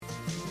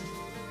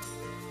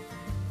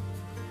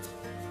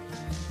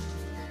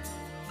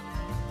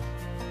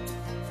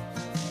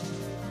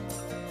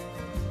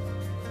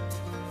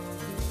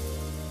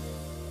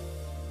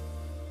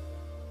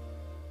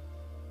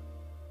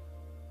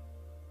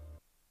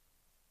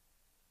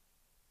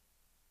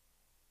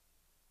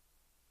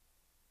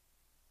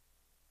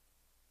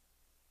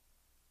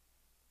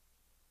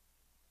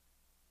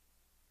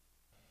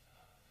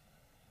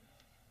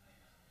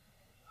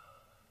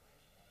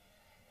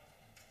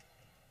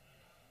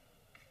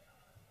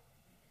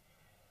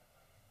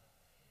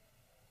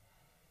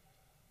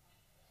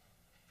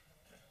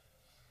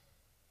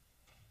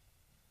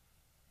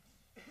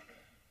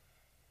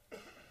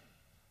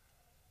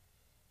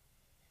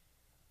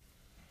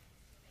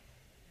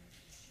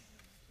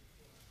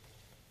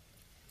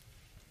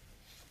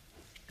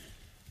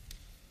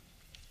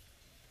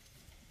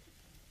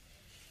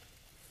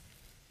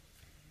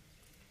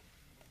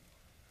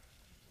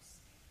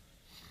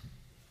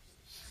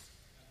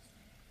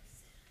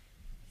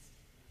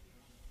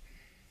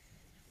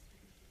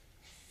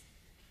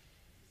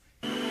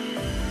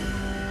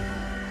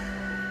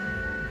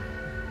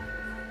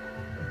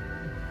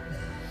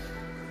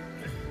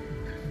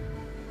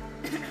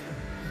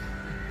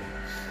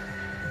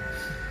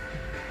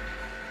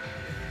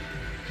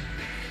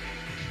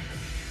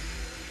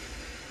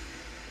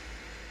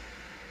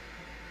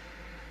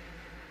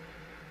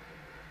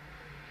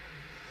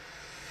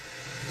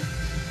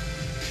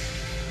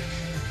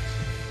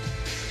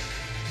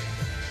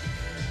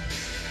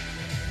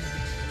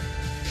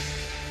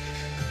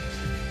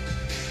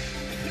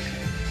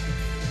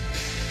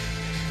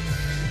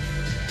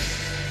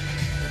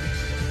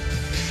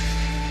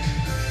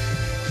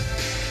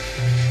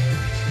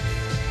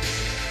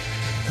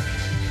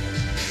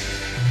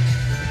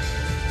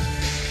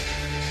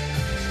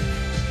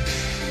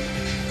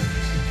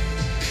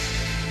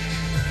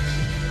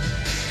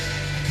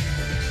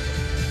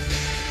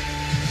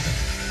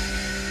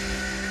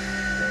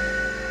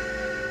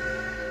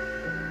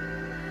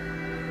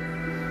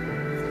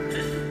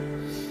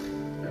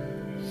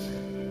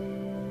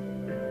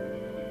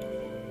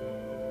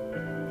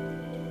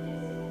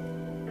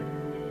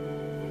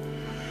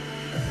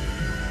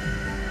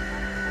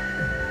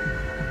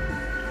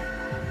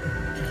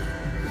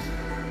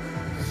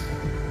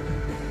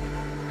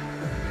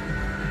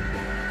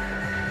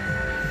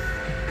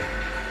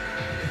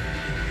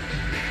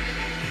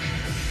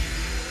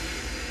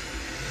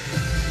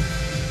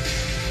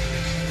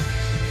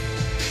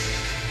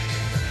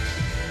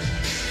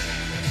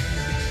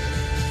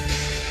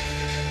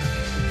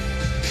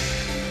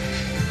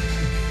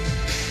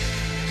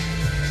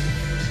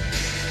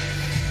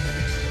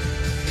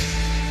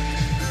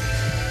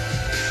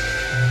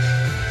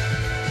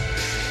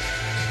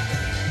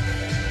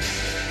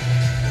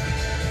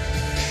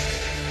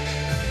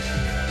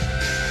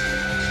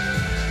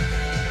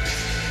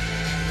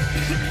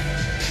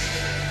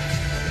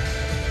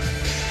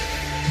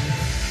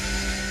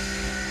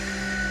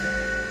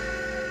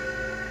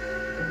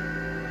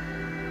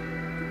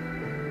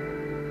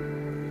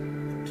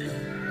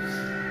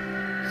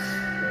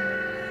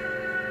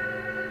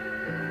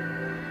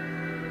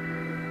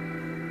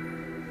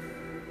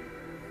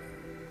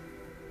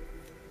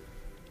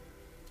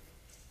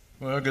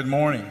Well, good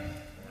morning.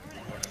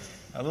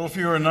 A little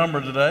fewer in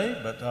number today,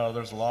 but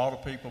there's a lot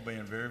of people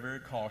being very, very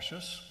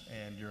cautious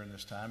and during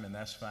this time, and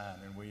that's fine,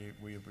 and we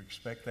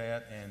expect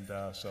that,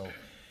 and so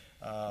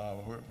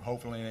we're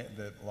hopefully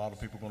that a lot of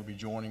people are going to be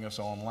joining us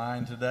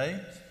online today,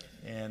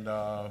 and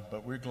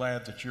but we're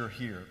glad that you're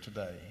here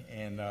today,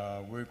 and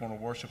we're going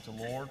to worship the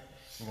Lord.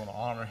 We're going to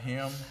honor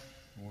Him,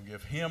 and we'll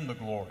give Him the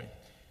glory,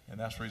 and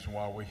that's the reason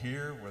why we're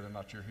here, whether or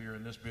not you're here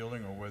in this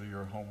building or whether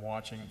you're at home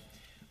watching.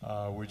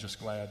 We're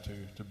just glad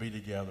to be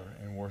together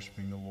and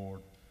worshiping the Lord.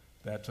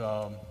 That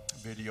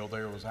video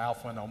there was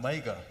Alpha and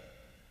Omega,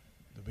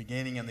 the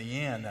beginning and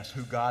the end. That's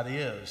who God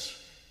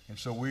is. And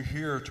so we're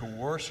here to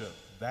worship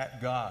that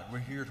God. We're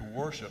here to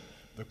worship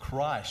the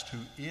Christ who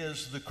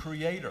is the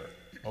creator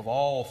of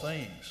all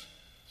things.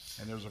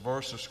 And there's a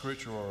verse of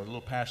Scripture or a little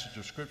passage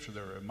of Scripture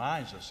that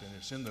reminds us, and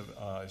it's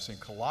in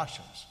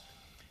Colossians.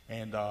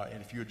 And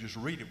if you would just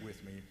read it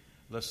with me,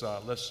 this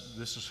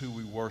is who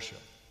we worship.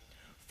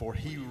 For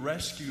He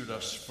rescued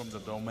us from the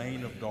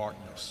domain of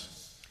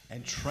darkness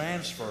and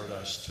transferred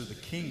us to the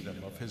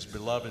kingdom of His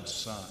beloved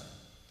Son,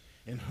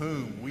 in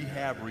whom we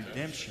have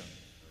redemption,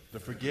 the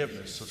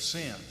forgiveness of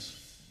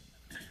sins.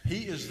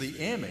 He is the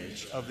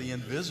image of the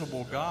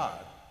invisible God,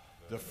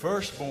 the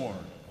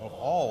firstborn of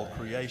all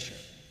creation.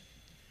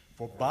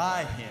 For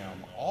by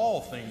Him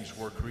all things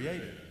were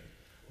created,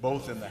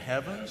 both in the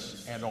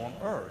heavens and on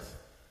earth,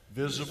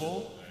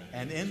 visible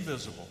and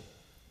invisible,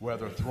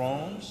 whether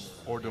thrones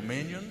or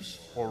dominions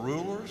or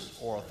rulers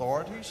or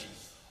authorities,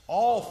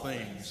 all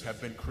things have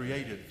been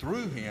created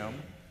through Him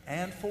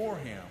and for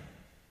Him.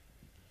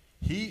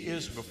 He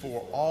is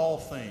before all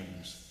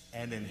things,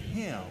 and in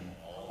Him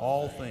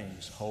all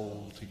things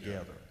hold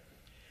together.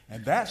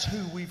 And that's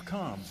who we've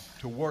come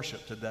to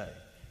worship today.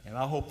 And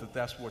I hope that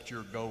that's what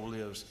your goal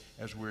is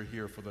as we're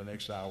here for the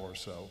next hour or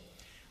so.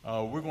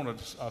 We're going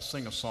to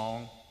sing a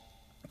song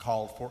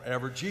called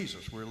Forever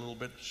Jesus. We're a little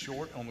bit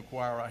short on the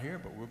choir right here,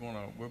 but we're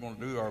going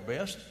to do our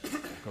best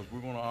because we're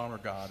going to honor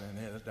God,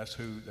 and that's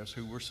who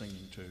we're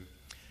singing to.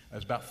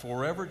 It's about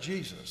Forever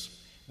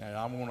Jesus.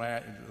 Now I'm going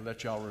to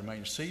let y'all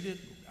remain seated,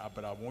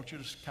 but I want you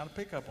to kind of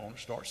pick up on it,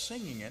 start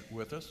singing it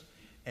with us,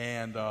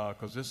 and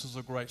because this is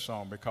a great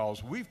song,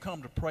 because we've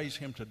come to praise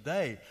Him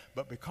today,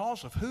 but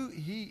because of who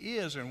He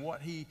is and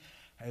what He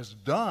has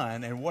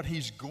done and what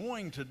He's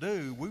going to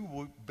do, we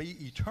will be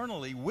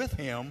eternally with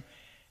Him.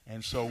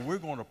 And so we're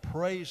going to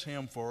praise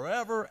Him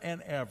forever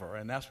and ever.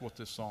 And that's what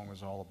this song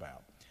is all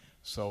about.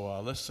 So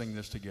let's sing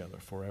this together,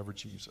 Forever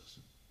Jesus.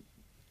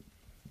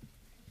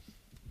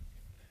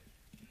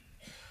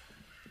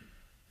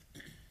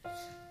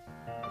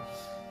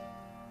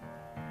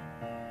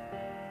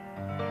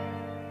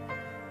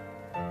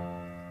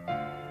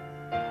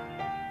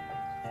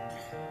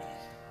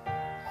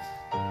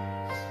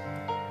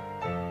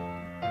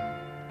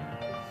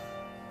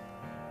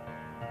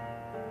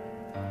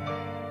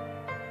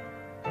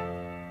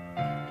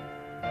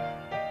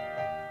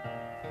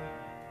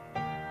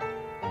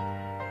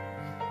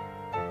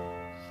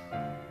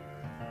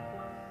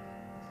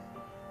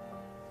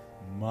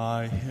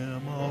 My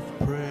hymn of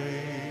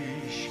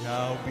praise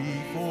shall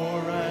be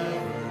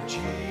forever,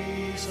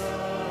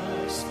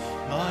 Jesus,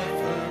 my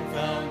firm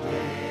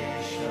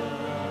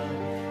foundation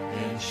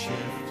in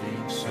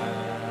shifting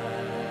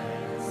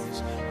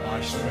sands,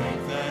 my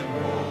strength and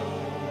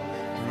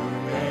hope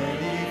through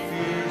many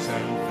fears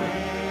and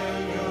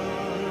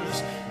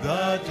failures,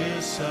 the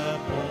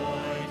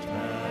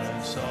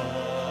disappointments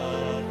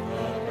of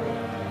the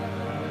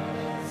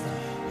past,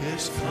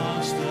 His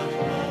constant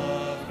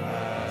love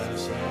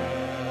has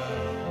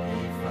held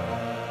me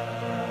fast.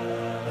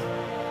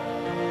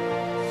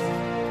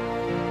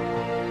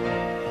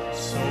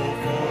 So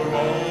for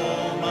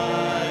all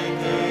my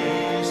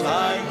days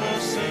I will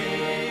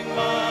sing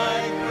my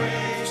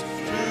praise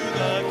to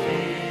the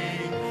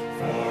King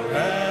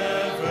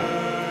forever,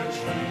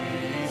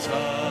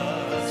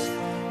 Jesus.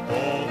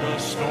 Though the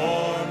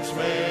storms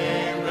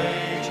may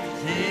rage,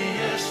 He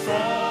is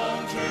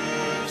strong to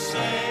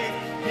save.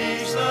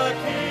 He's the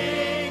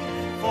King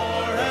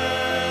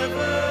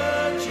forever,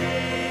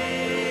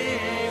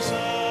 Jesus.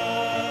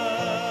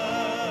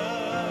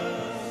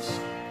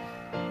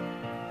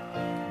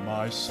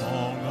 My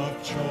song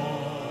of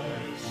joy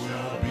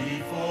will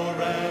be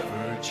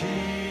forever,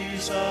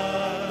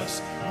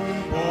 Jesus, who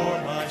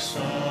bore my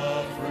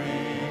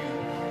suffering,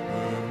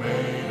 who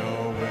made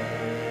a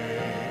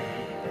way.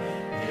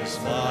 His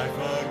life a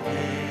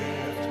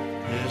gift,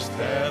 His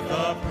death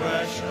a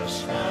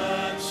precious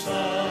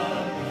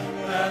ransom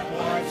that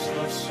wipes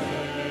the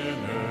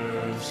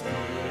sinner's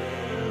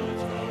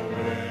guilt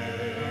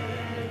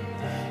away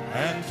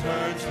and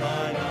turns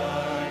my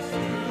life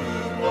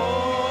to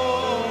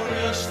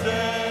glorious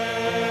day.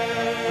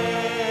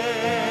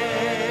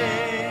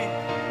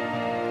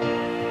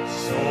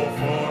 So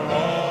for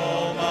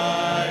all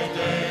my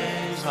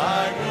days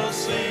I will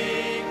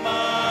sing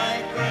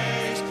my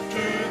praise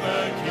to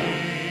the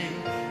King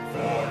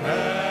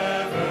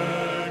forever,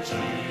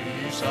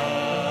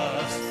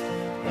 Jesus.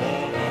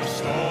 Though the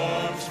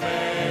storms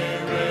may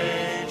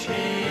rage,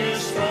 He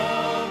is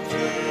strong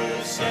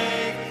to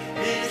save.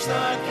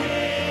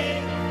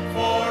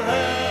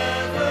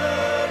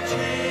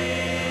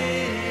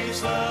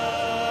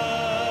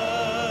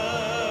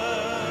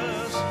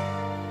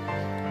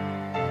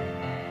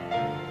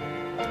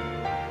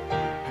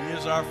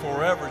 our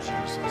forever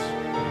Jesus.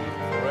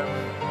 Forever.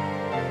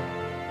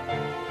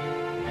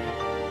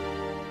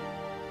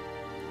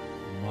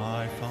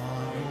 My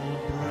final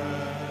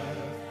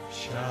breath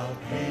shall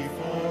be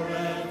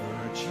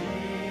forever,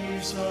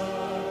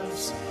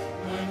 Jesus,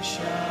 when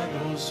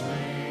shadows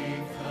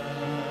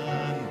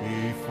lengthen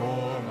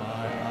before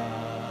my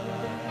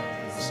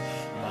eyes.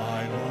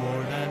 My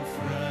Lord and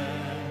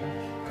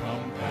friend,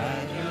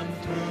 companion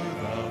through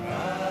the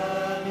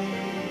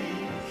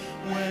valley,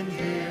 when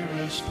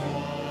dearest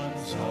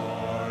ones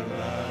are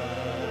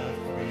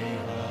left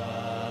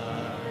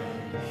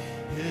behind,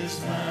 His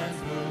hand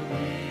will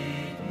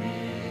lead me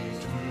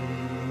to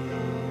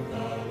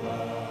the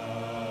light.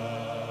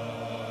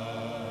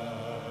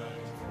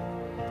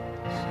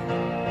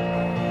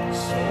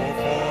 So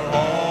for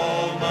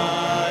all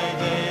my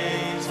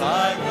days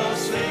I will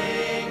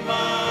sing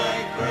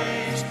my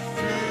praise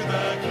to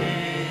the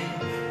King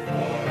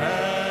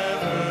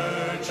forever,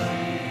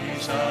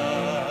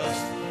 Jesus.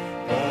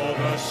 Though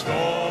the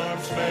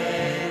storms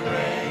may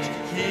rage,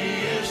 He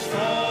is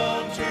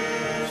strong to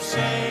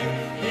save.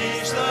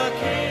 He's the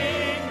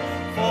King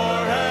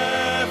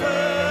forever,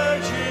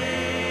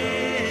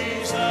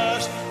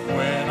 Jesus.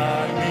 When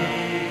I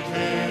meet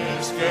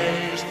His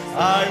gaze,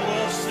 I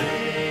will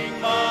sing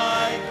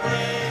my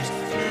praise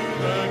to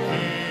the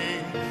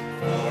King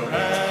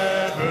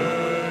forever,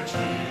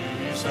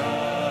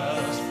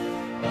 Jesus.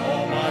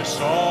 All my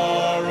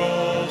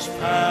sorrows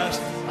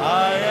past,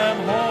 I am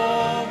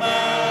home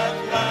at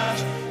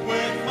last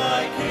with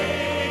my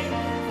King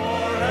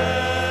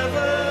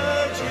forever,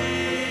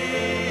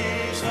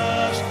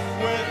 Jesus.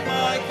 With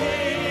my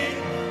King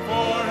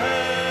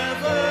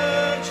forever,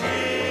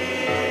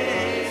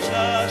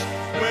 Jesus.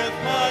 With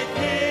my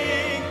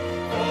King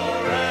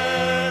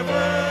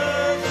forever,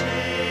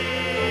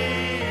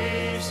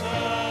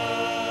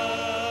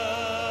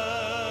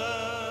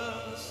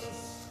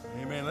 Jesus.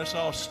 Amen. Let's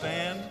all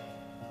stand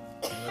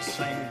and let's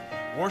sing,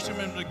 worship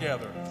Him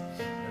together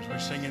as we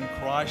sing in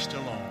Christ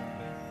alone.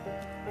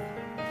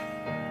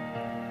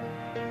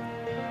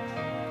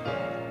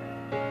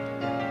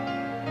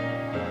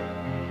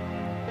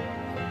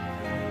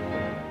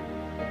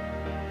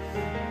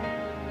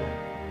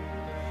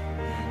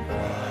 In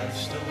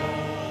Christ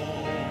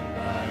alone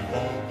my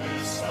hope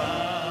is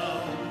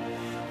found.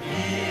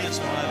 He is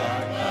my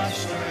light, my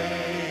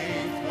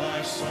strength,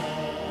 my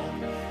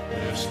song.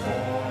 This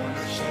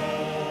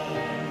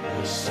cornerstone,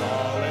 this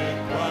solid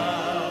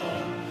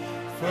ground,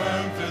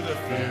 firm through the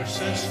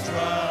fiercest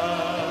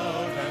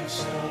drought and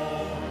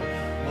storm.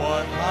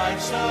 What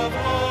heights of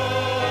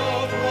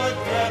hope, what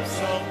depths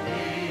of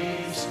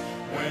peace,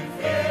 when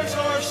fears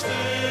are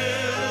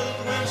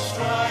stilled, when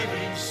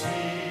striving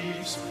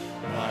cease.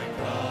 My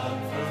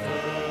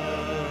comforter,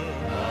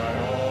 my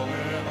all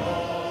in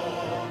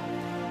all,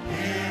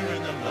 here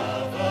in the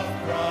love of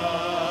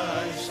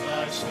Christ I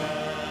stand.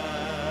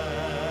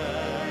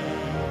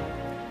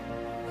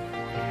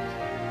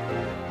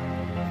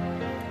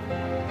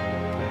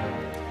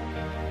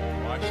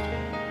 Christ.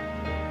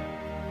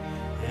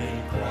 In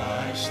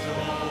Christ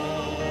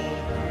alone,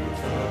 who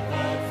took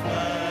on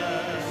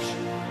flesh,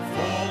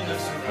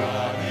 fullness of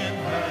God in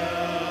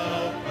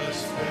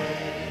helpless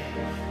faith,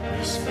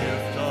 this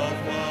gift of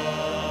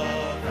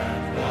love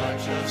and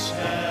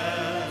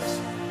righteousness,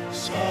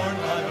 scorned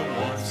by the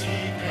ones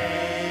He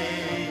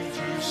came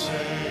to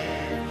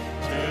save,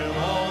 till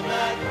on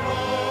that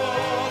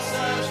cross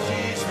as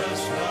Jesus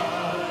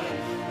died,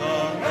 the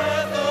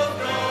wrath of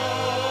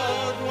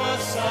God was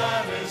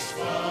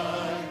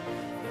satisfied.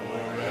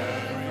 For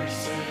every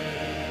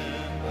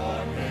sin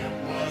on Him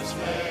was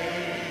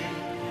laid.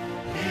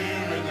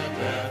 Here in the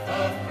death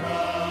of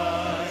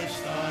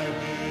Christ I live.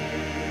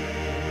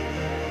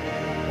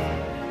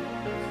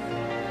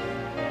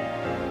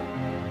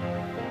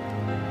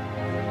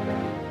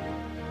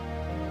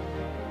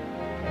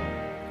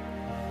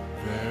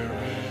 There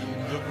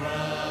in the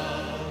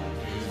ground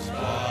His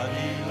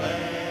body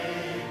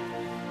lay,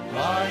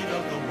 light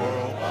of the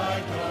world by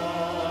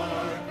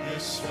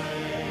darkness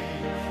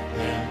slain,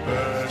 then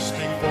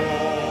bursting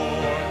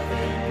forth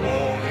in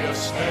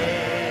glorious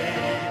day,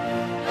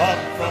 up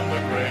from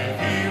the grave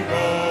He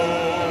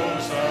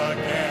rose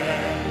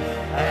again,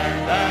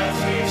 and as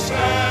He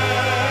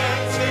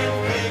stands in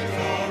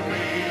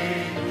victory,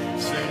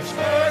 since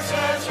curse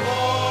has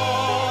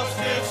lost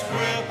its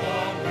grip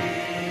on me,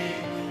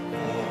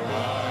 for I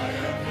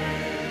am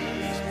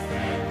His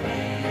and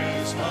He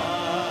is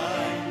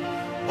mine,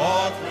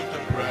 bought with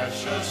the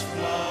precious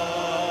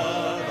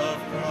blood of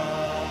Christ.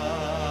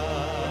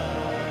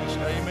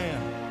 Amen.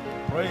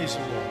 Praise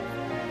the Lord.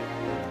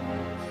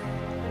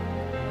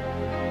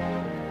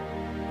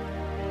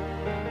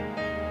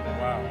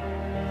 Wow.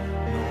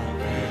 No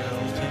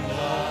guilt in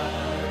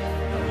life,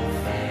 no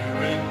fear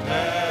in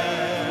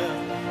death.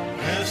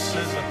 This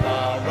is the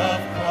power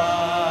of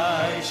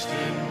Christ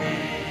in me.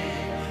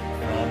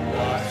 From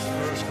life's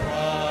first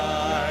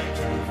cry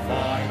to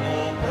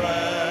final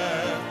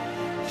breath,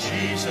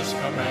 Jesus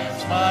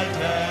commands my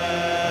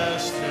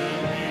destiny.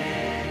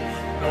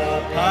 No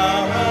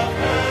power of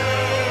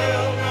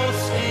hell, no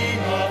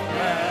scheme of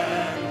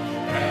man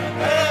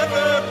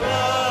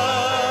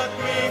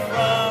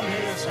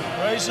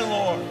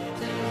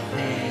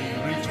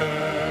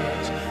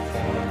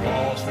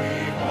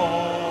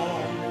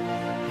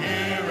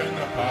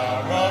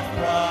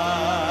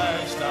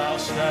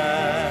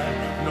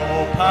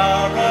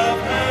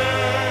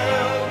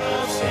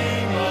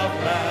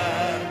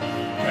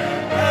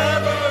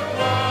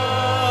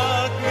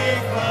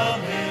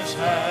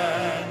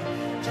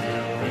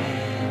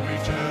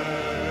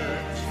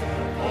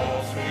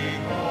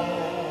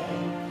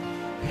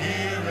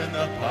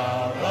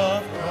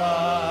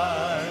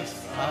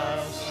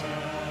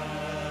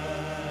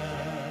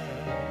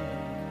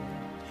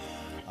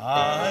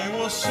I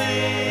will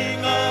sing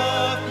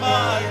of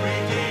my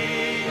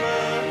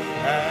Redeemer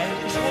and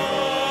His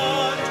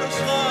wondrous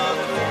love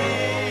to me.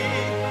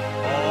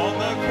 On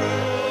the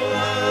cruel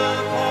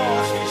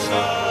cross He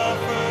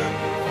suffered,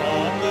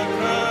 from the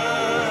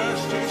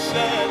curse to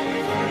set me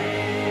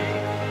free.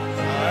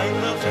 I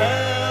will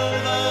tell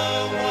the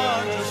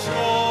wondrous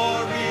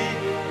story,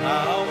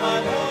 how my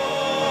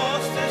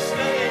lost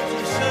estate to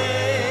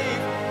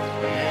save.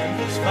 In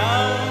His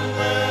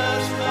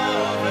boundless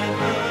love and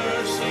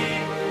mercy,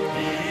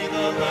 He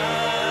the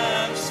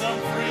ransom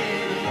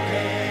freely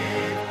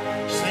gave.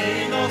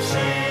 Sing, oh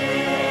sing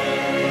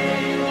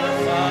of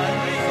thy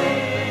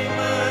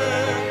Redeemer,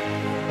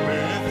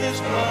 with His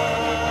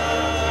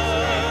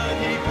blood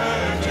He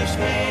purchased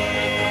me.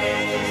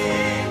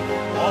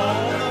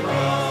 On the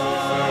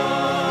cross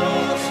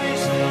He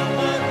sealed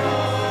my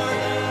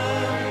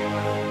pardon,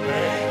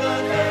 paid the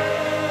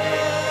debt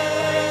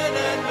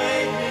and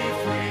made me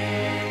free.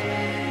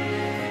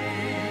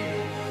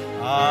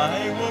 I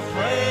will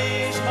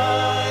praise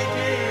my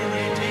dear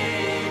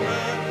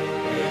Redeemer,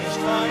 His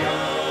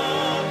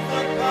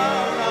triumphant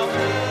power I'll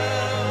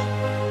tell,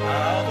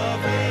 how the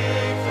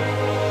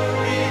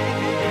victory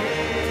He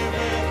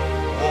giveth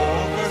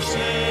over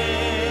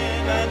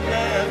sin and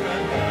death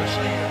and hell.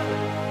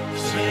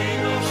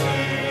 Sing, oh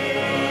sing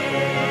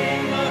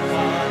of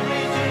our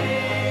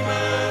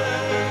Redeemer,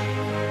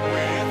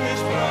 with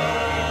His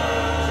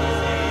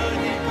blood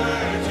He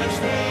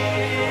purchased me.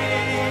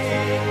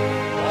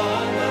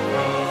 On the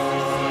cross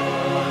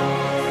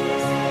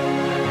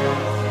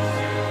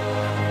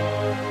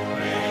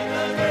paid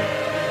the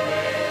debt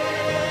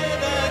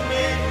and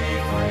made me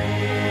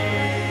free.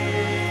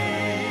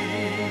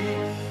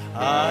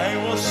 I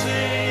will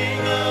sing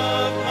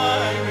of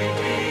my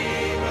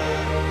Redeemer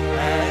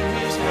and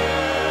His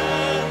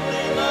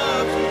heavenly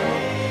love to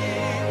me.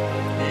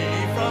 He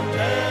from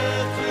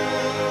death to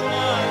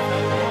life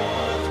hath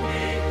brought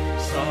me,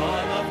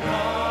 Son of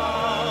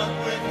God,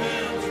 with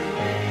Him to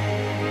be.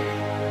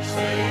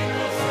 Sing,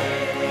 oh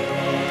sing of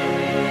our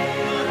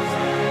Redeemer,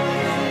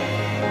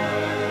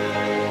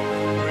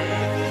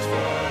 with His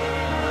blood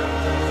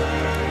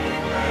He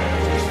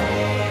purchased me.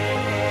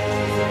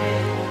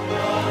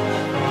 On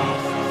the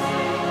cross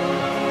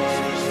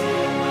He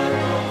sealed my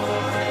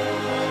pardon,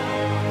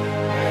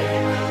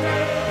 paid the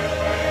debt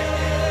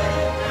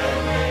and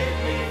made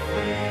me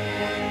free.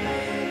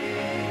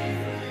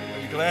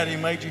 Are you glad He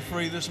made you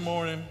free this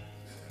morning?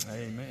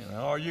 Amen.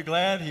 Are you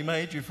glad He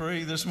made you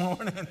free this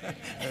morning?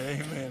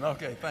 Amen.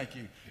 Okay, thank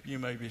you. You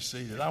may be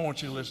seated. I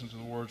want you to listen to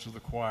the words of the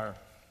choir,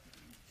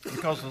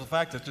 because of the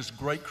fact that this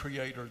great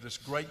Creator, this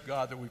great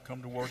God that we've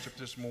come to worship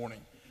this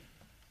morning,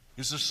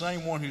 is the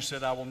same one who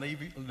said, I will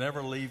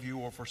never leave you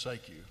or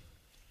forsake you.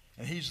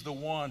 And He's the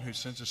one who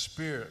sends His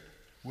Spirit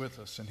with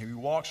us, and He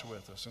walks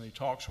with us, and He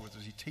talks with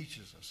us, He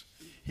teaches us,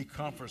 He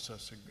comforts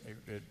us,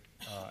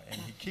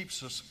 and He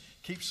keeps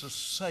us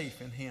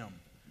safe in Him.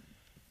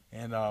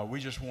 And we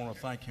just want to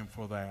thank Him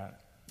for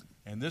that.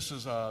 And this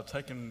is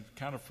taken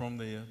kind of from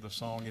the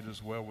song, It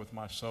Is Well With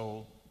My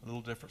Soul, a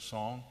little different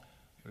song,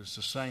 but it's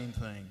the same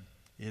thing.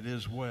 It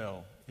is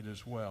well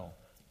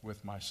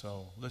with my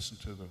soul. Listen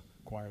to the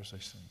choir as they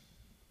sing.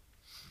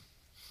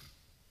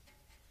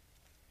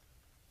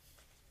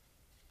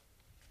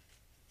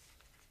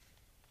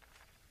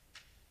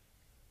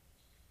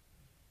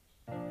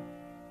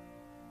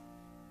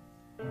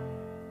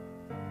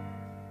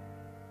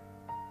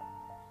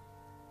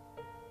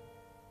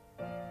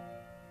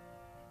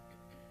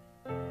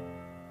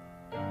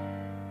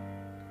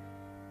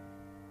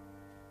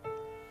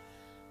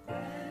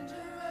 Grander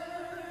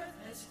earth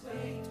has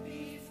quaked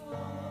before.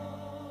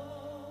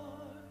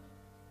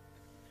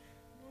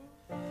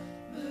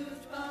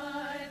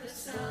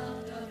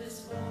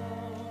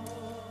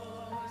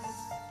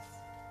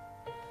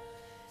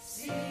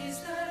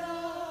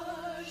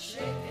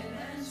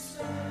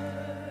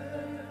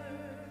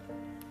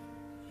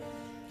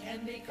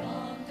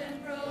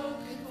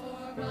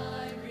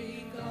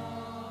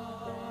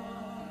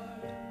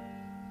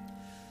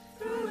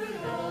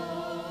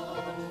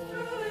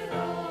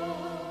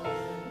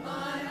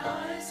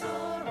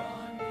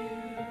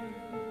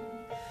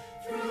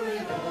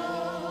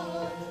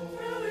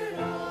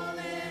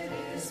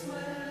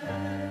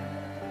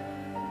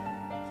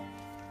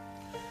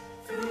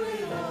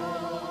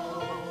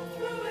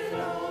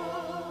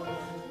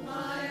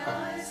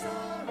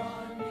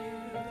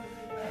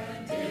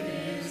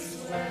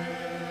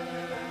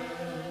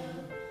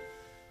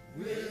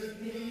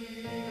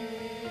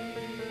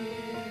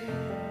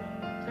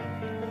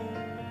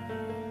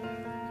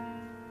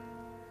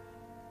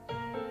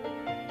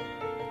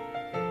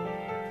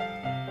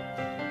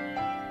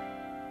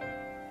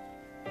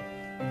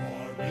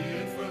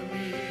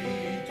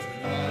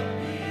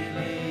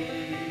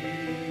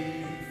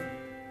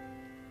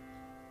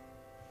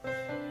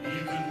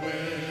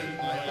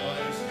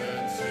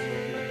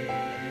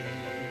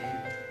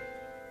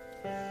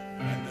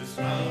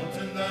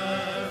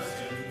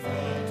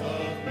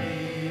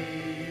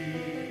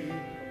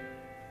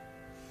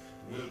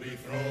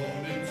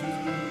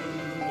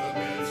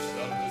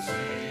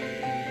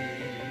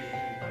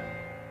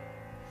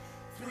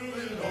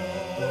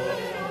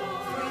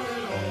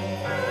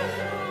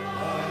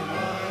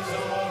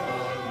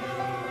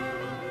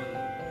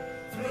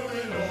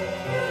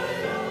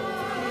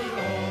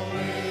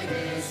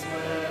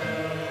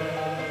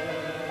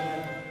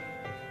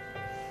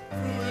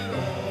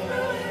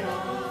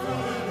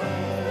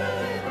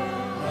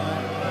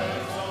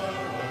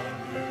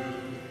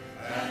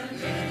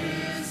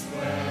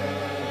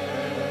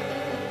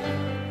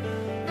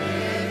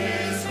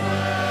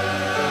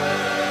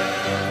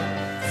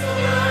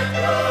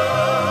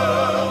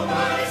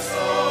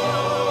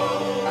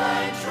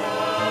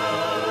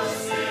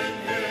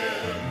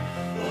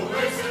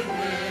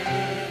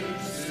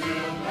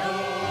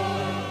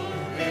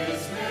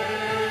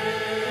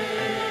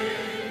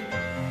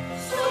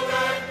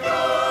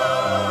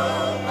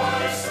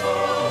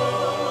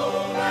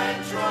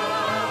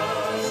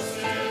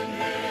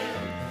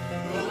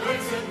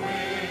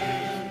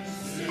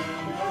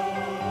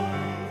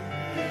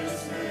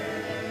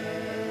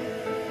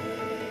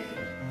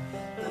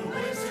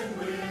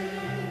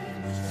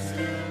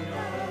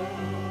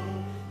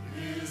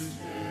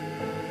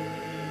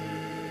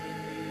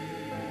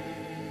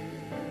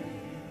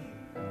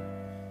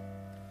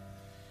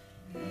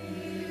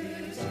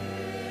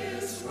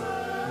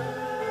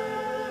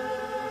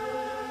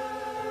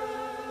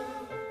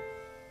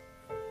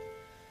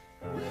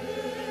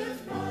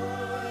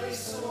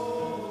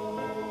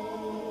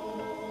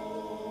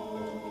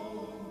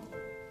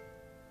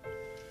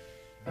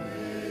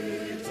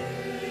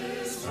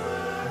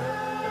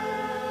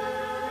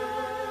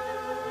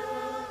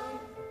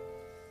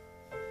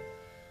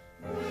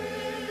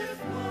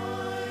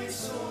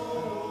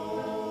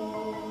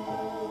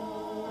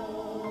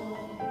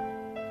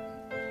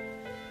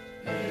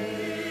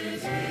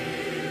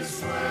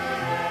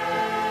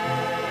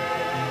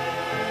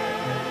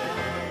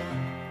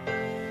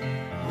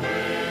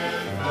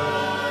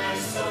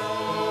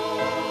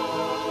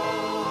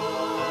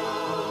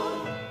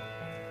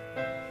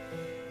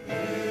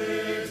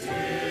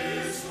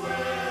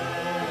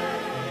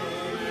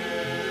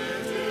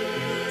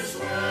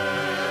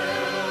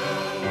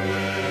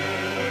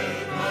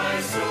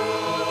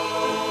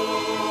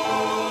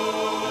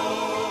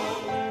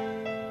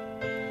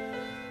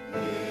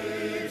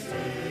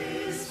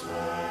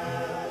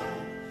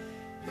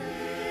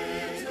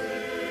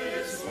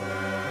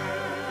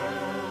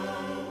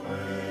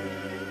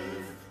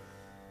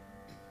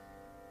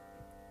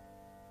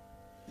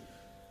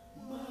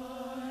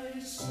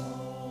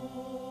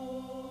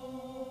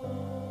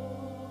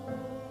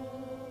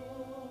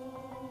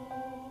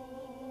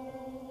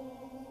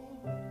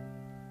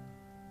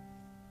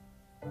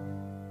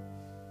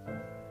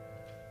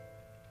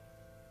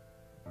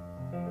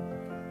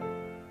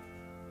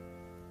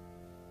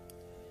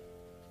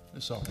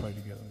 Let's all pray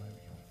together, maybe.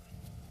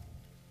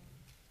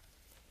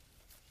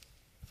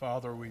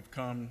 Father, we've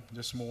come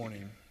this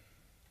morning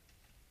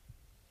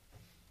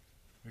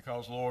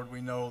because, Lord,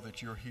 we know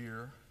that you're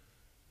here,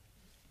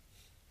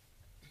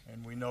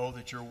 and we know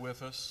that you're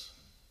with us.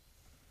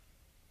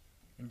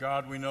 And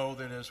God, we know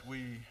that as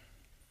we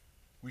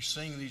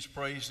sing these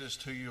praises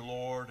to you,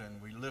 Lord, and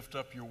we lift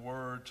up your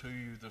word to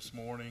you this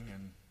morning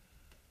and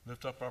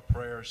lift up our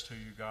prayers to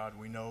you, God,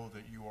 we know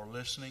that you are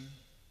listening.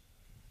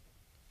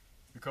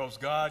 Because,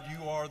 God,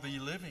 you are the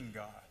living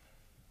God.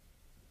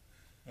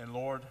 And,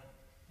 Lord,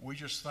 we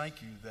just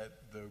thank you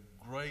that the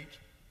great,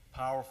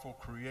 powerful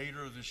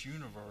creator of this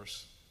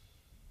universe,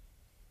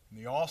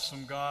 and the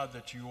awesome God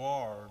that you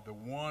are, the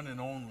one and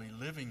only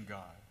living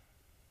God,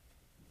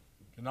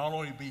 can not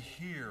only be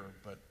here,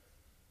 but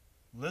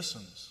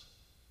listens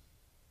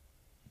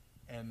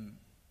and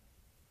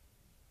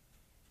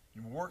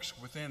works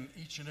within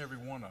each and every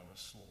one of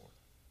us, Lord.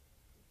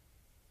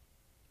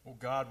 Oh,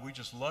 God, we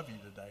just love you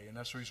today, and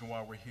that's the reason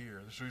why we're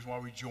here. That's the reason why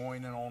we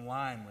join in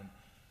online when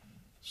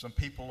some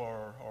people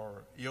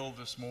are ill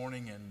this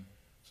morning and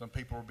some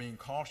people are being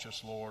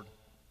cautious, Lord,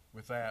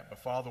 with that. But,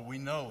 Father, we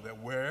know that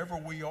wherever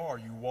we are,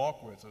 you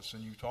walk with us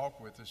and you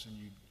talk with us and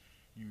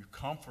you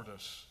comfort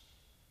us.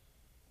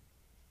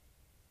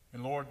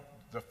 And, Lord,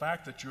 the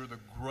fact that you're the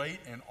great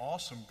and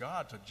awesome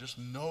God to just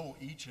know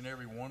each and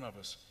every one of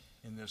us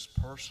in this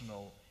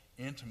personal,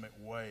 intimate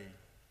way,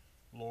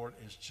 Lord,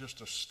 is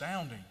just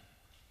astounding.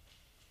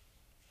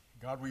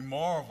 God, we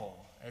marvel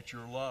at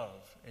your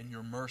love and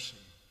your mercy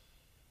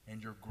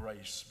and your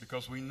grace,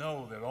 because we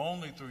know that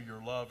only through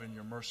your love and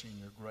your mercy and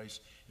your grace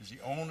is the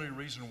only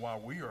reason why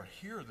we are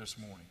here this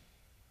morning,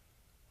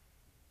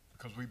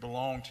 because we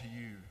belong to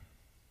you.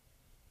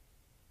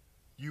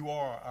 You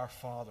are our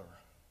Father.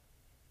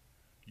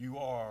 You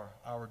are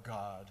our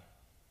God.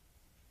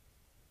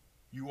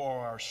 You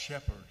are our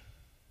shepherd.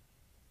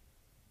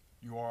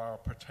 You are our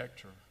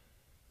protector.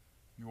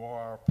 You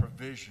are our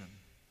provision.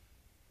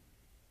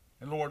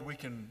 And Lord, we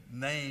can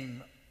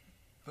name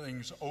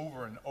things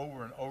over and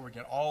over and over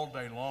again all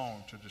day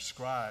long to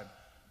describe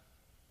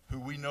who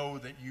we know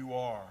that you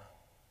are.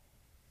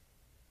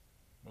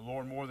 But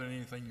Lord, more than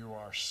anything, you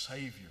are our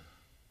Savior.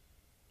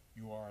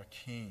 You are our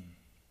King.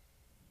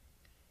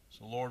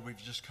 So Lord,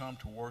 we've just come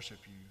to worship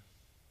you.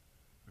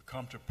 We've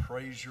come to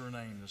praise your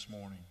name this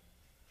morning.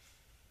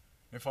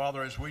 And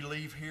Father, as we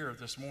leave here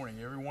this morning,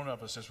 every one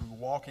of us, as we're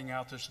walking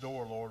out this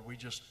door, Lord, we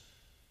just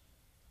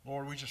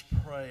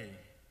pray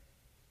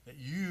that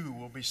you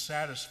will be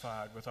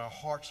satisfied with our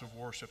hearts of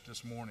worship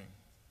this morning.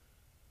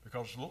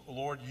 Because,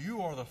 Lord,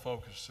 you are the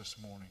focus this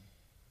morning.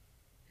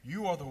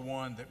 You are the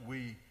one that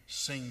we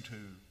sing to,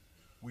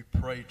 we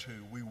pray to,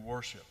 we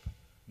worship,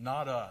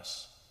 not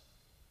us.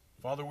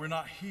 Father, we're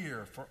not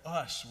here for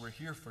us. We're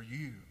here for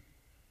you.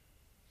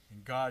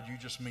 And God, you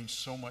just mean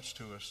so much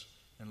to us.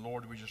 And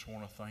Lord, we just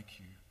want to thank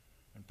you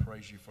and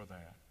praise you for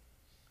that.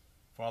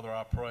 Father,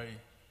 I pray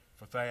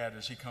for Thad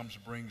as he comes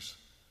and brings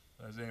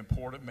the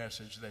important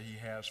message that he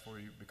has for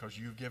you, because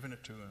you've given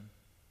it to him.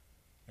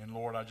 And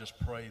Lord, I just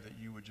pray that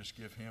you would just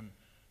give him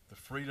the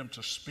freedom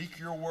to speak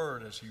your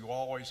word as you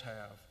always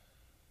have.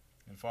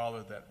 And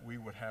Father, that we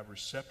would have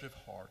receptive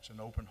hearts and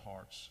open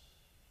hearts,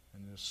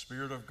 and the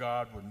Spirit of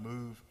God would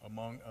move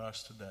among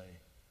us today.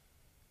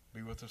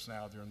 Be with us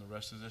now during the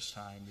rest of this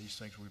time. These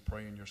things we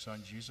pray in your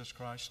Son, Jesus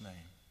Christ's name.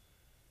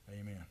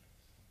 Amen.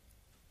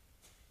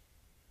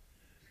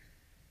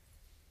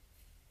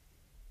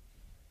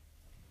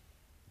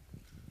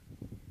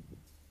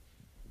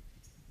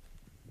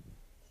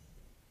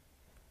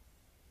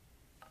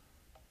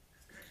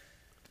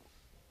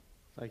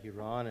 Thank you,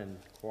 Ron and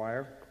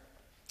choir.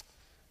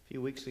 A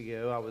few weeks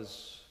ago, I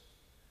was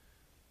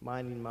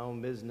minding my own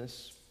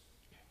business,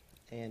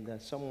 and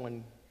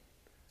someone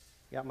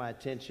got my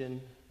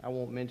attention. I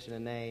won't mention a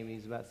name.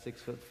 He's about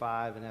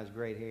 6'5" and has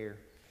great hair.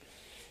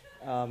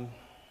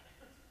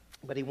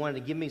 But he wanted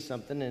to give me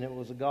something, and it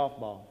was a golf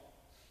ball.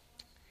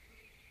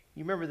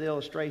 You remember the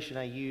illustration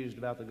I used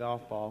about the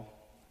golf ball?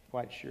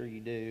 Quite sure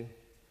you do.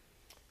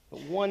 But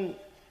one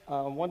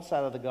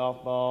side of the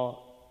golf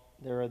ball,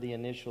 there are the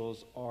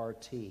initials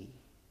RT.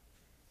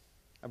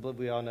 I believe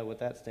we all know what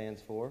that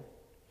stands for.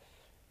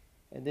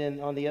 And then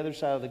on the other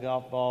side of the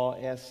golf ball,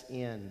 SN.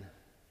 And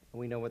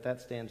we know what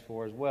that stands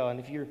for as well. And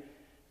if you're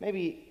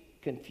maybe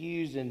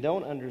confused and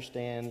don't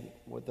understand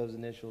what those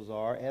initials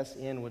are,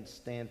 SN would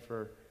stand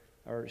for,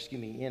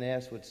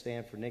 NS would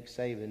stand for Nick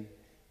Saban,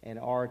 and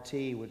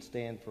RT would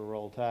stand for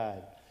Roll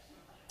Tide.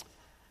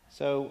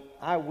 So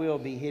I will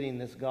be hitting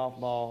this golf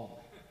ball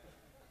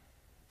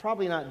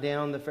probably not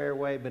down the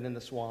fairway, but in the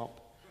swamp.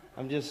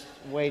 I'm just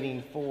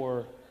waiting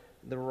for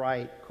the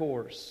right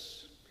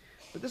course.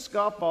 But this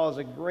golf ball is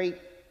a great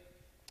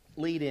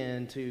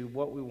lead-in to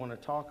what we want to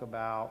talk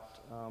about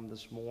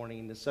this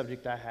morning. The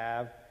subject I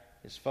have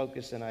is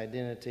focus and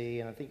identity,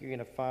 and I think you're going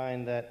to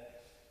find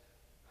that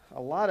a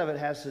lot of it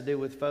has to do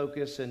with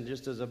focus, and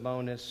just as a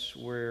bonus,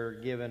 we're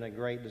given a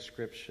great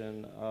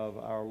description of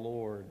our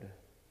Lord.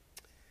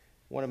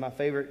 One of my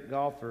favorite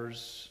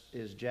golfers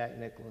is Jack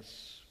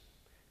Nicklaus.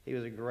 He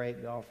was a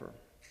great golfer.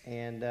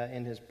 And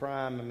in his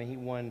prime, I mean, he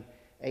won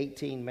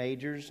 18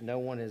 majors. No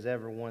one has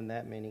ever won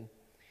that many.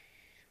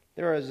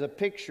 There is a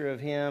picture of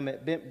him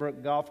at Bent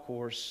Brook Golf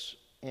Course,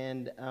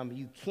 and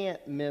you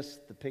can't miss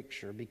the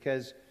picture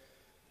because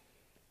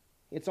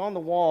it's on the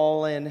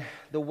wall, and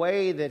the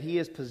way that he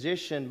is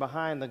positioned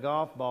behind the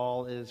golf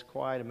ball is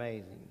quite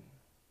amazing.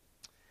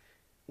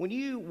 When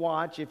you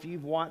watch, if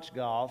you've watched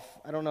golf,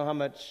 I don't know how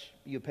much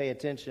you pay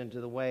attention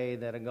to the way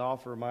that a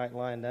golfer might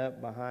line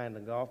up behind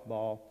the golf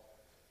ball,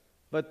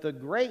 but the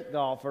great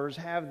golfers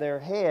have their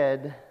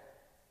head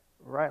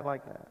right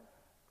like that.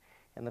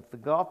 And if the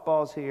golf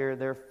ball's here,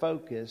 they're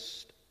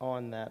focused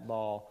on that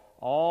ball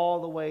all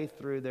the way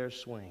through their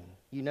swing.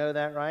 You know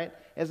that, right?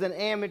 As an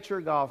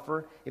amateur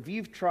golfer, if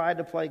you've tried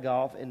to play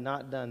golf and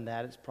not done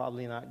that, it's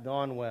probably not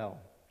gone well.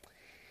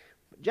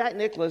 Jack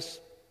Nicklaus,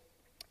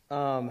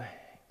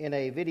 in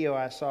a video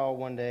I saw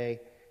one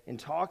day, in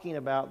talking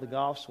about the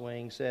golf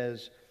swing,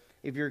 says,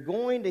 if you're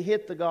going to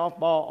hit the golf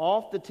ball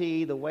off the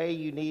tee the way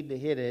you need to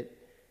hit it,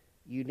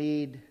 you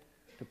need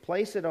to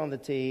place it on the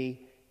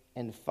tee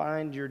and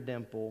find your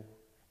dimple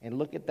and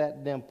look at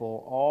that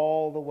dimple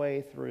all the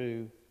way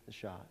through the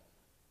shot.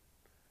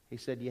 He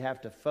said you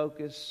have to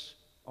focus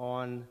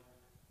on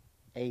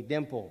a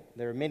dimple.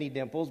 There are many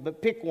dimples,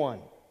 but pick one.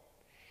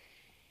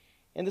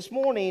 And this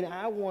morning,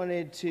 I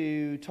wanted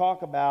to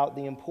talk about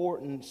the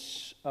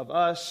importance of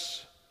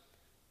us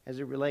as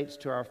it relates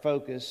to our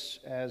focus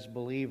as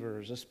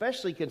believers,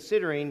 especially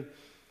considering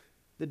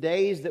the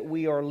days that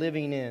we are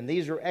living in.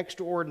 These are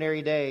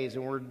extraordinary days,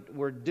 and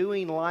we're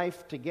doing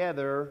life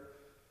together,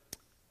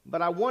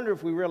 but I wonder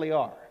if we really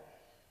are.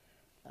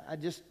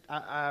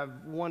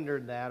 I've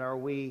wondered that. Are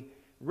we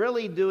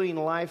really doing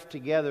life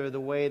together the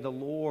way the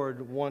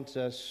Lord wants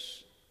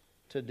us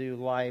to do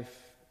life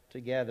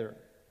together?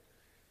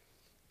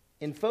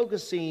 In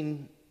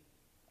focusing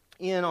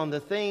in on the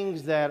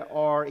things that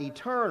are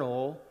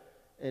eternal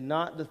and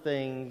not the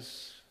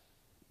things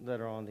that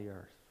are on the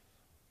earth.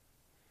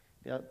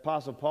 The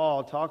Apostle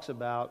Paul talks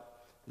about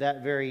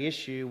that very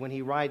issue when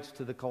he writes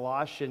to the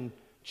Colossian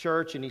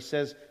church, and he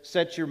says,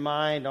 set your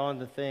mind on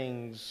the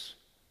things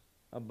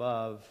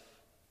above,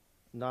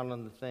 not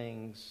on the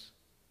things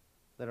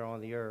that are on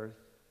the earth.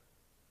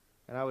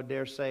 And I would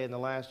dare say in the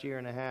last year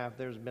and a half,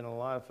 there's been a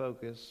lot of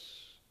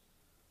focus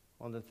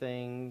on the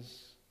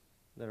things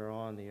that are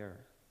on the earth.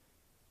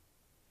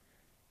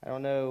 I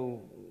don't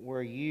know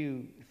where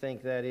you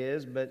think that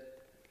is,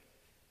 but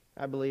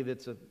I believe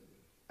it's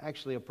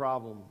actually a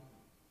problem.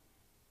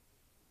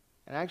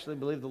 And I actually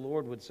believe the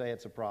Lord would say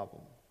it's a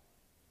problem.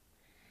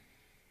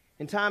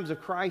 In times of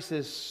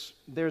crisis,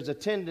 there's a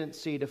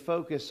tendency to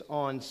focus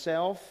on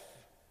self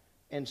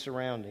and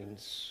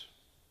surroundings,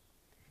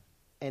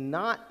 and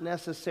not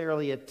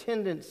necessarily a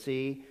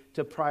tendency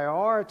to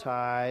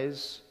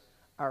prioritize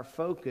our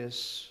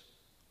focus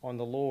on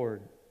the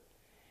Lord.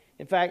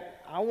 In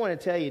fact, I want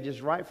to tell you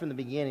just right from the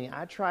beginning,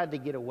 I tried to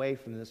get away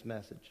from this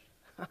message.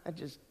 I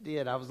just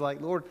did. I was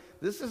like, Lord,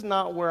 this is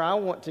not where I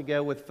want to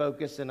go with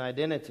focus and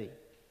identity.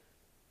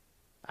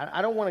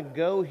 I don't want to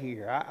go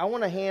here. I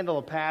want to handle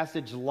a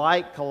passage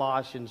like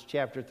Colossians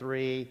chapter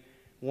 3,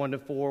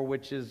 1-4,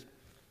 which is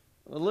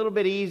a little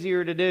bit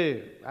easier to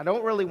do. I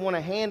don't really want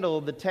to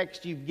handle the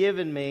text you've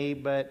given me,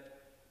 but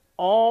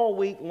all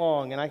week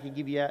long, and I can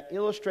give you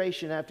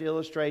illustration after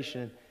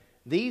illustration,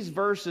 these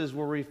verses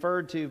were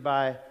referred to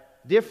by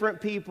different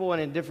people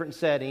and in different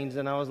settings,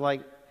 and I was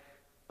like,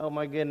 oh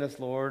my goodness,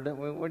 Lord,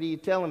 what are you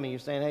telling me? You're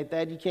saying, hey,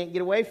 Thad, you can't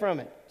get away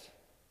from it.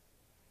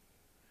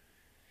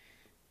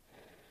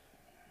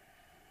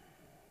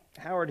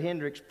 Howard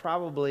Hendricks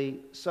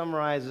probably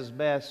summarizes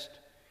best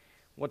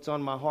what's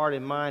on my heart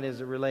and mind as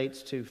it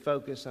relates to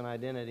focus and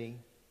identity.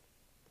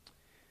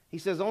 He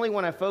says, only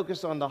when I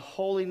focus on the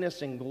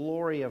holiness and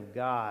glory of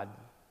God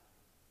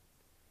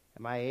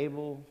am I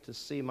able to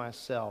see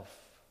myself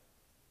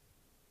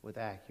with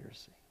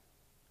accuracy.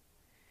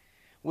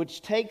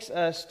 Which takes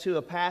us to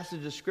a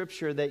passage of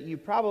Scripture that you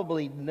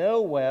probably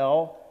know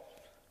well,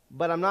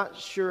 but I'm not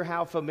sure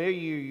how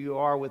familiar you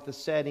are with the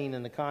setting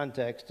and the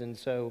context, and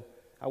so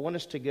I want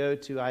us to go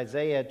to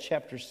Isaiah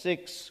chapter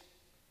 6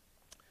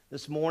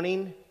 this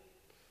morning.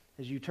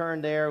 As you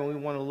turn there, we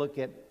want to look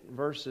at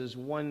verses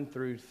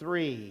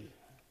 1-3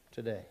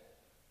 today.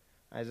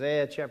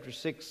 Isaiah chapter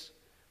 6,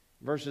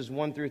 verses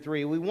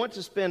 1-3. We want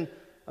to spend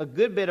a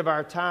good bit of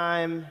our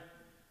time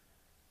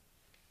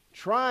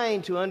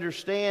trying to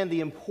understand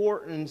the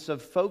importance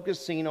of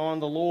focusing on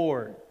the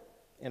Lord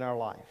in our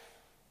life.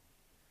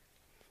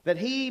 That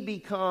He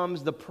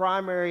becomes the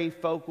primary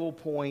focal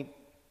point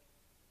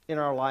in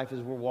our life as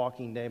we're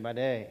walking day by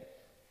day.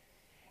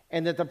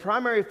 And that the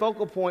primary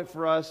focal point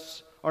for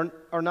us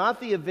are not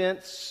the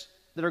events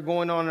that are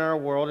going on in our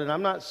world. And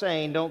I'm not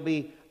saying don't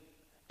be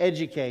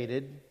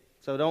educated.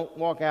 So don't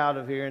walk out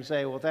of here and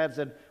say, well, Thad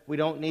said we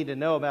don't need to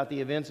know about the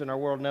events in our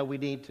world. No, we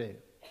need to.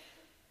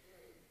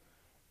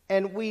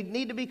 And we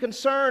need to be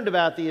concerned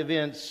about the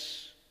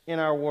events in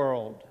our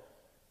world.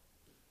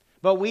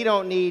 But we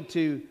don't need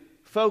to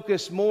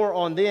focus more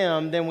on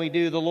them than we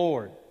do the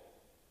Lord.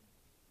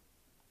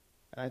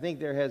 And I think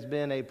there has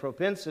been a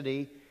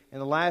propensity in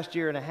the last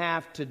year and a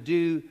half to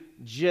do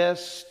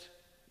just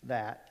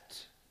that.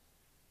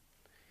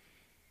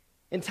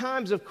 In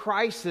times of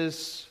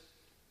crisis,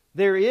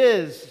 there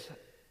is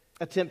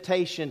a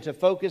temptation to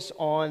focus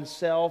on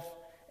self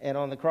and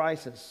on the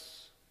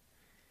crisis.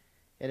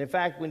 And in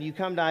fact, when you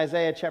come to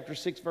Isaiah chapter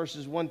 6,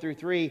 verses 1 through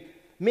 3,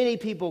 many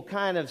people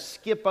kind of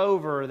skip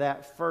over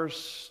that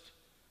first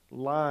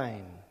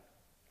line,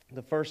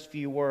 the first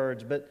few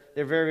words, but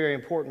they're very, very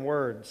important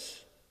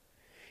words.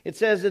 It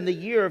says, in the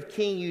year of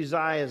King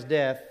Uzziah's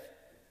death,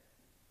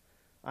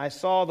 I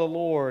saw the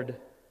Lord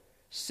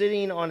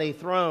sitting on a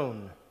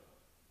throne,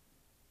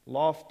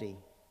 lofty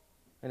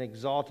and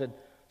exalted.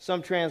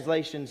 Some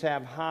translations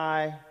have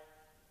high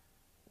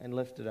and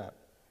lifted up,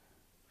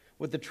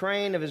 with the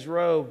train of his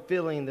robe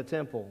filling the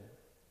temple.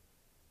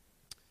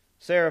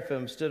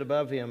 Seraphim stood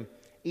above him,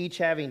 each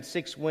having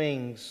 6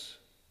 wings.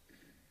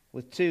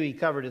 With 2 he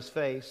covered his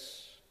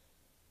face,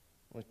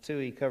 with 2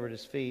 he covered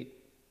his feet,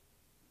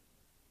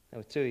 and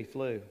with 2 he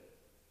flew.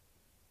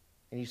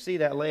 And you see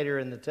that later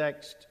in the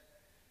text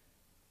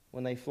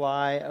when they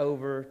fly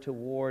over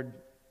toward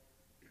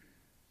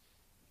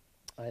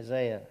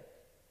Isaiah.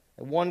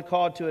 And one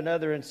called to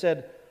another and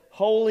said,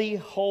 Holy,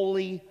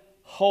 holy,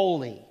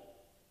 holy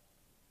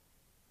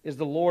is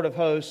the Lord of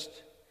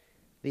hosts.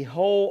 The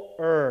whole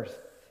earth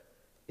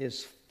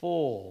is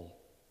full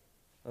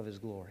of His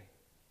glory.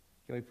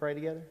 Can we pray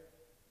together?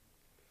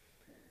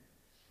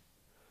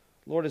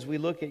 Lord, as we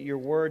look at your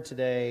word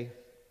today,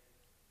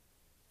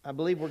 I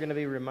believe we're going to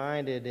be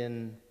reminded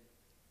in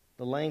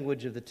the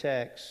language of the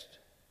text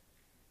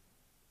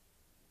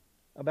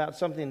about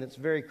something that's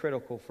very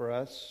critical for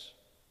us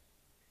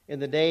in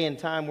the day and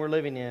time we're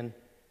living in,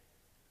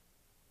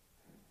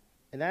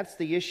 and that's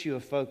the issue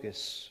of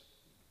focus.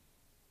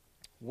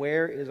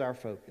 Where is our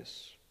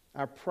focus?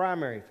 Our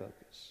primary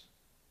focus.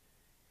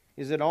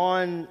 Is it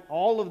on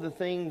all of the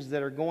things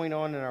that are going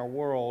on in our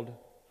world,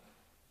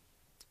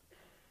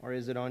 or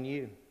is it on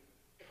you?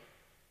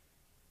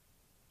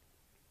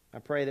 I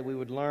pray that we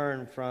would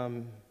learn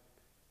from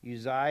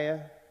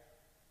Uzziah,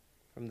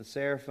 from the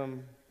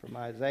seraphim, from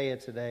Isaiah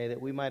today,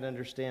 that we might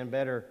understand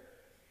better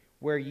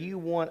where you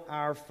want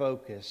our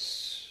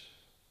focus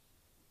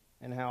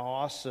and how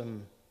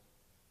awesome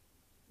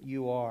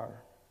you are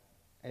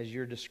as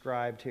you're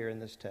described here in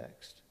this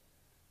text.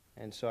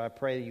 And so I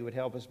pray that you would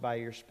help us by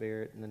your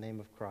Spirit in the name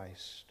of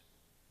Christ.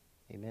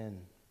 Amen.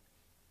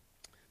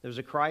 There was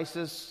a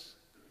crisis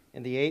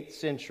in the 8th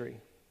century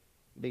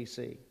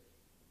BC,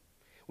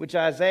 which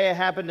Isaiah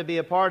happened to be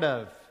a part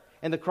of.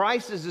 And the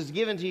crisis is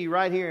given to you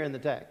right here in the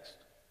text.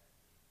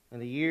 In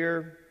the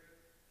year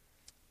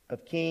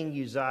of King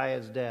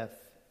Uzziah's death.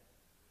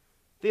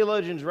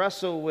 Theologians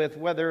wrestle with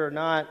whether or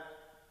not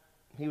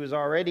he was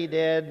already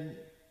dead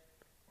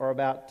or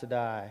about to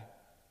die.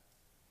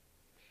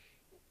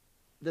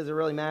 Does it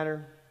really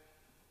matter?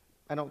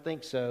 I don't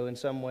think so in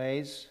some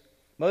ways.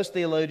 Most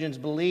theologians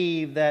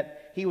believe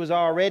that he was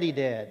already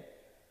dead.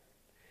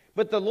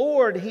 But the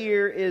Lord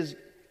here is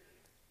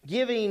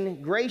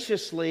giving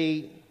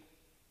graciously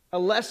a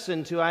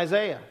lesson to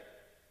Isaiah.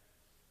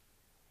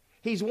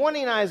 He's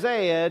wanting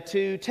Isaiah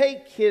to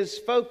take his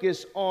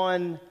focus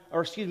off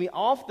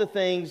the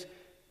things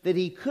that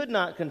he could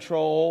not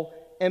control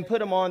and put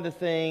them on the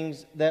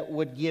things that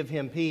would give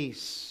him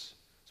peace.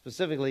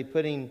 Specifically,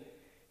 putting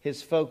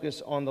his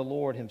focus on the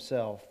Lord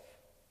himself.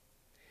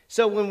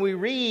 So when we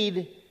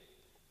read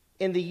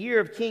in the year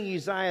of King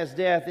Uzziah's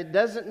death, it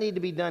doesn't need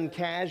to be done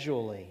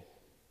casually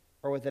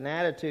or with an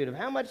attitude of,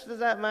 how much does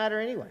that matter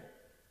anyway?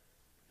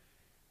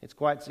 It's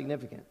quite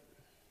significant.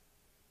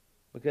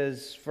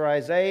 Because for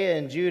Isaiah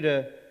and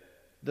Judah,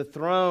 the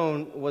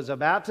throne was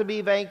about to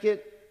be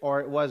vacant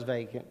or it was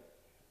vacant.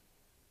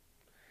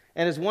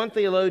 And as one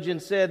theologian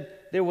said,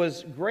 there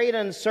was great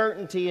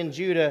uncertainty in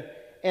Judah,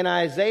 and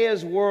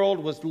Isaiah's world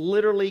was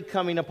literally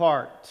coming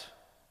apart.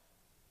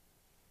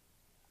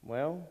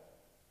 Well,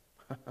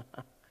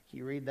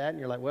 you read that and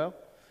you're like, well,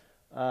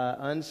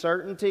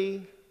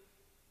 uncertainty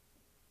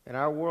in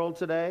our world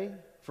today,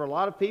 for a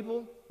lot of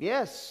people,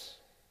 yes.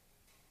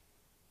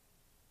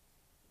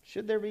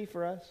 Should there be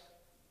for us?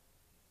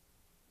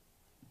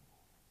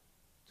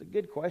 It's a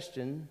good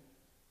question.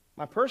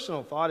 My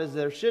personal thought is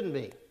there shouldn't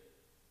be.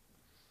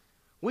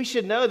 We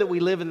should know that we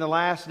live in the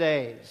last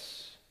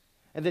days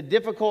and that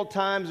difficult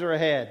times are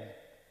ahead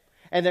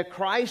and that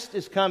Christ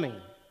is coming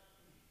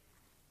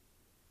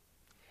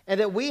and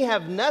that we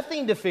have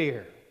nothing to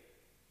fear,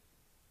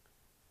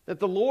 that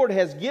the Lord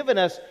has given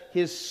us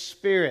His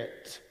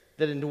Spirit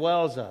that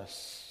indwells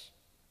us.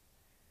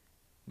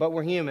 But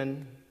we're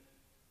human,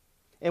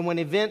 and when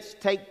events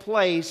take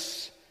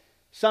place,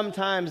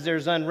 sometimes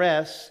there's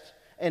unrest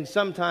and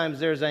sometimes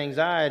there's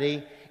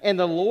anxiety, and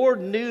the Lord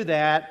knew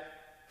that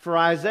for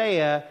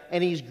Isaiah,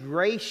 and He's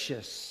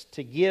gracious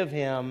to give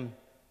him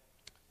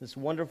this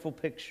wonderful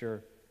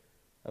picture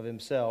of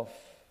Himself.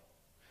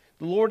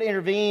 The Lord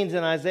intervenes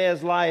in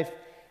Isaiah's life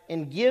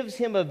and gives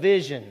him a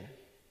vision,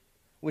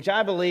 which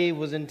I believe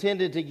was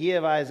intended to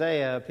give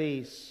Isaiah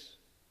peace.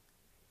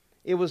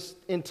 It was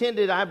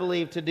intended, I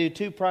believe, to do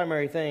two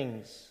primary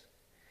things.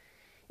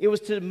 It was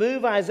to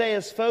move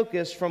Isaiah's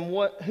focus from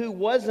who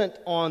wasn't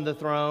on the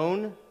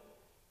throne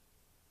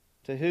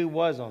to who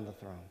was on the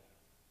throne.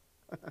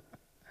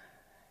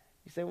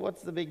 You say,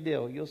 what's the big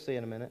deal? You'll see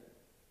in a minute.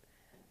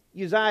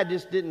 Uzziah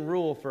just didn't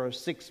rule for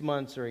 6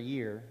 months or a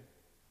year.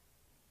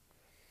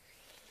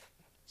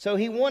 So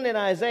he wanted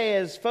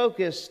Isaiah's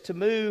focus to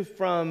move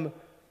from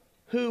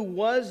who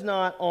was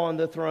not on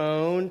the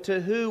throne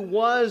to who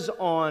was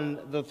on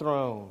the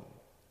throne,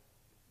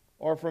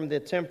 or from the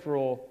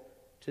temporal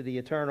to the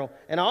eternal.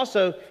 And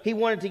also, he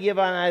wanted to give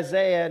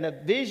Isaiah a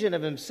vision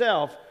of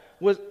himself,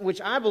 which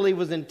I believe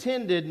was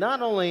intended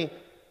not only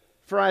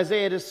for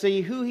Isaiah to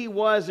see who he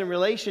was in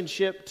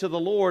relationship to the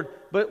Lord,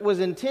 but was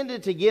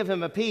intended to give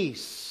him a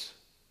peace.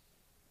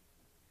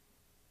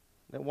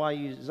 That while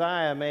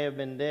Uzziah may have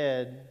been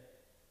dead,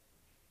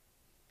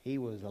 he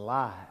was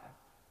alive.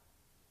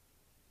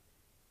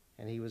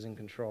 And he was in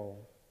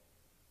control.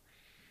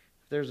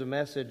 If there's a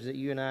message that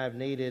you and I have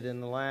needed in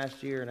the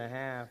last year and a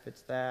half,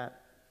 it's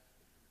that.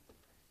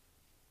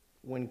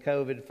 When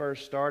COVID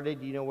first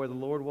started, you know where the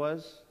Lord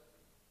was?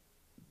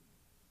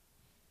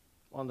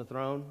 On the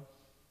throne.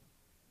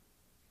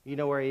 You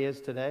know where He is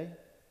today?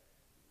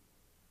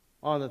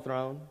 On the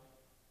throne.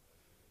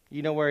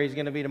 You know where He's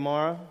going to be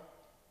tomorrow?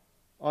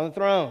 On the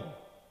throne.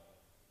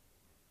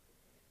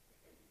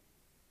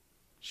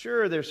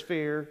 Sure, there's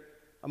fear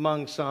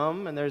among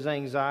some, and there's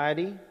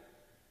anxiety.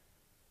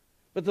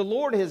 But the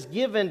Lord has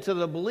given to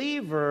the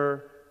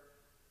believer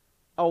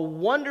a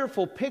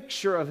wonderful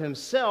picture of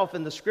Himself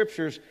in the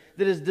Scriptures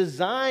that is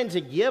designed to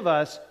give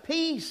us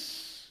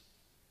peace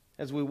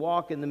as we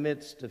walk in the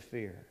midst of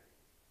fear.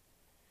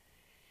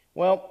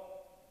 Well,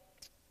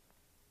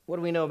 what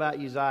do we know about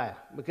Uzziah?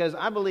 Because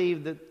I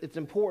believe that it's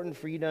important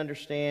for you to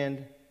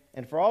understand,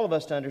 and for all of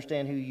us to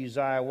understand who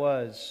Uzziah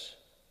was.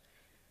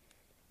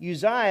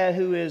 Uzziah,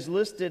 who is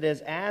listed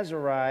as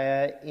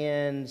Azariah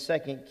in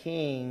 2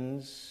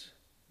 Kings,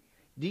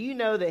 do you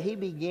know that he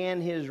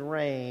began his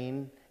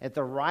reign at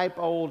the ripe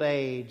old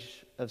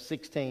age of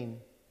 16?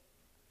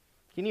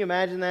 Can you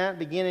imagine that?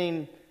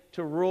 Beginning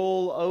to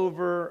rule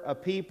over a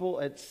people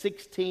at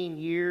 16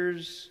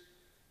 years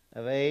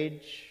of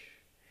age.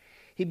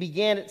 He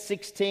began at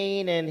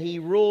 16 and he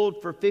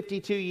ruled for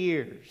 52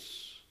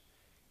 years.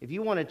 If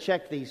you want to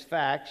check these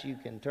facts, you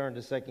can turn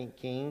to 2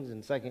 Kings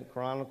and 2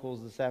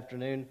 Chronicles this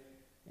afternoon,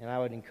 and I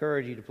would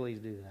encourage you to please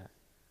do that.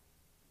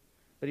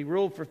 But he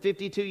ruled for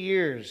 52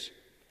 years.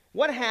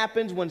 What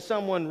happens when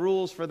someone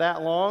rules for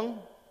that long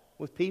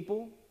with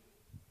people?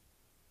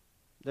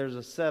 There's a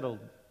settledness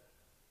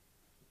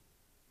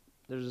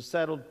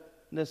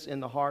in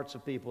the hearts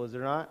of people, is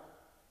there not?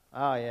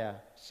 Oh, yeah.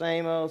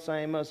 Same old,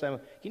 same old, same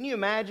old. Can you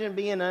imagine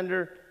being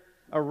under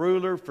a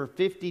ruler for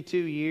 52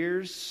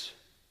 years?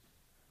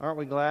 Aren't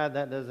we glad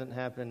that doesn't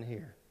happen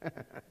here?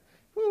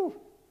 Whew.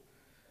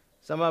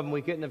 Some of them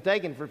we couldn't have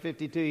taken for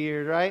 52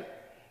 years, right?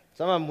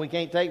 Some of them we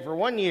can't take for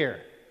 1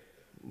 year.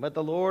 But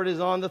the Lord is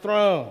on the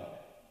throne.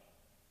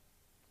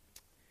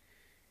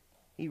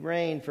 He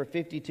reigned for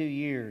 52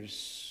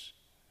 years.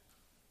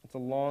 It's a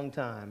long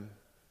time.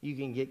 You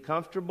can get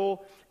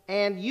comfortable,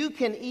 and you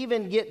can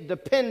even get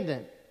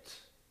dependent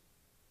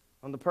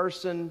on the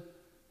person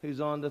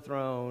who's on the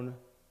throne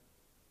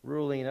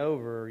ruling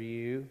over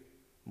you,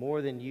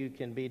 more than you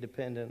can be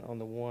dependent on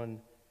the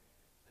one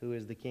who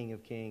is the King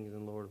of Kings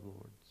and Lord of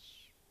Lords.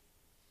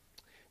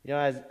 You know,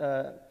 as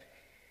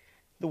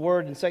the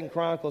word in 2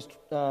 Chronicles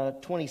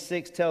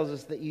 26 tells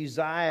us that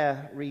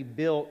Uzziah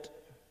rebuilt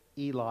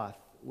Eloth,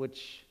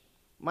 which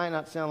might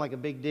not sound like a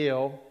big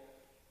deal.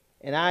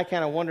 And I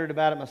kind of wondered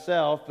about it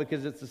myself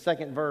because it's the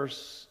second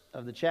verse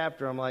of the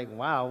chapter. I'm like,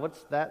 wow,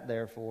 what's that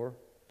there for?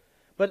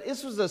 But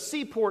this was a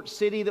seaport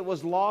city that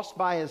was lost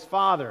by his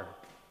father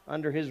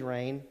under his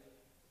reign.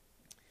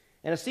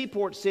 And a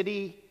seaport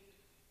city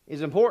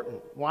is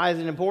important. Why is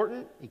it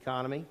important?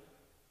 Economy,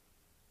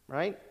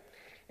 right?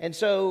 And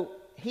so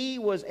he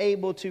was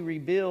able to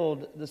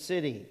rebuild the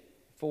city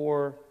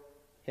for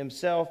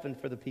himself and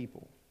for the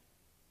people.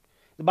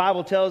 The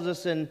Bible tells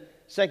us in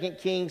 2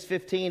 Kings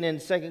 15 and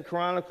 2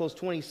 Chronicles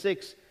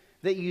 26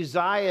 that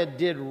Uzziah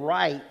did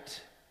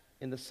right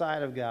in the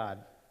sight of God,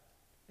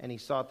 and he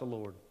sought the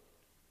Lord.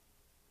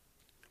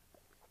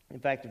 In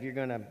fact, if you're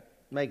going to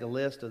make a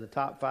list of the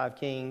top 5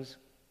 kings,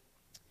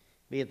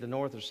 be it the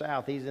north or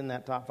south, he's in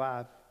that top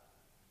 5.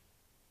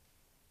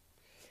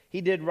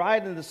 He did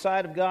right in the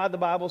sight of God, the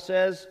Bible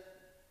says,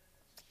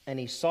 and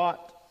he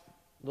sought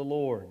the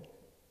Lord.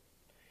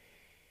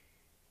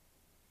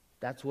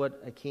 That's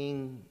what a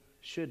king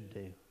should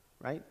do,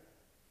 right?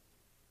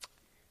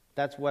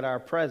 That's what our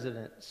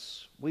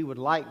presidents, we would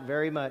like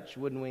very much,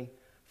 wouldn't we,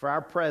 for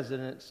our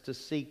presidents to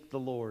seek the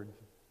Lord.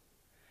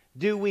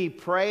 Do we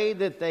pray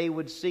that they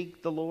would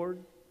seek the Lord?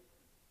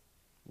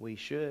 We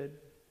should.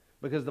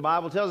 Because the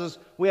Bible tells us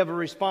we have a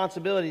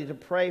responsibility to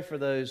pray for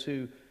those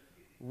who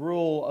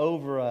rule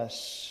over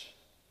us.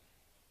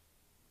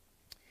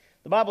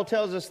 The Bible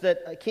tells us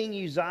that King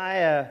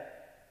Uzziah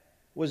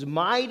was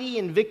mighty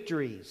in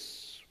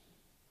victories.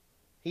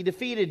 He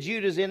defeated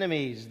Judah's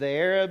enemies, the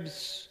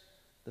Arabs,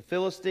 the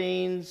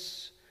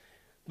Philistines.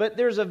 But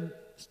there's a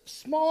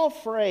small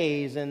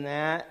phrase in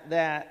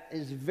that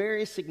is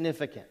very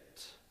significant.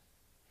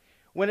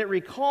 When it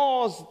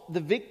recalls the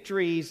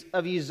victories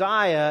of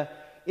Uzziah,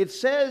 it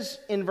says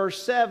in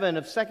verse 7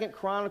 of 2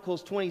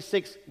 Chronicles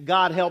 26,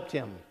 God helped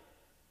him.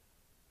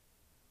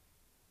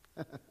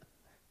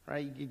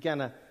 Right? You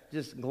kind of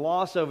just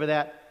gloss over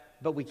that,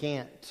 but we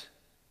can't.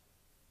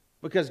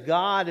 Because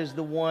God is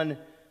the one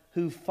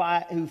who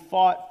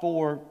fought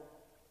for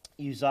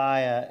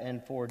Uzziah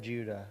and for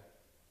Judah.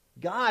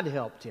 God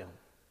helped him.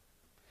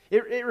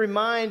 It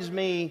reminds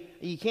me,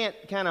 you can't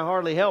kind of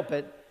hardly help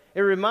it,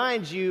 it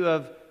reminds you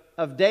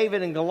of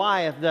David and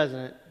Goliath, doesn't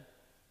it?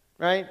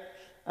 Right?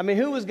 I mean,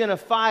 who was going to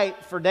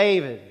fight for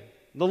David?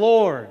 The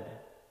Lord.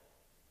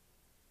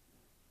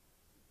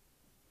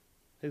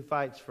 Who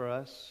fights for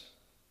us?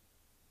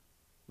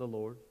 The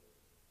Lord.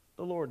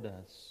 The Lord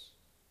does.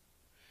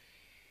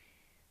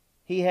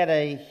 He had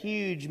a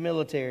huge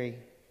military,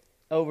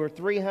 over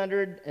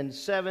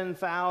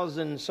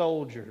 307,000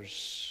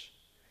 soldiers.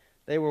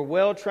 They were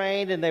well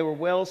trained and they were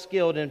well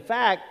skilled. In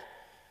fact,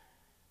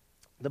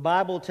 the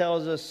Bible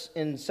tells us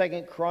in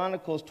 2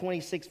 Chronicles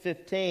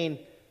 26:15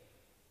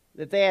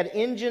 that they had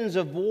engines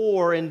of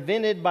war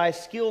invented by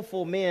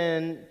skillful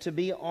men to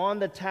be on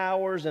the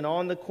towers and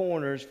on the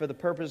corners for the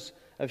purpose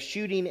of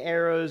shooting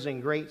arrows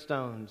and great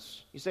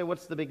stones. You say,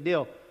 what's the big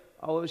deal?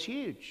 Oh, it was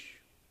huge.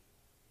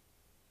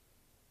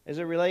 As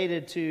it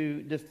related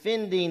to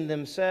defending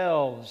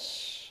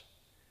themselves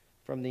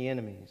from the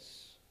enemies.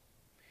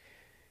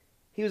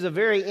 He was a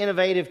very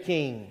innovative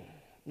king.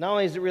 Not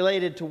only is it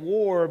related to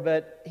war,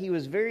 but he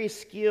was very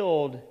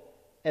skilled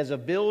as a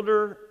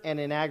builder and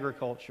in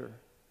agriculture.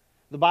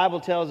 The Bible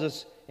tells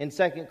us in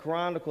 2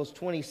 Chronicles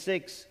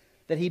 26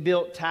 that he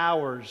built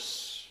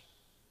towers,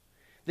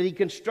 that he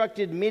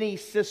constructed many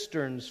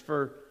cisterns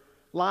for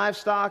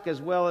livestock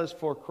as well as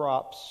for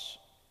crops.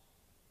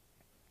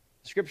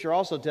 Scripture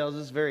also tells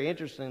us, very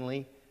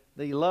interestingly,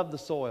 that he loved the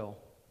soil.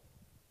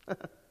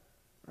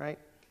 Right?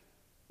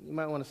 You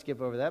might want to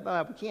skip over that,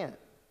 but we can't.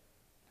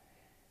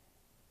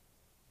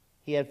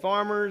 He had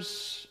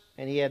farmers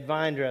and he had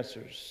vine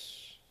dressers.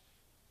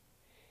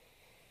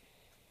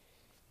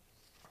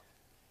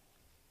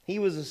 He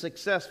was a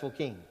successful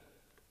king.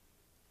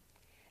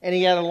 And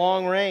he had a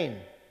long reign.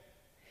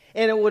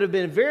 And it would have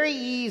been very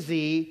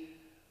easy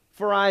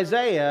for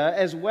Isaiah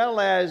as well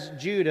as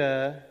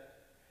Judah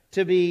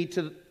to be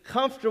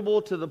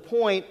comfortable to the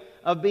point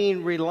of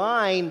being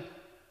relying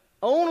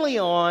only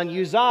on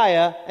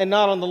Uzziah and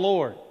not on the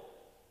Lord.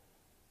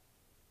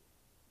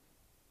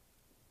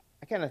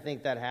 I kind of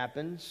think that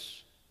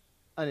happens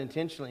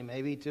unintentionally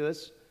maybe to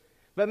us.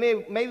 But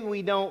maybe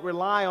we don't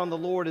rely on the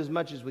Lord as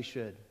much as we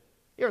should.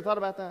 You ever thought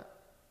about that?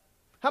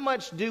 How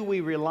much do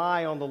we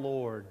rely on the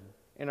Lord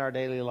in our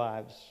daily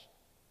lives?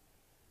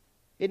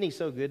 Isn't He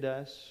so good to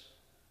us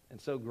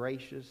and so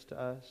gracious to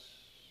us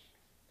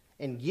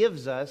and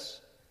gives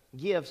us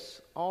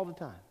gifts all the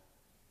time?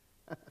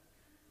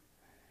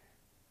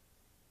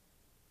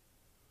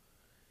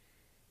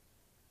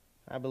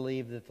 I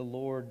believe that the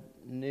Lord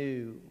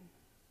knew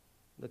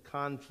the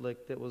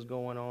conflict that was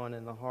going on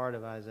in the heart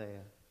of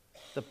Isaiah.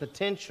 The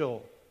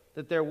potential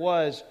that there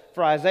was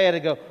for Isaiah to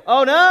go,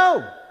 oh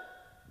no!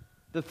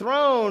 The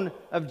throne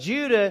of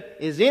Judah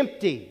is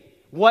empty.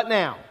 What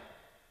now?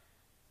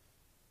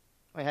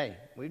 Hey,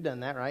 we've done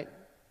that, right?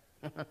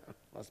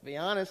 Let's be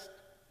honest.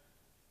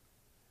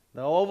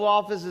 The Oval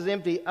Office is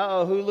empty.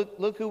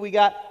 Look who we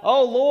got.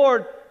 Oh,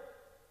 Lord,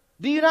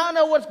 do you not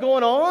know what's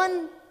going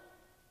on?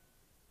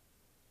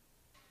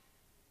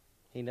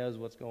 He knows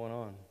what's going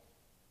on.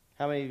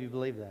 How many of you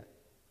believe that?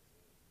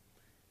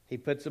 He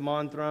puts them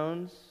on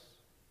thrones,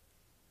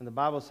 and the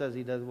Bible says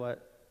He does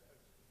what?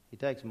 He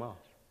takes them off.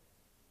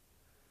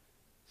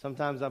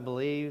 Sometimes I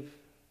believe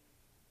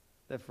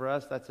that for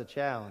us that's a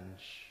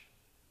challenge.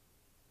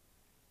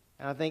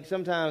 And I think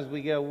sometimes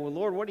we go, well,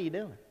 Lord, what are you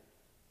doing?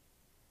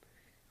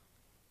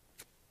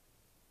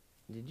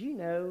 Did you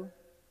know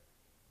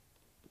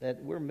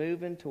that we're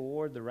moving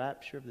toward the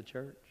rapture of the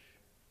church?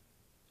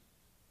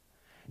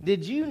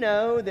 Did you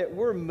know that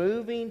we're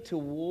moving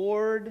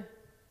toward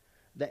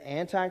the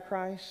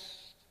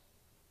Antichrist?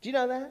 Do you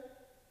know that?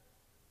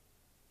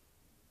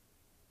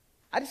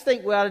 I just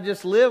think we ought to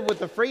just live with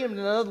the freedom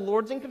to know the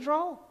Lord's in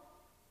control.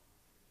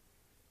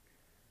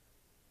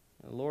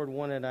 The Lord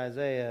wanted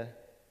Isaiah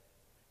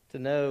to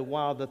know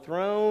while the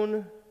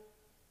throne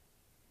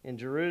in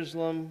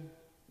Jerusalem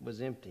was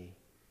empty,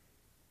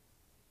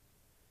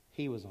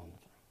 He was on the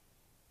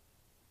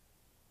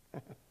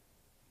throne.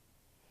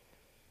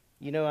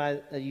 You know,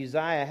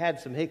 Uzziah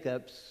had some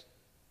hiccups.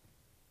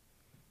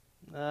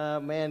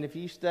 Man, if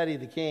you study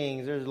the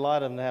kings, there's a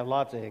lot of them that have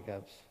lots of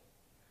hiccups.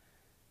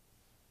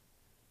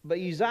 But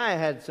Uzziah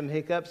had some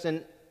hiccups,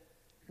 and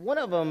one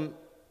of them,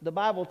 the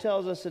Bible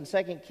tells us in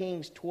 2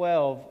 Kings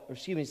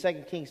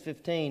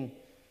 15,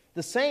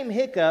 the same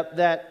hiccup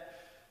that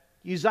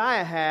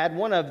Uzziah had,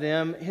 one of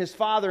them, his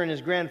father and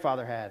his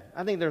grandfather had.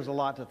 I think there's a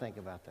lot to think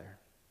about there.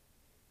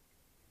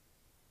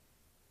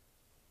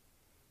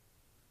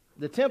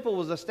 The temple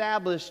was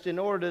established in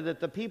order that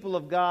the people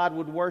of God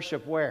would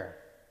worship where?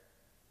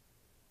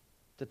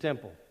 The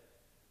temple.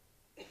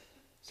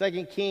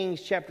 2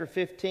 Kings chapter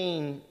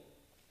 15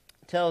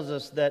 tells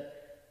us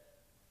that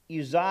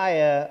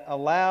Uzziah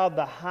allowed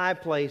the high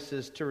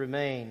places to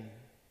remain.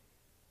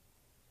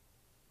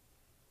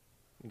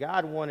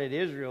 God wanted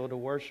Israel to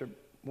worship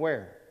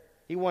where?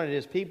 He wanted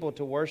His people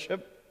to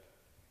worship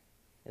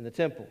in the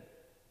temple,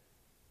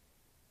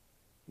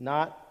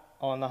 not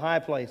on the high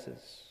places.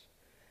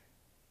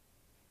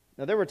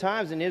 Now, there were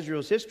times in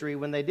Israel's history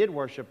when they did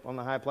worship on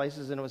the high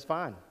places and it was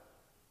fine.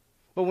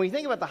 But when you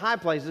think about the high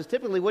places,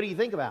 typically what do you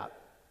think about?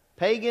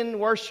 Pagan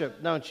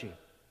worship, don't you?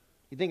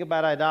 You think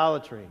about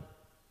idolatry.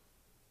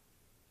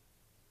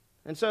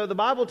 And so the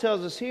Bible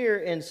tells us here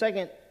in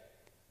 2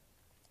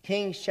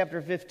 Kings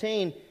chapter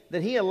 15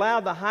 that he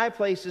allowed the high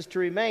places to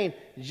remain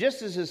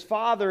just as his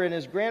father and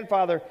his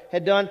grandfather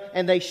had done,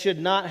 and they should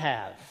not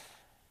have.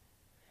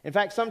 In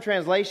fact, some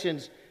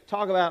translations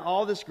talk about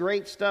all this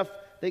great stuff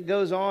that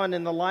goes on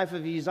in the life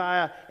of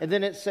Uzziah, and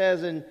then it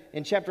says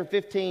in chapter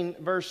 15,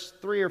 verse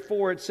 3 or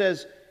 4, it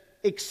says,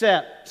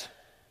 except,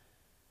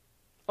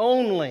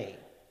 only.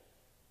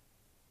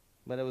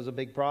 But it was a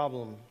big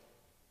problem.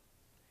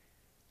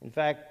 In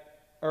fact,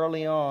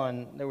 early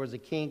on, there was a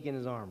kink in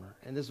his armor,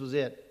 and this was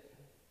it.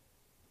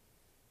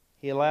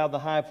 He allowed the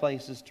high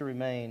places to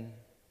remain,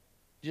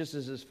 just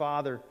as his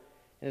father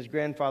and his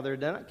grandfather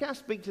had done. Can I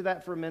speak to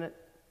that for a minute?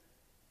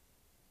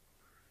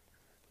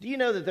 Do you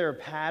know that there are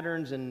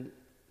patterns in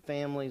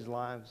families'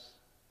 lives?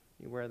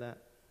 You aware of that?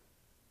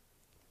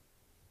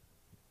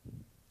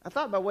 I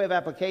thought by way of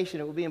application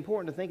it would be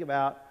important to think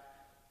about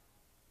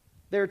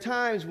there are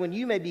times when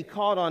you may be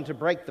called on to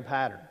break the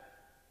pattern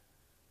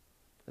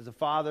as a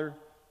father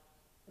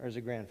or as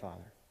a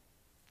grandfather.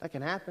 That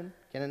can happen,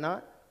 can it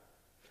not?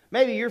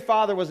 Maybe your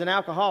father was an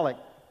alcoholic.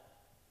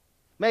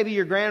 Maybe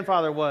your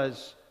grandfather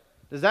was.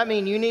 Does that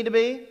mean you need to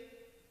be?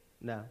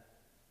 No.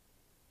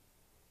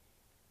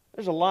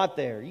 There's a lot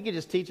there. You could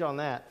just teach on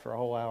that for a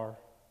whole hour.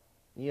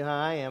 You know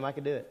how I am, I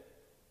could do it.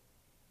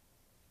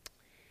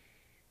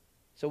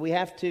 So we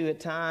have to, at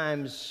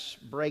times,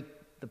 break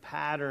the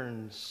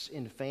patterns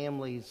in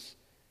families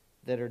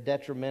that are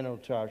detrimental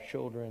to our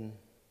children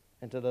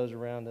and to those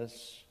around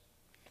us.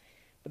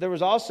 But there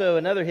was also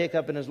another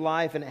hiccup in his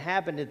life, and it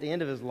happened at the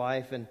end of his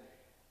life, and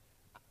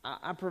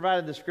I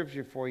provided the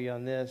scripture for you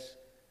on this.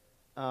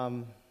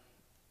 Well,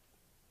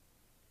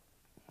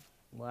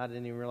 I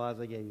didn't even realize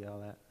I gave you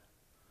all that.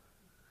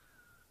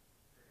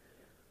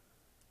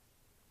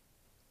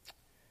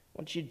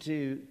 I want you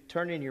to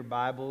turn in your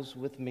Bibles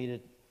with me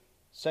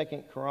to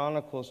 2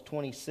 Chronicles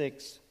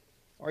 26,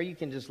 or you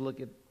can just look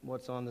at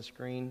what's on the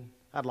screen.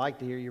 I'd like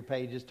to hear your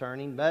pages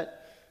turning,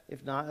 but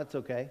if not, that's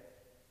okay.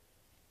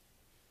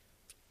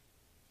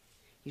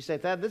 You say,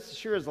 Thad, this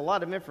sure is a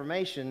lot of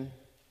information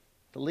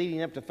to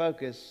leading up to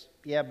focus.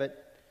 Yeah,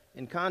 but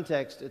in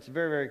context, it's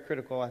very, very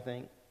critical, I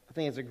think. I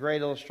think it's a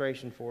great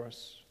illustration for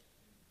us.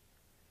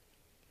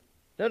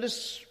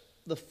 Notice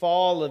the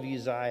fall of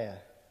Uzziah.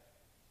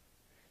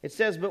 It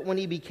says, but when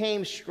he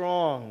became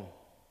strong,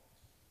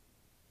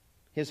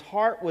 his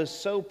heart was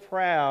so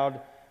proud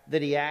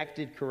that he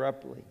acted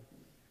corruptly.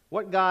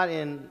 What got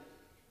into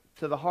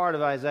the heart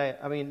of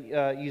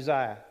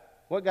Uzziah?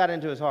 What got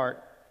into his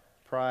heart?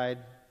 Pride.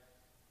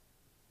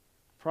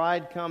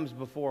 Pride comes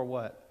before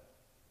what?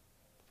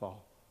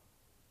 Fall.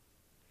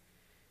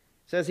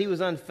 It says he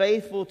was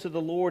unfaithful to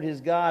the Lord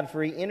his God,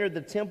 for he entered the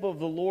temple of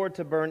the Lord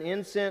to burn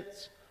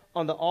incense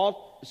on the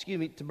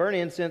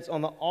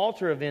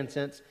altar of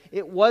incense.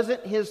 It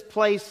wasn't his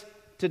place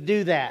to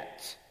do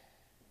that.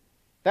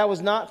 That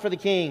was not for the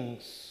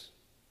kings.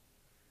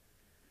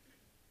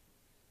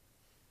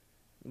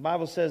 The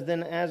Bible says,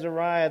 then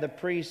Azariah the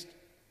priest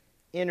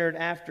entered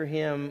after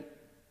him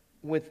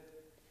with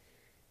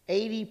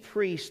 80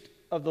 priests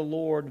of the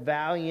Lord,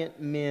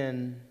 valiant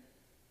men,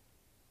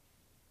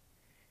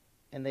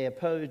 and they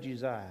opposed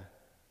Uzziah.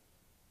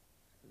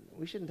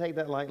 We shouldn't take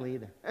that lightly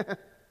either.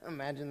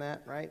 Imagine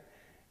that, right?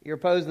 You're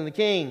opposing the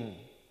king.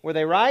 Were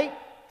they right?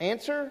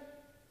 Answer,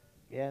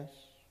 yes.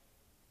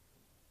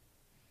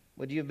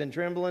 Would you have been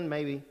trembling?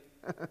 Maybe.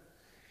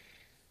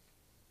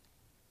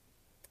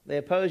 They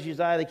opposed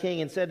Uzziah the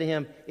king and said to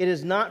him, it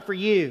is not for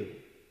you,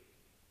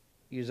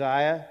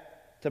 Uzziah,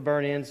 to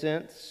burn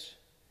incense.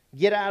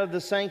 Get out of the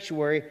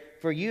sanctuary,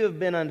 for you have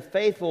been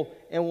unfaithful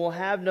and will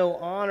have no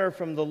honor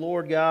from the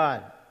Lord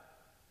God.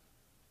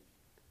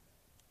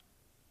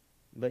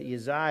 But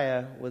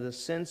Uzziah, with a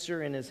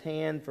censer in his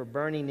hand for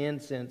burning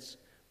incense,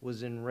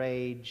 was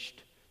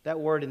enraged. That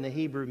word in the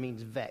Hebrew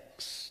means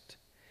vexed.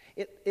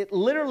 It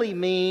literally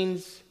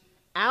means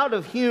out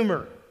of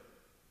humor.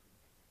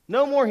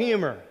 No more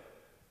humor.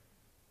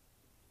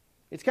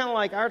 It's kind of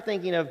like our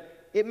thinking of,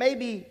 it may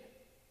be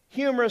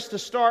humorous to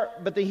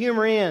start, but the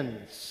humor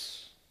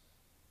ends.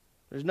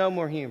 There's no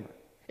more humor.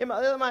 It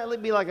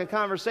might be like a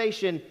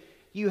conversation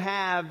you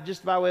have,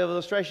 just by way of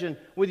illustration,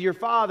 with your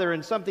father,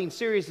 and something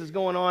serious is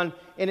going on,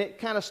 and it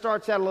kind of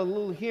starts out a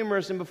little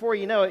humorous, and before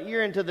you know it,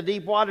 you're into the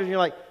deep waters, and you're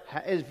like,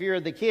 if you're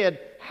the kid,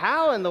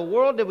 how in the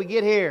world did we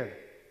get here?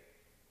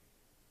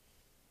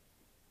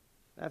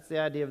 That's the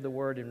idea of the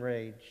word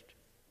enraged.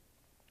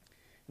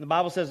 And the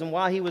Bible says, and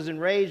while he was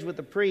enraged with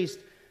the priest,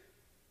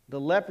 the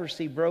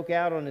leprosy broke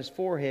out on his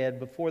forehead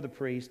before the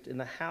priest in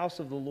the house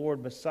of the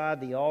Lord beside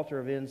the altar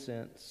of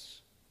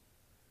incense.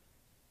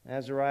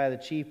 Azariah the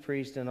chief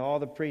priest and all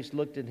the priests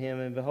looked at him,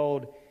 and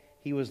behold,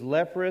 he was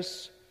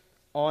leprous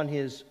on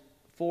his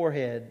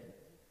forehead.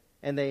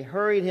 And they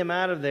hurried him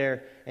out of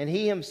there, and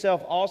he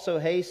himself also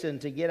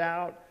hastened to get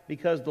out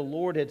because the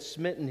Lord had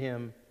smitten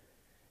him.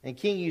 And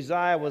King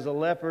Uzziah was a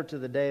leper to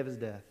the day of his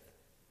death.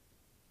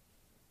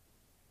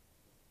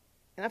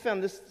 And I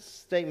found this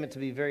statement to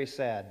be very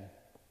sad.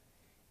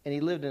 And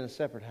he lived in a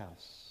separate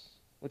house,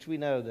 which we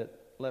know that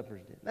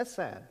lepers did. That's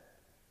sad.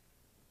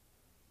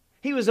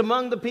 He was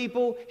among the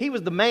people. He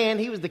was the man.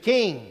 He was the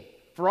king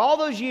for all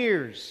those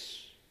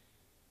years.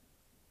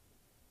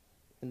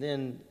 And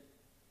then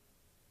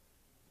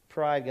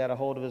pride got a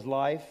hold of his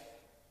life.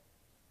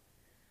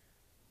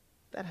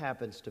 That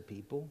happens to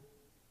people.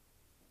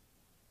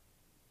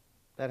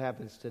 That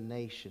happens to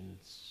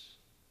nations.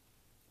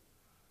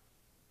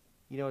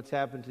 You know what's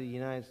happened to the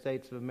United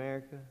States of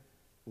America?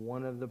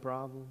 One of the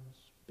problems,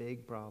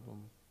 big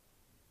problem,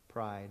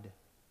 pride.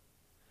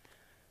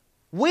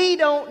 We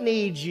don't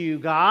need you,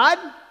 God.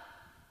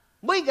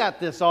 We got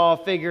this all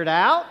figured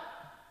out.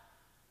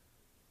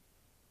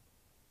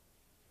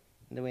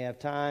 And then we have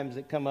times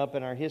that come up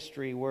in our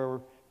history where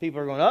people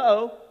are going,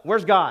 uh-oh,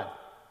 where's God?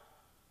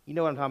 You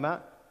know what I'm talking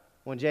about?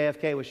 When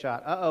JFK was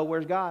shot, uh-oh,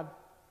 where's God?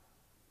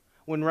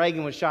 When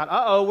Reagan was shot,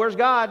 uh-oh, where's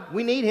God?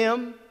 We need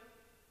him.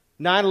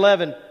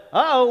 9/11,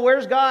 uh-oh,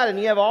 where's God? And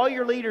you have all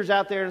your leaders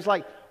out there, and it's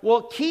like,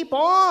 well, keep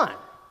on.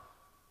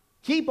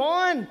 Keep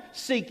on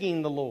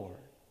seeking the Lord.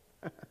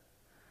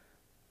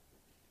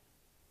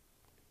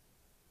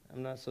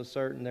 I'm not so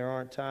certain there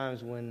aren't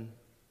times when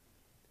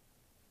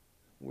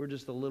we're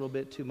just a little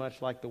bit too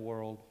much like the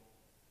world,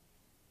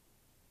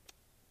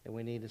 and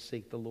we need to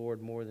seek the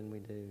Lord more than we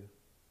do.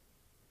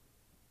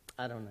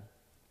 I don't know.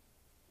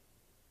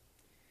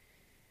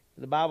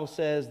 The Bible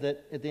says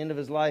that at the end of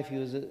his life he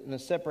was in a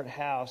separate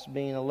house,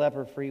 being a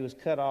leper, for he was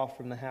cut off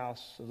from the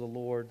house of the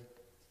Lord.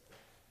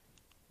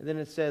 And then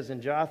it says,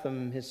 and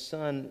Jotham, his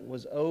son,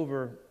 was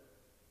over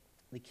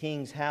the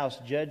king's house,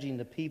 judging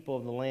the people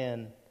of the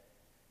land.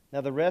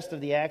 Now the rest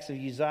of the acts of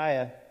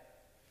Uzziah,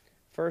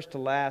 first to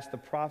last, the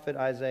prophet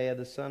Isaiah,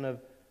 the son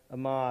of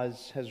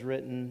Amoz, has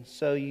written,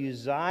 so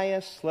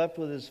Uzziah slept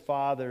with his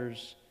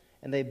fathers,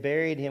 and they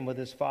buried him with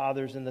his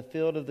fathers in the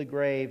field of the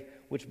grave,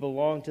 which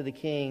belonged to the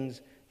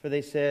kings, for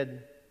they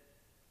said,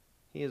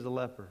 he is a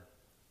leper.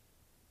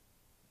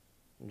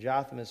 And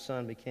Jotham, his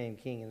son, became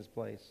king in his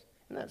place.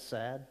 Isn't that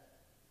sad?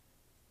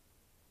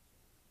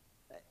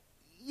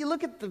 You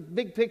look at the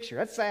big picture.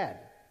 That's sad.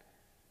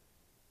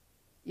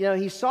 You know,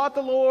 he sought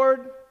the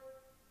Lord.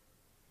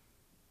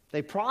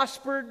 They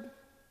prospered.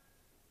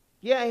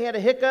 Yeah, he had a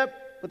hiccup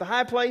with the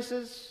high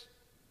places.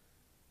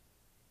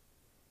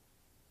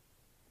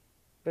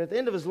 But at the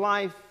end of his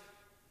life,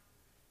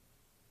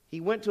 he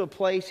went to a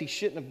place he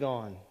shouldn't have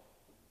gone.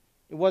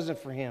 It wasn't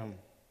for him.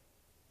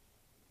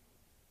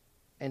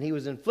 And he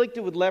was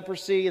inflicted with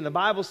leprosy, and the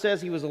Bible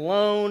says he was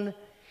alone.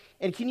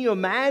 And can you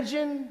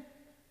imagine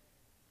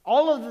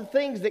all of the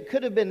things that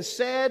could have been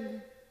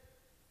said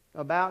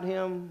about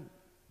him?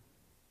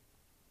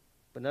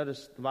 But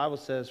notice the Bible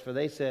says, for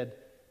they said,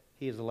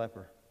 he is a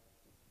leper.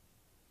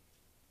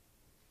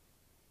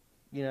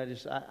 You know,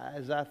 just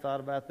as I thought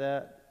about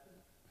that,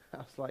 I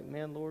was like,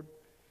 man, Lord,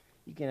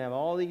 you can have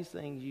all these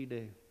things you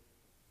do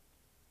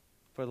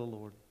for the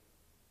Lord.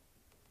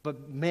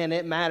 But, man,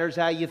 it matters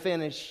how you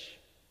finish.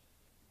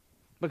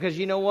 Because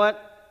you know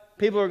what?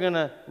 People are going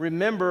to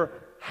remember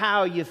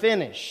how you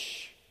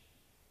finish.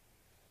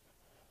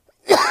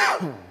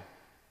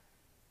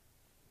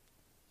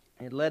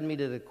 It led me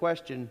to the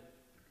question,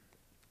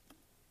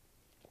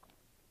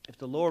 if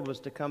the Lord was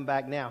to come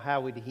back now,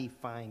 how would he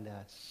find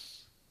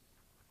us?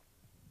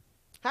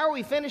 How are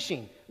we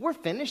finishing? We're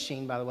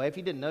finishing, by the way. If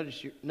you didn't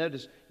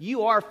notice,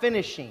 you are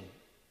finishing.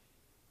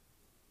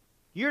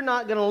 You're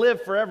not going to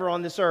live forever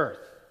on this earth.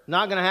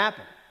 Not going to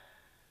happen.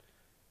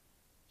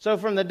 So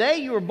from the day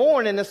you were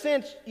born, in a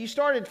sense, you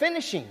started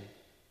finishing.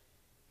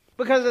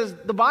 Because as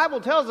the Bible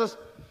tells us,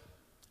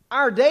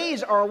 our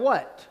days are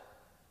what?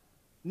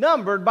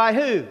 Numbered by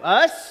who?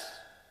 Us?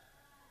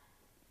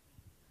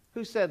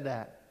 Who said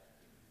that?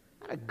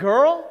 Not a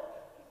girl?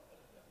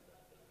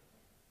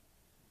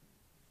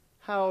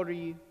 How old are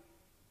you?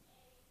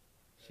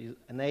 She's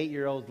an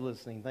 8-year-old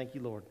listening. Thank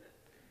you, Lord.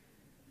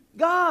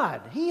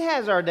 God, he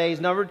has our days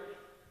numbered.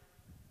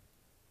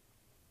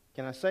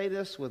 Can I say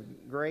this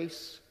with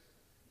grace?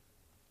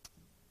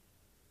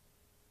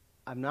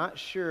 I'm not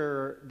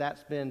sure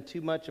that's been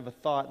too much of a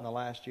thought in the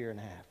last year and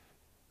a half.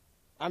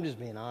 I'm just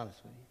being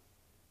honest with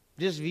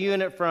you. Just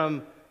viewing it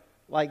from,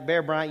 like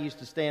Bear Bryant used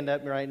to stand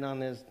up right on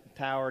his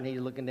tower and he's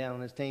looking down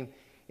on his team.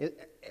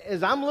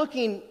 As I'm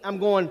looking, I'm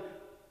going,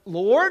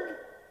 Lord,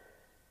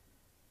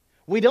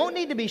 we don't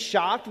need to be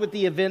shocked with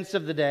the events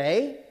of the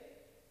day.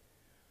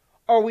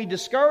 Are we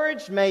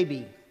discouraged?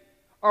 Maybe.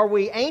 Are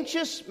we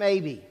anxious?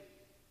 Maybe.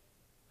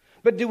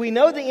 But do we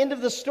know the end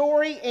of the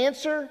story?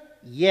 Answer,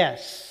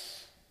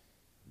 yes.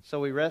 So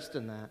we rest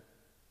in that.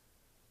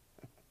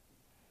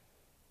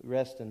 We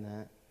rest in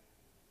that.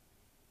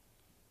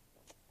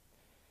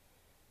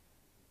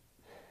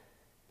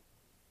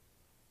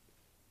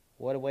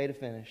 What a way to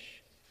finish.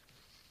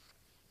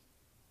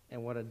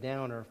 And what a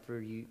downer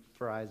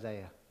for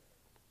Isaiah.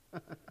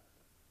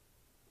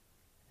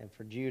 And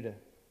for Judah.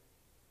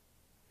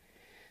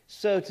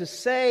 So to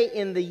say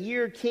in the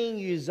year King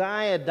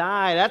Uzziah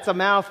died, that's a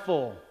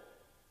mouthful.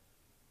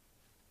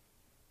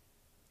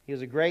 He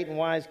was a great and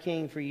wise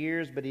king for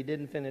years, but he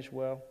didn't finish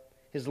well.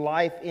 His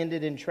life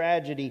ended in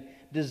tragedy,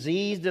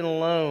 diseased and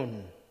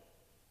alone.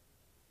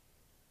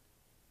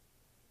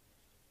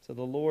 So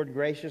the Lord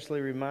graciously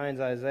reminds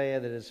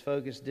Isaiah that his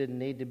focus didn't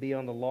need to be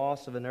on the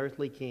loss of an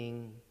earthly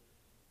king,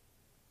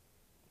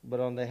 but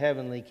on the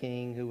heavenly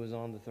king who was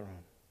on the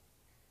throne,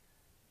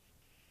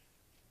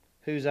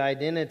 whose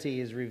identity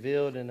is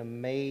revealed in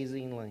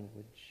amazing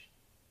language.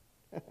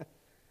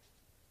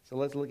 So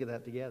let's look at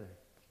that together,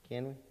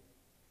 can we?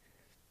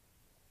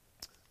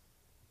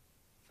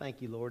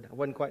 Thank you, Lord. I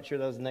wasn't quite sure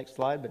that was the next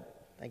slide,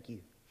 but thank you.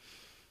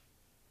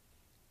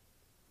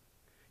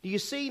 Do you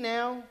see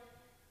now,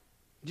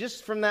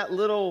 just from that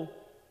little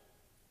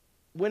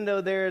window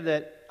there,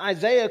 that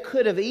Isaiah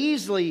could have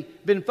easily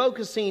been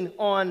focusing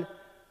on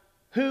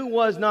who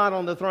was not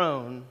on the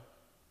throne,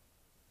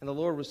 and the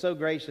Lord was so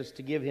gracious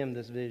to give him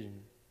this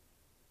vision.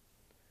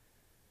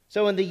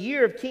 So in the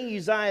year of King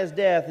Uzziah's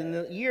death, in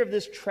the year of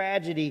this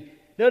tragedy,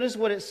 notice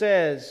what it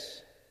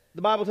says.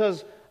 The Bible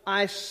tells us,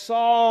 I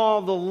saw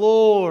the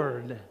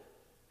Lord.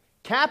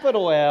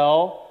 Capital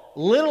L,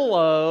 little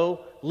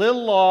o,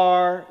 little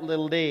r,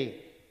 little d.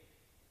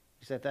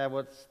 You said that,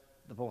 what's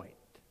the point?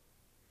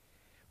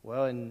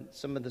 Well, in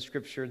some of the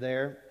scripture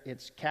there,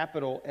 it's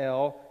capital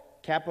L,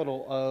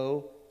 capital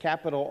O,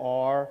 capital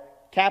R,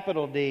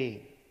 capital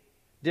D.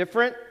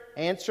 Different?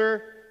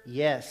 Answer,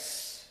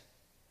 yes.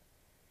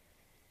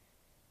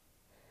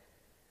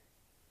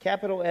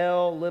 Capital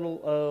L,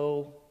 little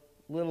o,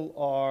 little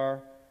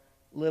r,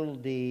 little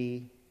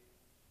d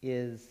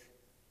is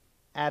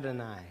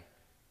Adonai.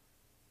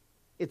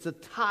 It's a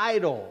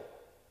title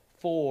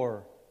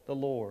for the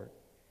Lord.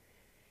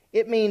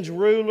 It means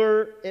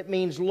ruler, it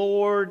means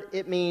Lord,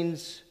 it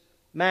means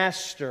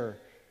master.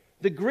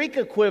 The Greek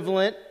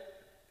equivalent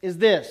is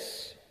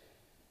this,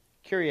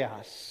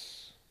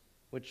 Kyrios,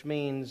 which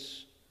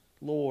means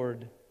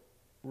Lord,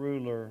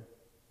 ruler,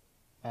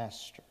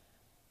 master.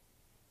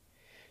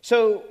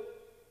 So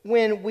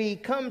when we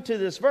come to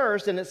this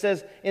verse and it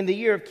says, in the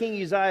year of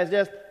King Uzziah's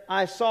death,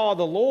 I saw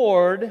the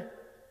Lord,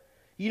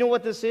 you know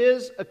what this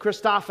is? A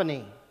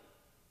Christophany,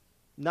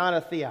 not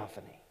a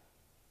theophany.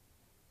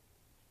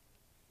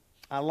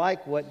 I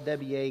like what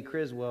W.A.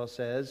 Criswell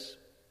says,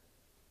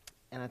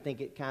 and I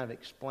think it kind of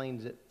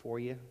explains it for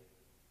you.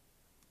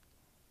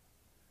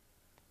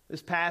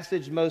 This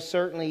passage, most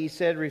certainly, he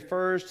said,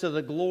 refers to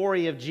the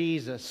glory of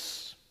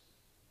Jesus.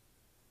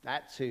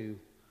 That's who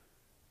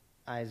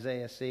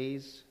Isaiah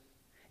sees.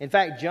 In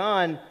fact,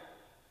 John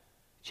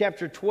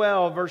chapter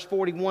 12, verse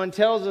 41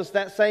 tells us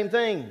that same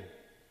thing.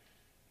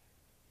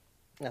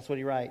 That's what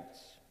he writes.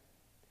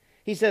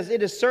 He says,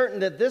 it is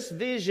certain that this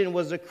vision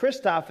was a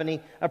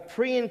Christophany, a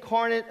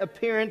pre-incarnate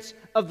appearance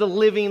of the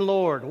living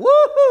Lord.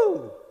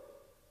 Woohoo!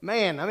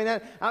 Man,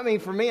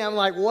 for me, I'm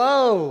like,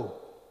 whoa!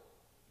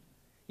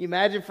 You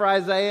imagine for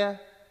Isaiah?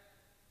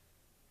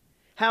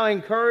 How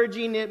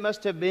encouraging it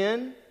must have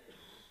been.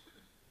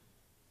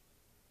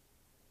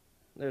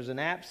 There's an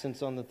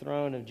absence on the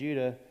throne of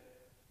Judah,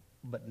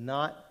 but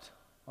not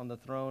on the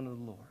throne of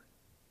the Lord.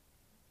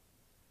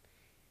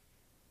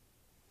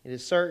 It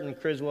is certain,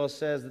 Criswell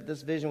says, that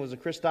this vision was a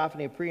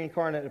Christophany, a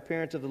pre-incarnate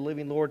appearance of the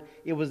living Lord.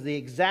 It was the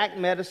exact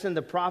medicine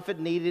the prophet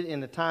needed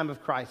in a time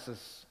of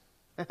crisis.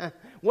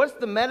 What's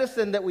the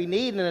medicine that we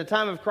need in a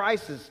time of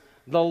crisis?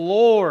 The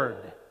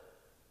Lord.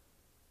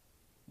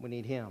 We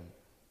need Him.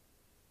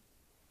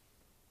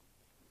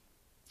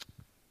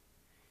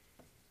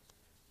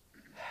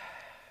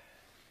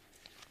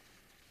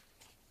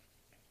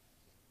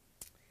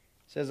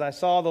 It says, I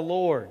saw the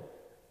Lord.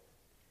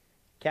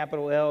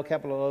 Capital L,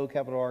 capital O,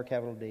 capital R,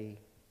 capital D.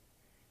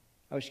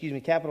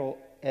 Capital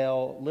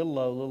L, little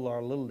o, little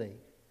r, little d.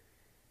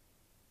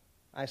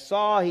 I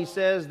saw, he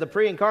says, the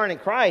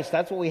pre-incarnate Christ.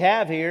 That's what we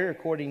have here,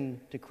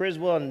 according to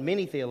Criswell and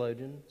many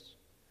theologians.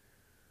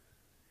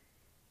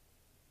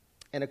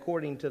 And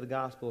according to the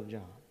Gospel of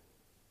John.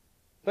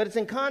 But it's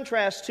in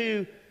contrast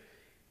to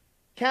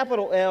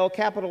capital L,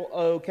 capital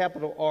O,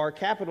 capital R,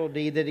 capital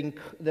D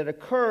that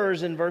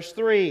occurs in verse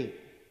 3,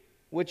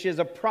 which is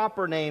a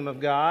proper name of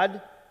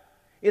God.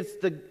 It's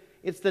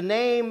the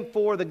name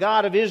for the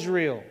God of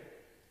Israel.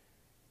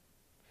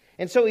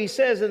 And so he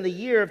says, in the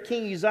year of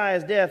King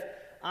Uzziah's death,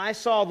 I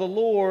saw the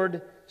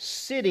Lord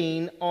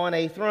sitting on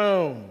a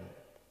throne.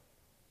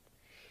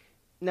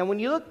 Now, when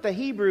you look at the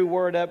Hebrew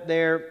word up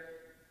there,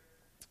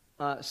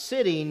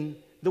 sitting,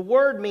 the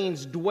word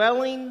means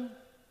dwelling,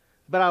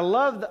 but I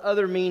love the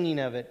other meaning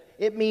of it.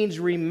 It means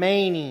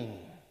remaining.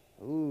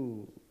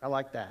 Ooh, I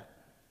like that.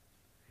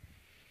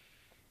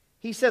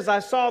 He says, I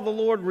saw the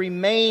Lord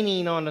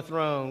remaining on the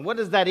throne. What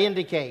does that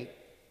indicate?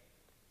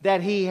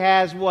 That he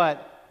has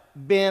what?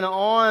 Been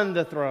on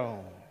the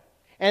throne.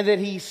 And that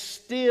he's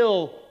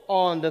still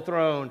on the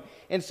throne.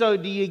 And so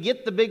do you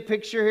get the big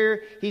picture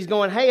here? He's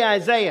going, hey,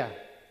 Isaiah,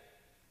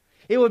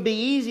 it would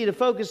be easy to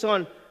focus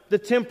on the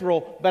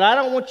temporal, but I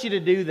don't want you to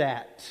do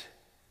that.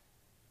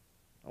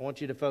 I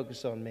want you to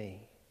focus on me.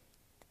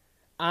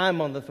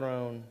 I'm on the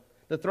throne.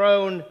 The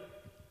throne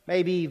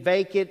may be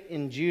vacant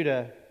in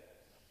Judah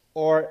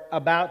or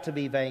about to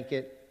be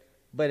vacant,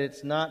 but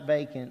it's not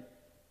vacant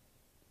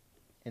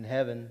in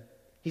heaven.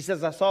 He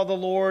says, I saw the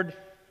Lord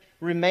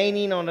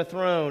remaining on the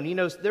throne. You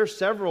know, there's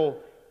several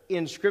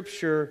in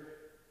Scripture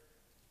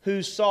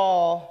who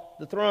saw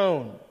the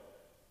throne.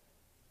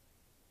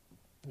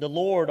 The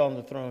Lord on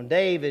the throne.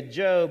 David,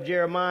 Job,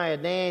 Jeremiah,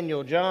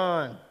 Daniel,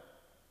 John.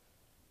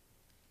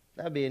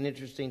 That'd be an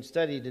interesting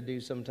study to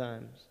do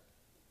sometime.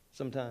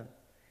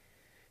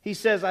 He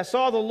says, I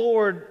saw the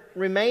Lord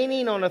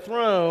remaining on a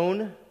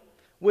throne,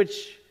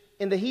 which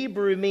in the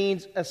Hebrew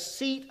means a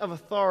seat of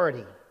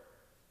authority.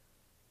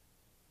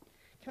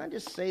 Can I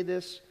just say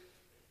this?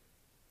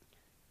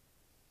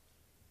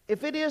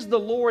 If it is the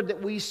Lord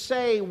that we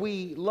say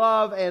we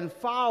love and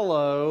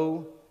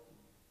follow,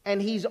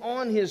 and He's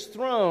on His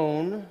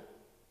throne,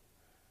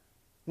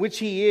 which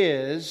He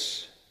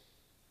is,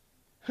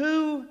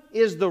 who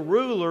is the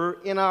ruler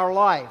in our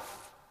life?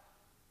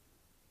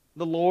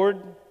 The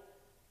Lord.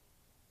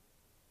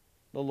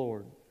 The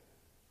Lord.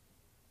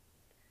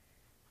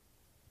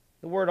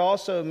 The word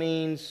also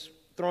means,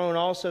 throne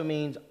also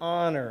means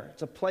honor.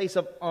 It's a place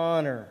of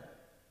honor.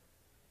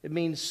 It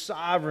means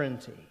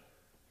sovereignty.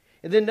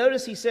 And then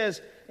notice he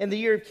says, in the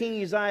year of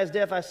King Uzziah's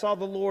death, I saw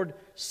the Lord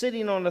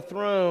sitting on a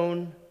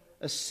throne,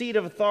 a seat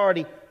of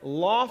authority,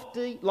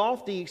 lofty,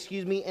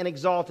 and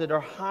exalted, or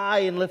high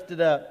and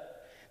lifted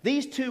up.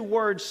 These two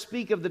words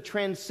speak of the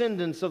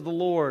transcendence of the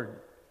Lord,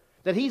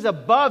 that He's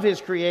above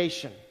His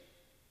creation.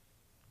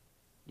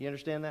 Do you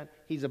understand that?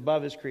 He's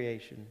above His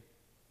creation.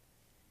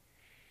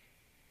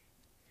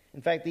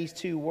 In fact, these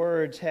two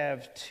words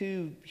have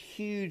two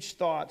huge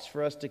thoughts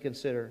for us to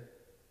consider.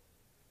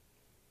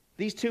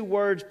 These two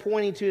words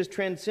pointing to His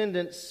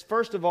transcendence,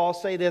 first of all,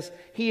 say this: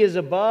 He is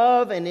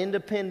above and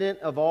independent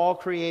of all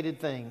created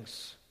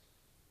things.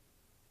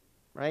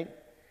 Right?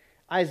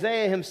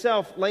 Isaiah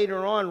himself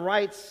later on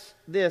writes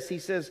this. He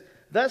says,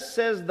 thus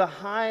says the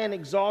high and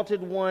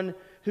exalted one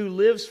who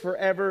lives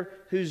forever,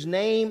 whose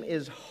name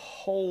is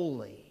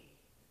holy.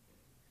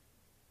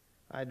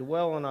 I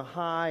dwell in a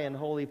high and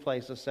holy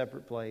place, a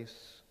separate place.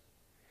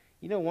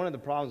 You know, one of the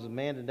problems with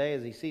man today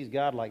is he sees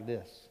God like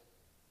this.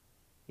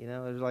 You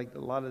know, there's like a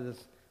lot of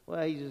this,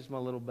 well, he's just my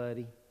little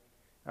buddy.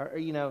 Or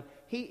you know,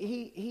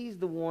 he's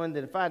the one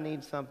that if I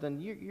need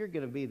something, you're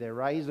going to be there,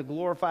 right? He's a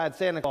glorified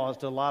Santa Claus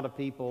to a lot of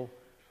people.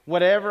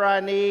 Whatever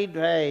I need,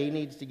 hey, He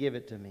needs to give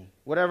it to me.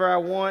 Whatever I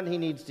want, He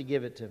needs to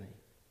give it to me.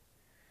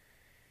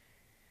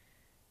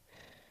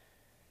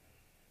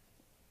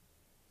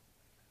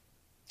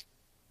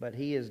 But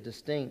He is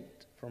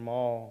distinct from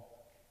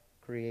all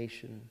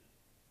creation.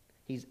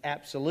 He's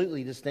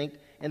absolutely distinct,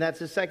 and that's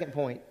His second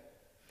point.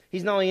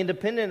 He's not only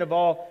independent of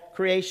all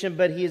creation,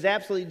 but He is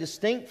absolutely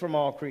distinct from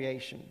all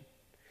creation.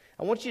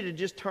 I want you to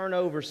just turn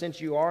over,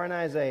 since you are in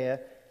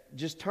Isaiah,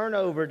 just turn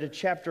over to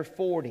chapter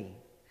 40.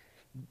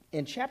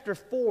 In chapter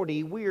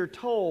 40, we are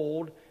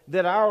told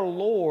that our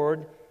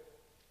Lord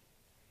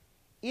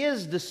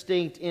is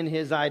distinct in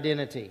His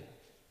identity.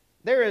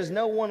 There is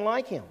no one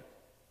like Him.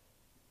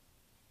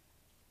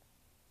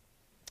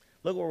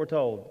 Look what we're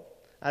told.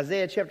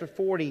 Isaiah chapter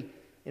 40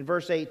 in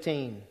verse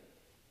 18.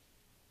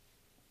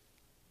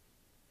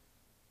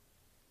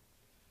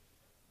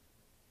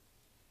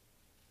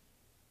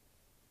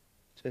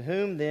 To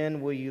whom then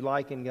will you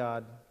liken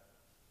God?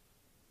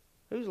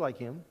 Who's like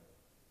Him?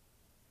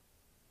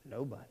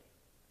 Nobody.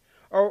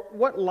 Or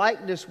what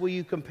likeness will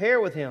you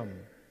compare with Him?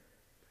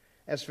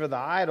 As for the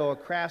idol, a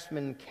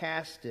craftsman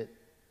cast it,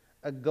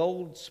 a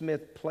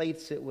goldsmith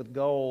plates it with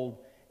gold,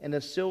 and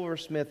a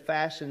silversmith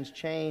fashions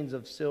chains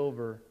of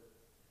silver.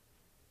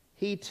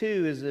 He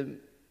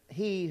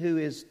who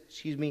is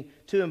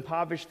too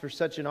impoverished for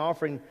such an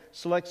offering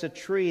selects a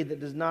tree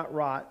that does not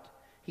rot.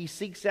 He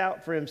seeks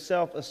out for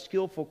himself a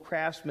skillful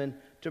craftsman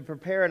to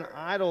prepare an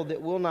idol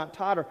that will not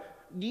totter.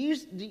 Do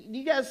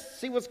you guys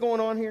see what's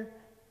going on here?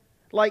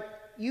 Like,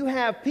 you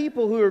have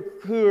people who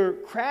are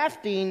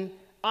crafting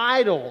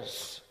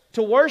idols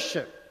to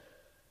worship.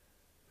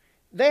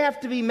 They have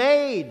to be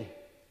made.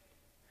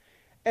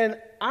 And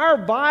our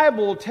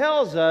Bible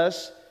tells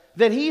us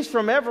that He's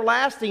from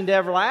everlasting to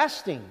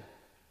everlasting.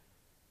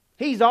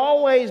 He's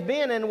always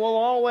been and will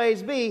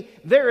always be.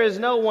 There is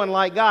no one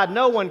like God.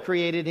 No one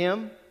created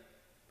Him.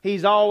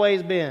 He's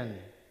always been.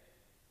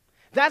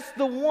 That's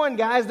the one,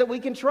 guys, that we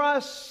can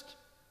trust.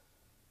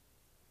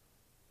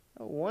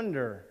 I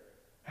wonder,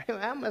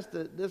 how must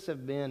this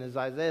have been as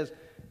Isaiah's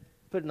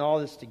putting all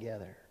this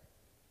together?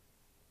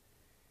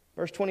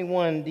 Verse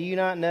 21, do you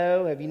not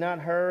know? Have you not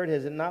heard?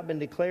 Has it not been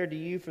declared to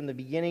you from the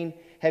beginning?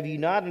 Have you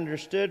not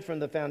understood from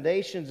the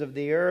foundations of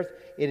the earth?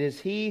 It is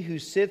He who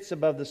sits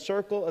above the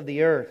circle of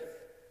the earth,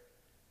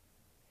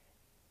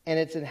 and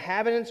its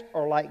inhabitants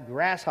are like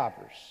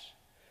grasshoppers,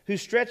 who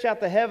stretch out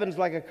the heavens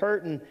like a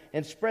curtain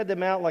and spread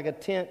them out like a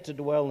tent to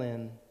dwell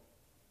in.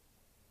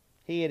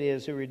 He it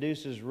is who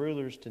reduces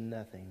rulers to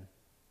nothing.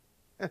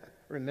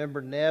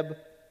 Remember Neb?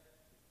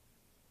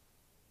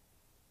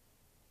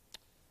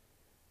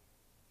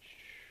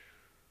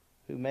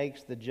 Who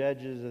makes the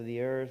judges of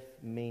the earth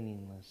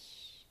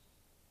meaningless.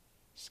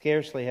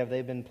 Scarcely have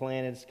they been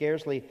planted,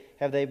 scarcely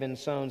have they been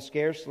sown,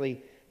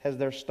 scarcely has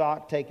their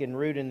stock taken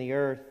root in the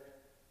earth,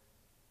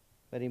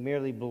 but He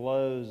merely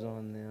blows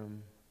on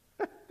them.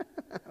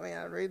 I mean,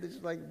 I read this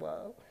like,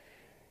 wow.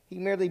 He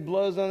merely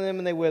blows on them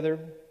and they wither.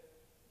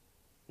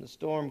 The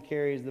storm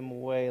carries them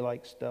away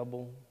like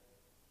stubble.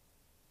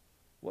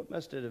 What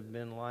must it have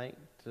been like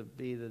to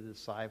be the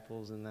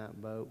disciples in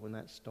that boat when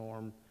that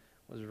storm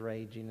was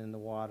raging in the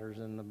waters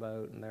in the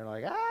boat, and they're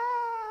like,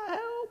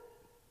 help!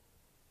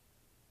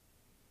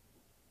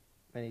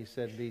 And He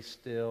said, be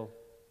still.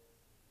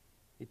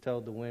 He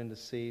told the wind to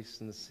cease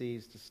and the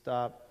seas to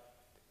stop.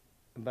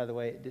 And by the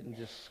way, it didn't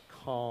just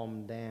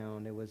calm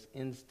down. It was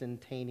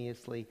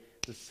instantaneously,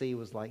 the sea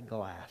was like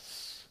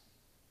glass.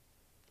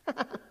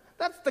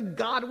 That's the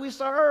God we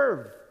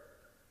serve.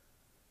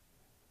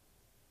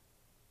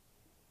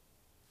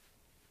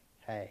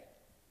 Hey,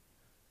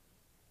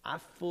 I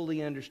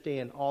fully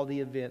understand all the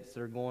events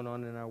that are going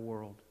on in our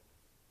world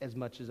as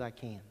much as I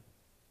can.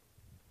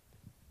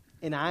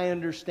 And I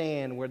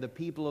understand where the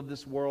people of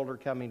this world are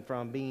coming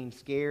from, being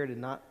scared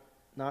and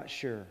not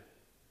sure.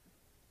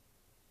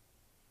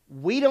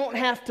 We don't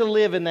have to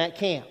live in that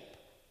camp.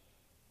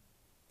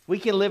 We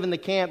can live in the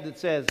camp that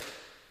says,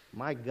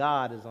 my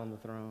God is on the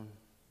throne.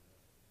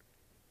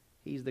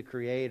 He's the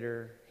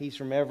Creator. He's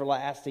from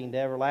everlasting to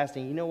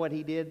everlasting. You know what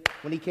He did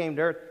when He came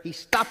to earth? He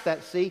stopped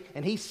that sea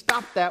and He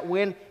stopped that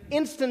wind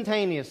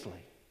instantaneously.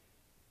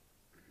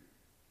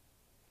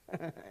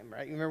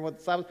 Right? You remember what the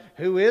disciples?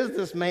 Who is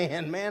this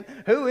man?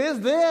 Who is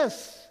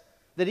this?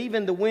 That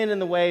even the wind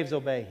and the waves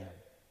obey Him.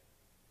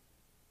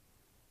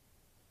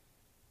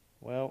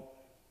 Well,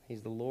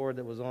 He's the Lord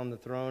that was on the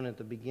throne at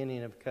the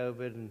beginning of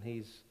COVID, and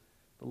He's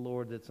the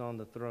Lord that's on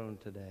the throne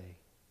today.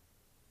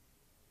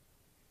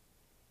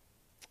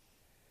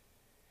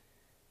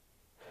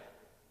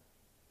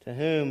 To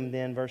whom,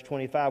 then, verse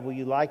 25, will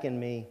you liken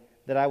me,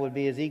 that I would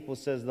be His equal,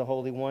 says the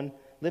Holy One?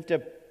 Lift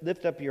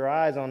up your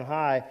eyes on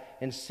high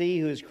and see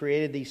who has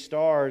created these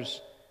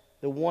stars,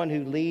 the one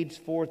who leads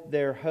forth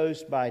their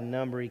host by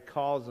number. He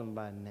calls them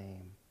by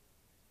name.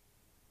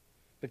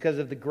 Because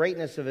of the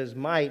greatness of His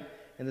might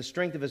and the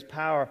strength of His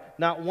power,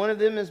 not one of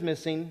them is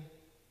missing.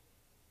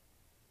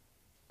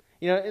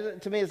 You know,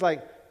 to me it's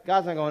like,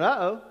 God's not going,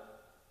 uh-oh.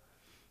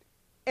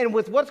 And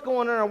with what's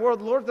going on in our world,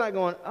 the Lord's not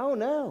going, oh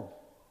no.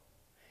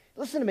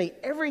 Listen to me,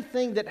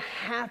 everything that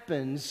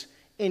happens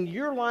in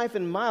your life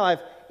and my life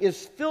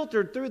is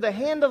filtered through the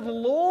hand of the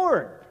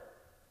Lord.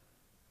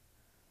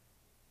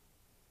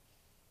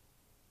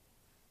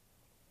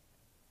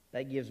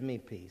 That gives me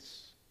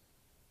peace.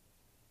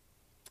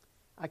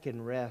 I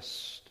can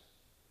rest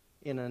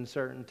in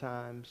uncertain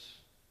times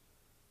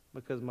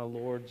because my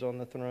Lord's on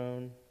the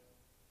throne.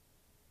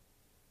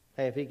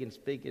 Hey, if He can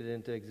speak it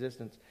into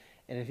existence,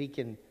 and if He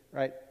can,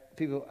 right?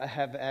 People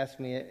have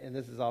asked me, and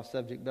this is off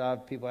subject,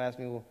 but people ask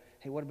me, well,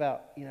 hey, what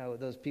about,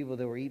 those people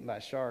that were eaten by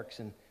sharks?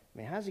 And,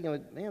 how's He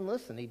going to,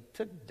 listen, He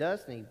took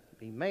dust and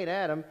he made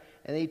Adam,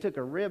 and then He took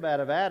a rib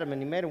out of Adam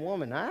and He made a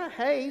woman.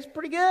 Hey, He's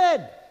pretty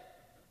good.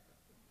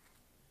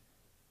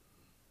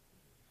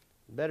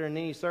 Better than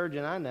any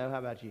surgeon I know. How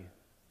about you?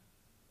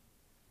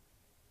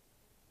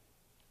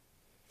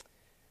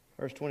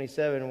 Verse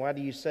 27, why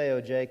do you say,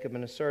 O Jacob,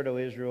 and assert, O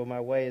Israel, my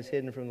way is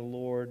hidden from the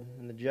Lord,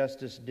 and the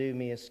justice due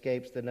me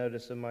escapes the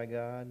notice of my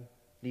God?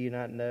 Do you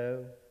not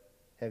know?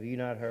 Have you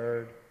not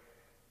heard?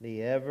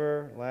 The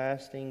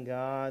everlasting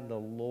God, the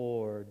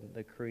Lord,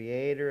 the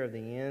Creator of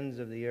the ends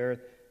of the earth,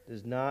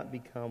 does not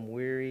become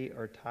weary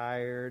or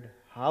tired.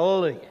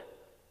 Hallelujah.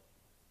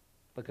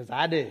 Because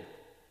I do,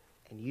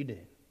 and you do.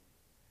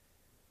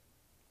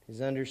 His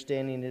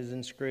understanding is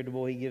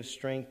inscrutable. He gives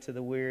strength to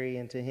the weary,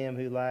 and to him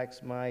who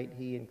lacks might,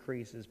 He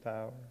increases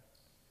power.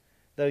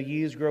 Though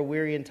youths grow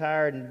weary and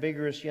tired, and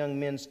vigorous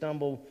young men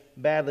stumble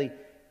badly,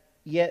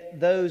 yet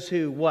those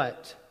who,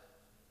 what?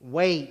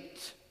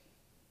 Wait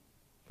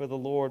for the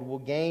Lord will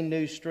gain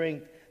new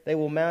strength. They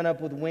will mount up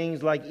with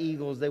wings like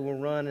eagles. They will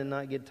run and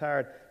not get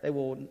tired. They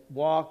will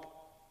walk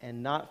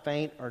and not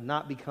faint or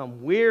not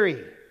become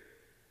weary.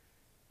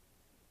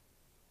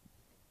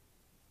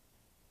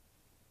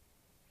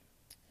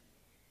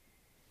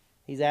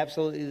 He's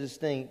absolutely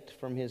distinct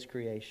from His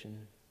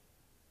creation.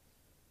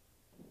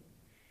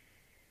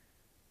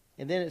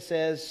 And then it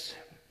says,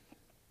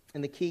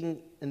 in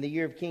the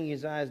year of King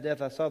Uzziah's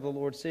death, I saw the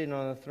Lord sitting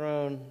on a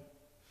throne,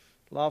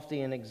 lofty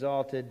and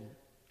exalted.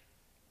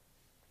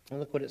 And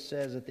look what it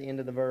says at the end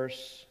of the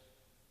verse.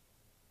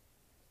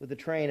 With the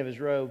train of His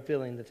robe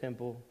filling the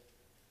temple.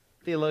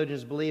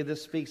 Theologians believe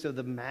this speaks of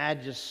the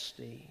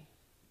majesty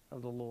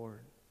of the Lord.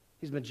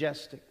 He's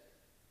majestic.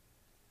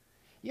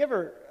 You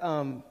ever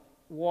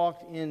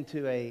walked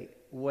into a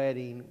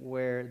wedding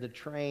where the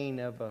train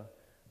of a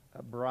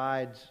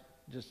bride's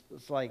just,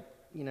 it's like,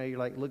 you know, you're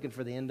like looking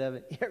for the end of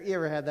it? You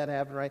ever had that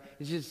happen, right?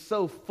 It's just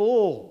so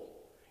full.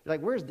 You're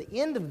like, where's the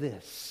end of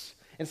this?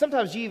 And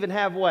sometimes you even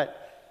have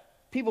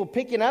people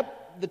picking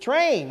up the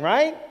train,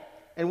 right?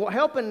 And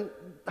helping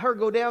her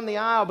go down the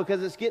aisle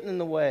because it's getting in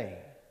the way.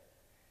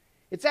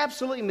 It's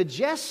absolutely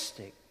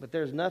majestic, but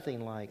there's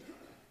nothing like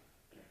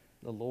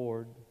the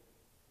Lord.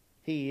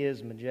 He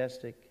is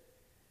majestic,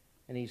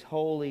 and He's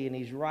holy, and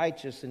He's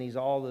righteous, and He's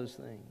all those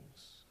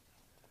things.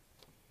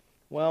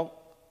 Well,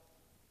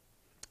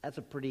 that's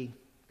a pretty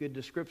good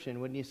description,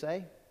 wouldn't you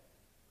say?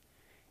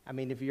 I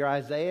mean, if you're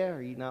Isaiah,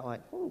 are you not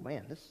like, oh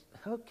man,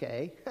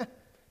 okay.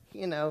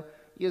 You know,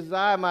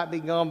 Uzziah might be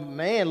going,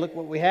 man, look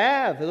what we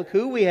have. Look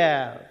who we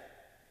have.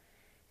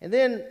 And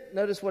then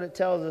notice what it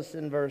tells us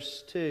in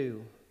verse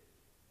 2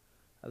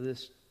 of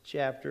this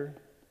chapter.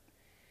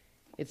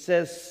 It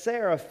says,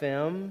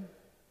 seraphim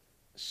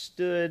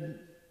stood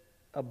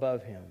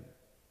above him,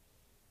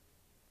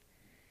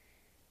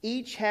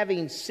 each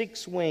having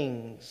 6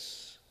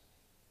 wings.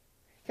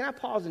 Can I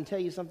pause and tell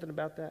you something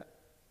about that?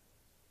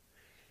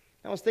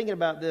 I was thinking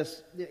about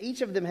this.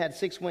 Each of them had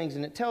 6 wings,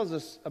 and it tells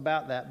us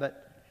about that.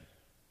 But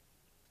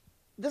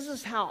this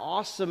is how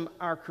awesome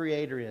our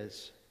Creator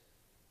is.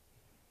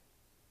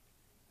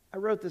 I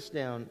wrote this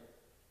down.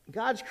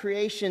 God's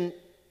creation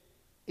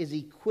is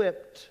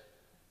equipped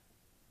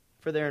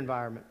for their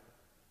environment.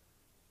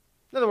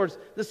 In other words,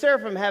 the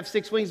seraphim have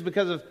 6 wings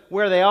because of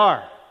where they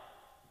are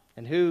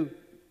and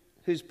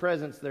whose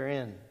presence they're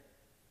in.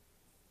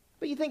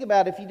 But you think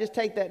about it, if you just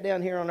take that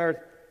down here on earth,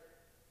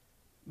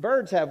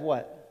 birds have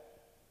what?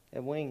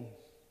 Have wings.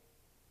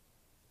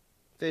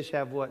 Fish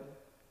have what?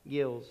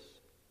 Gills.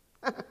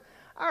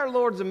 Our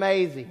Lord's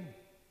amazing.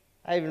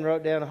 I even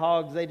wrote down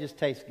hogs, they just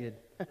taste good.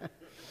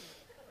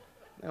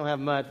 They don't have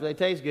much, but they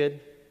taste good.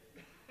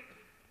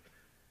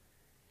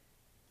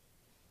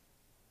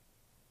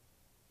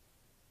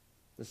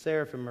 The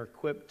seraphim are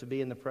equipped to be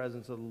in the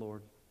presence of the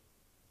Lord.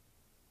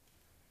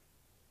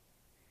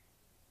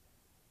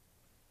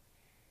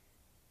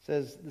 It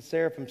says, the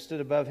seraphim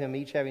stood above him,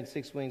 each having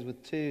 6 wings.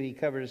 With 2, he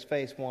covered his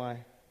face.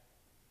 Why?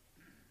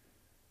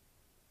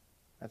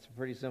 That's a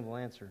pretty simple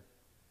answer.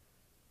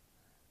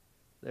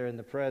 They're in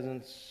the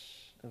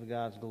presence of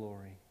God's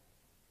glory.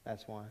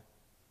 That's why.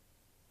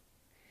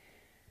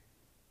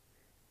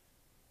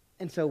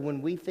 And so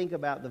when we think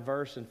about the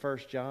verse in 1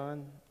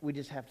 John, it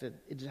just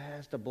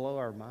has to blow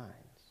our minds.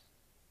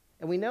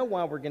 And we know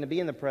why we're going to be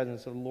in the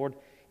presence of the Lord.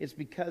 It's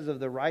because of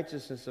the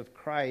righteousness of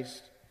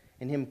Christ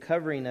and Him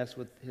covering us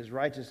with His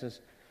righteousness.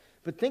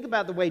 But think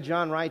about the way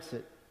John writes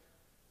it.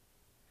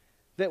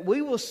 That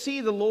we will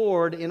see the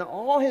Lord in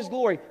all His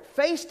glory,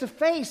 face to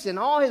face in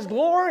all His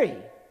glory.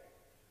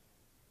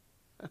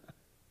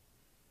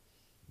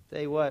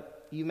 Tell you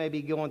what, you may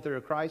be going through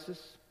a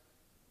crisis,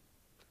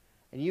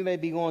 and you may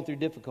be going through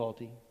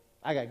difficulty.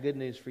 I got good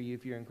news for you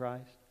if you're in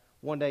Christ.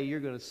 One day you're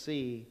going to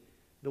see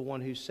the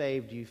one who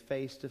saved you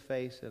face to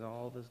face in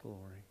all of His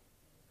glory.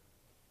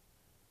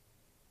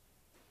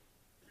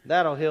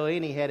 That'll heal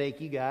any headache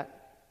you got.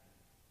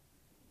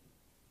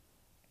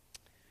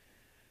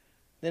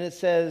 Then it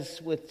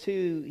says, with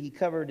 2, he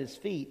covered his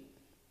feet.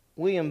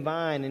 William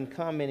Vine, in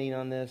commenting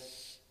on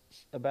this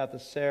about the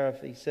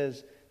seraph, he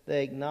says,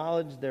 they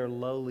acknowledge their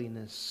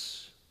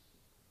lowliness.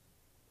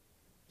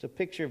 It's a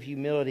picture of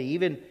humility,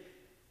 even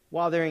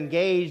while they're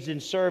engaged in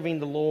serving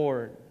the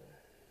Lord.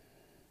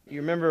 You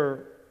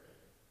remember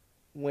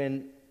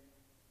when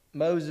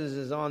Moses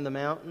is on the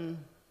mountain,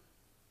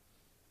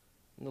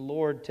 and the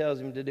Lord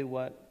tells him to do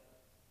what?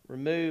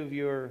 Remove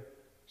your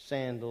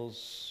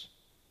sandals.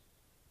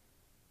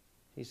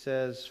 He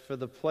says, for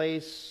the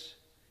place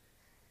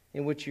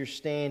in which you're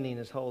standing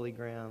is holy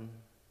ground.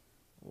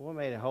 What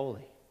made it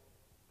holy?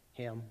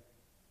 Him.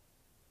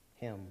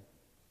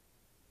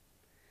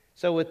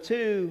 So with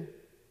 2,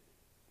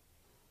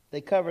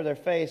 they cover their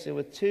face, and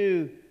with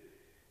 2,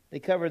 they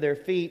cover their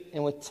feet,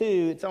 and with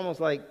 2, it's almost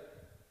like,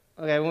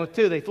 okay, well, with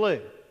 2, they flew.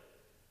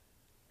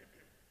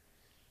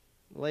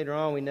 Later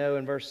on, we know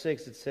in verse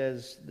 6, it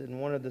says, then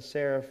one of the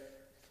seraph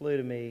flew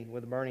to me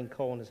with a burning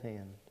coal in his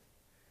hand,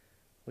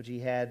 which he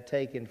had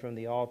taken from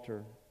the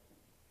altar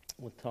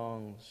with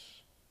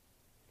tongs.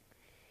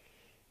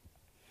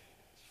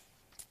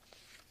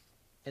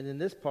 And then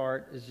this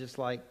part is just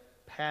like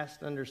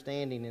past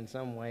understanding in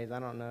some ways. I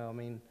don't know. I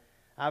mean,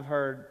 I've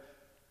heard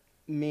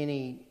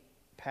many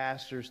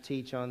pastors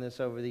teach on this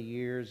over the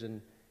years, and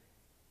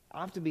I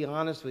have to be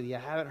honest with you, I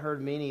haven't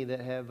heard many that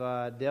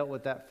have dealt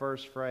with that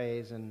first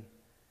phrase. And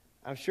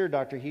I'm sure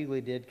Dr.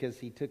 Hughley did, because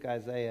he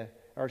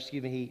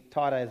he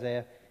taught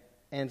Isaiah.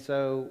 And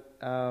so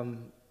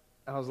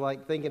I was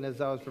like thinking as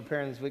I was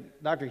preparing this week,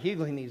 Dr.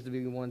 Hughley needs to be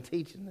the one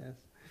teaching this.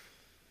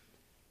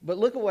 But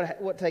look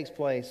at what takes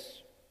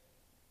place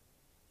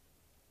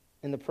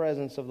in the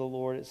presence of the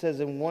Lord. It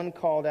says, and one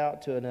called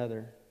out to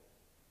another,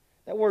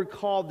 That word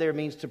called there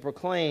means to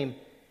proclaim.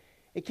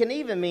 It can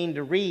even mean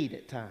to read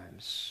at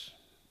times.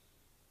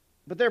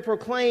 But they're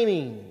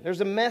proclaiming.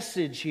 There's a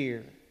message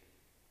here.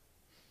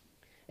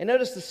 And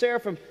notice the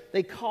seraphim,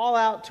 they call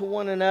out to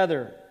one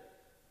another.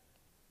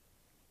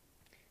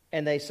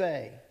 And they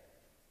say,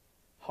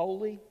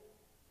 Holy,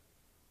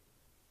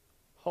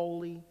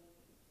 holy,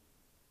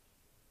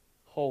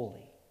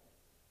 holy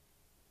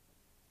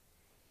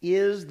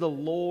is the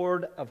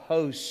Lord of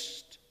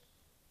hosts.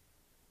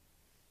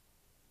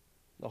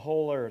 The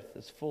whole earth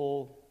is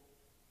full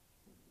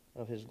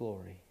of His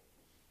glory.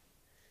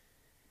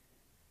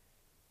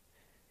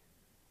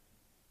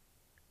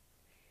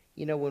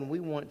 You know, when we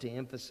want to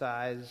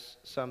emphasize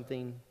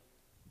something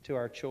to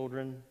our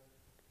children,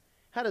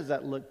 how does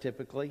that look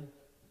typically?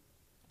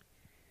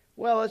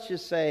 Well, let's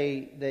just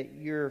say that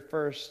your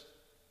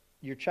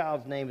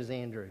child's name is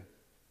Andrew.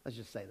 Let's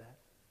just say that.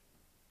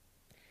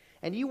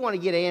 And you want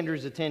to get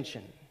Andrew's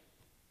attention.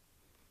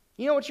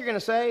 You know what you're going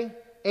to say?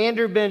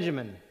 Andrew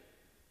Benjamin.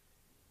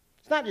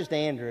 It's not just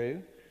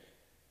Andrew,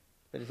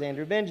 but it's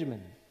Andrew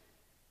Benjamin.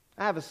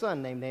 I have a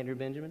son named Andrew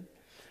Benjamin.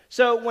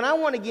 So when I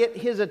want to get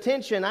his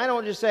attention, I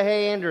don't just say,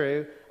 hey,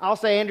 Andrew. I'll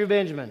say Andrew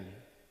Benjamin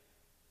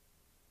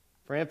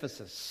for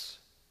emphasis.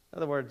 In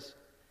other words,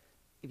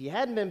 if you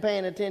hadn't been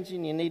paying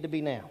attention, you need to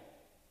be now.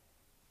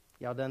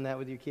 Y'all done that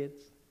with your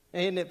kids?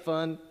 Isn't it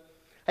fun?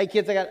 Hey,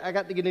 kids, I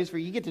got the good news for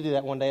you. You get to do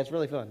that one day. It's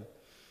really fun.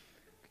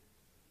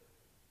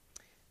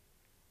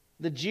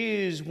 The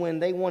Jews, when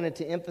they wanted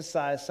to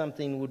emphasize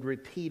something, would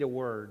repeat a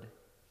word.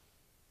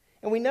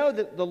 And we know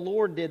that the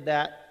Lord did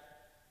that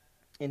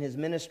in His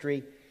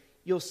ministry.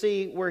 You'll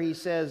see where He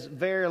says,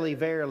 verily,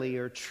 verily,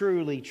 or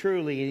truly,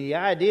 truly. And the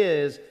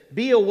idea is,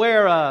 be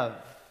aware of.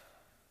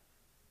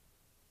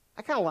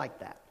 I kind of like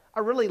that. I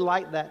really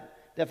like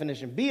that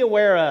definition. Be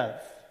aware of.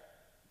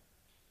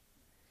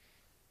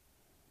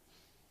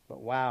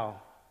 But wow,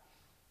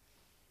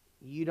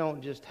 you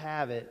don't just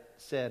have it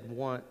said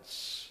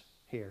once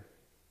here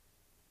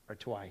or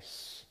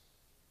twice.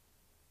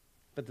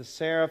 But the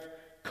seraph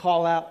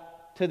call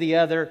out to the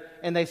other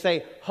and they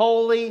say,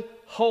 Holy,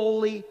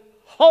 holy,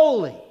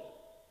 holy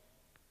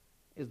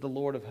is the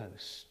Lord of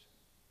hosts.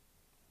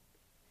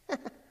 Wow.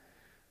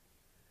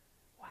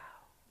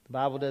 The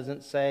Bible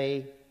doesn't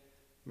say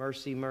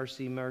mercy,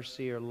 mercy,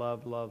 mercy, or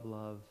love, love,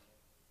 love.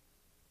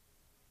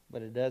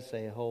 But it does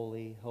say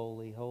holy,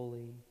 holy,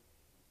 holy.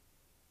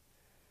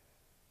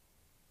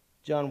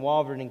 John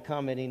Walden, in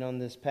commenting on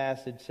this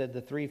passage, said the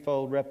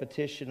threefold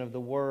repetition of the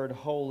word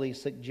holy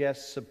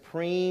suggests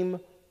supreme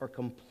or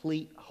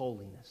complete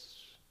holiness.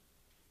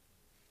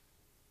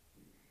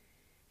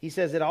 He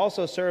says it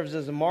also serves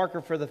as a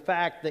marker for the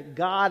fact that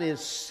God is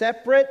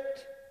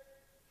separate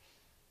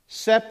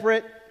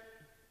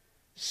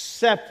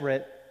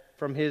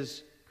from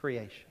His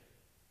creation.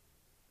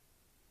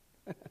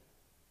 I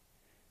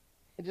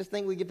just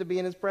think we get to be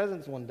in His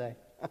presence one day.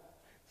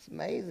 It's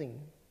amazing.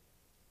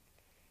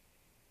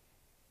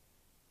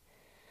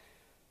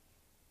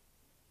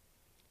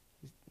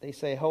 They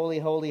say, holy,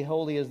 holy,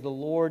 holy is the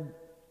Lord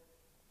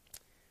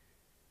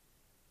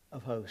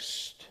of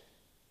hosts.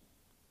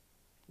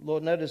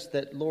 Lord, notice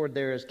that Lord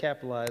there is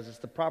capitalized. It's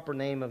the proper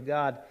name of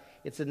God.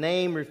 It's a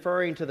name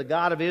referring to the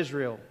God of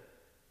Israel.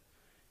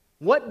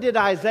 What did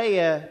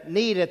Isaiah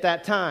need at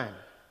that time?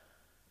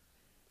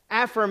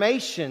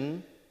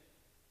 Affirmation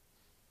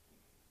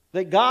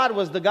that God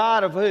was the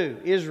God of who?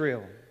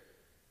 Israel.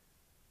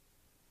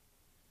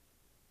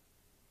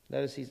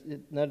 Notice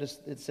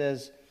it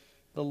says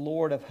the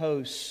Lord of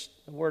hosts.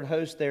 The word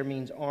host there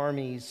means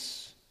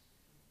armies.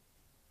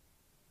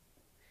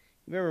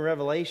 Remember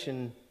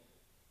Revelation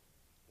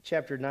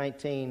chapter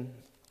 19,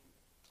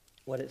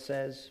 what it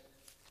says?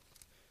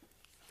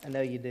 I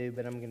know you do,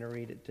 but I'm going to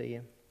read it to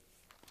you.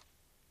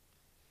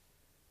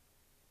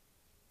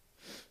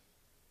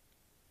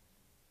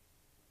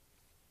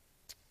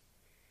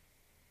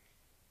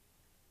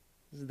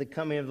 This is the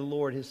coming of the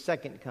Lord, His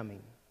second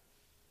coming.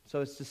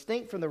 So it's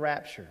distinct from the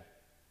rapture.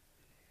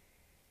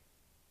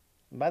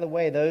 And by the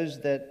way,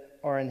 those that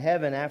are in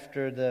heaven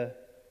after the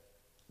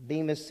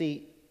Bema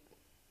Seat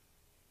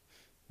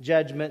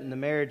judgment and the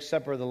marriage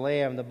supper of the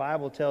Lamb, the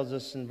Bible tells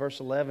us in verse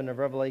 11 of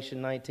Revelation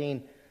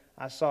 19,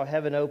 I saw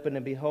heaven open,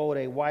 and behold,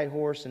 a white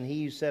horse, and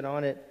He who sat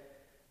on it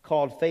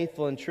called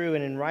Faithful and True,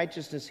 and in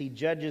righteousness He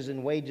judges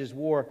and wages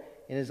war.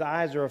 And His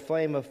eyes are a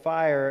flame of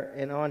fire,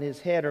 and on His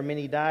head are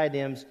many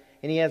diadems,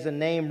 and He has a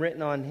name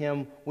written on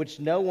Him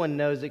which no one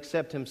knows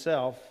except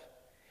Himself.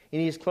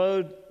 And He is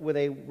clothed with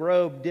a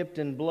robe dipped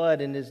in blood,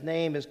 and His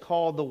name is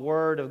called the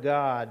Word of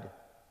God.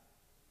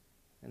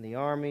 And the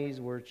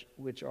armies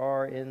which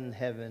are in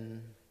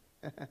heaven.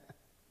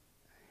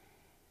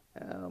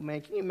 Oh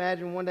man, can you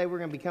imagine one day we're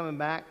going to be coming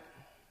back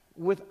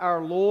with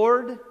our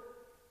Lord?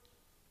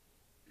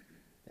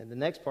 And the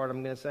next part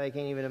I'm going to say, I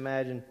can't even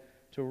imagine,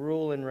 to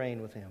rule and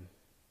reign with Him.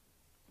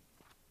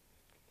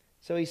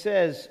 So He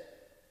says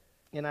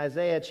in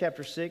Isaiah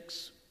chapter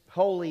 6,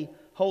 Holy,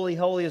 holy,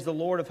 holy is the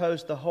Lord of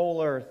hosts. The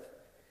whole earth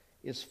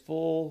is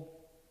full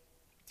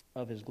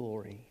of His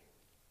glory.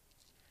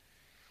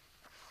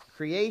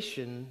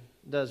 Creation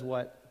does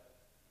what?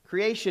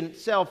 Creation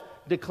itself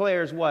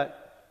declares what?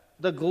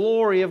 The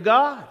glory of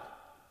God.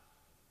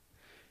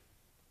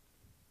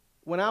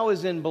 When I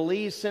was in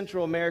Belize,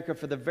 Central America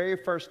for the very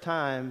first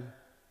time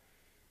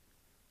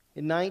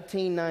in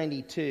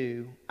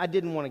 1992, I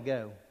didn't want to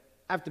go.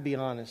 I have to be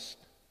honest.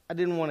 I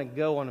didn't want to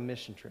go on a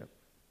mission trip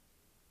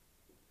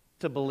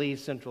to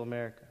Belize, Central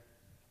America.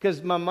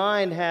 Because my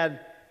mind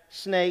had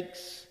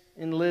snakes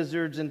and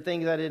lizards and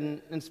things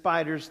and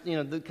spiders,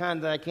 the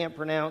kind that I can't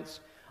pronounce.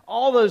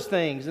 All those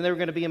things, and they were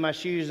going to be in my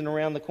shoes and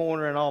around the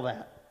corner and all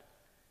that.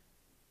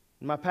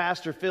 And my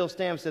pastor, Phil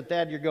Stam, said,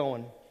 "Thad, you're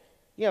going.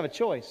 You have a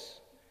choice."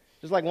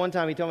 Just like one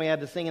time he told me I had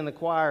to sing in the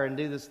choir and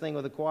do this thing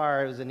with the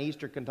choir. It was an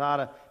Easter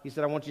cantata. He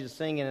said, "I want you to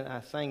sing in it."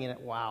 I sang in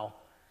it. Wow.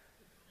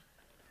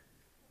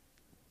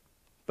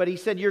 But he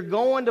said, "You're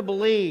going to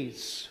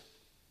Belize."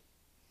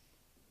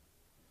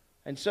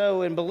 And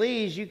so in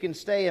Belize, you can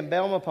stay in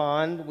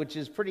Belmopan, which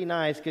is pretty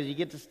nice because you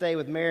get to stay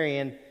with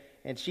Marion,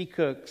 and she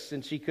cooks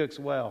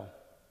well.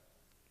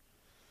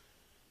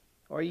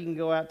 Or you can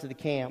go out to the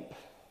camp.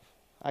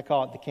 I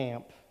call it the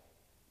camp.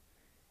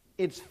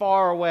 It's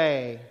far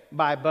away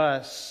by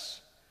bus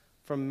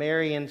from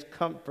Marion's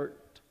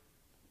Comfort.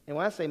 And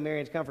when I say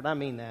Marion's Comfort, I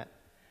mean that.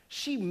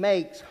 She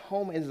makes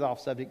this is off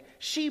subject.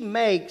 She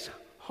makes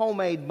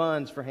homemade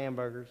buns for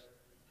hamburgers.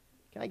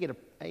 Can I get an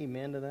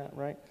amen to that,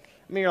 right?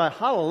 I mean, you're like,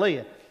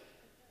 hallelujah.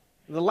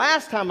 The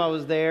last time I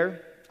was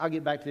there, I'll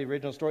get back to the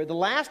original story. The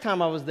last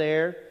time I was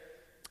there,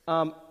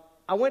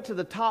 I went to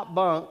the top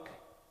bunk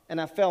and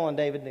I fell on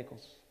David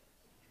Nichols.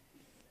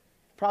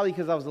 Probably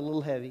because I was a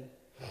little heavy.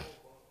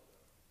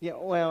 Yeah,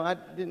 well, I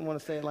didn't want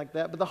to say it like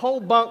that, but the whole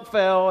bunk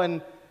fell,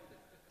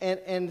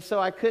 and so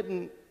I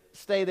couldn't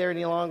stay there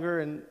any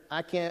longer, and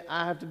I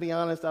have to be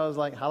honest, I was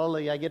like,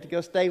 hallelujah, I get to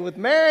go stay with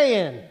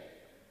Marion.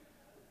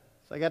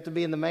 So I got to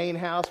be in the main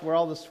house where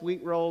all the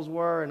sweet rolls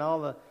were and all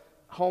the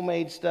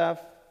homemade stuff.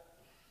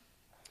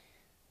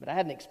 But I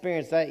hadn't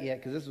experienced that yet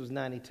because this was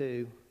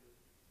 92.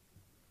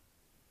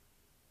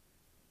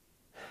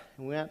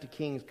 And we went out to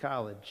King's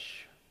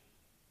College.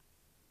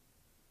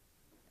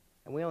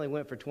 And we only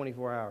went for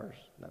 24 hours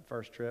that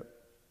first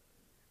trip.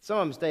 Some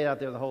of them stayed out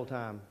there the whole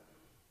time.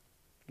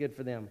 Good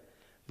for them.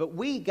 But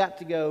we got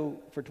to go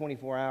for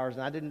 24 hours,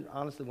 and I didn't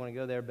honestly want to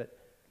go there, but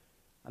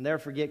I'll never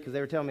forget because they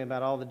were telling me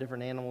about all the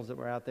different animals that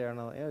were out there, and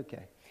I'm like,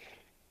 okay.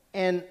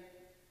 And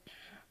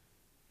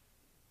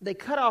they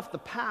cut off the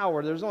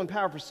power. There was only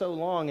power for so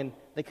long, and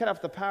they cut off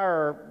the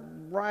power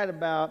right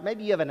about,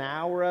 maybe you have an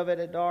hour of it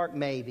at dark,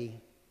 maybe.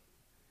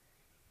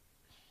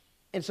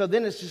 And so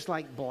then it's just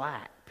like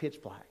black,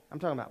 pitch black. I'm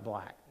talking about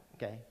black,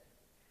 okay?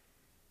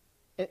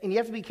 And you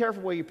have to be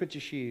careful where you put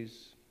your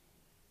shoes.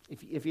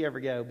 If you ever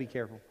go, be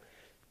careful.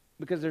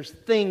 Because there's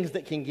things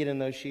that can get in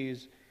those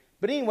shoes.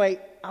 But anyway,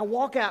 I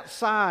walk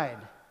outside.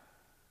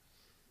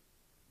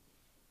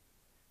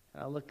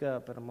 I look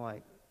up and I'm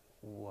like,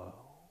 whoa.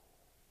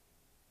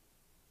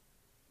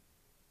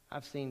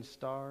 I've seen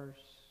stars,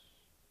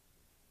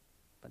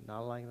 but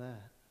not like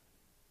that.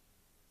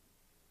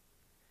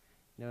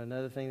 You know,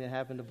 another thing that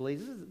happened to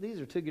Belize, these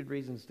are two good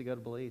reasons to go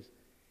to Belize.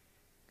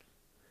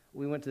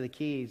 We went to the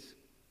Keys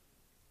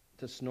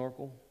to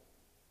snorkel.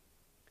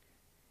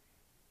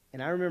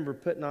 And I remember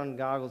putting on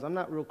goggles. I'm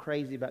not real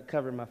crazy about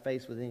covering my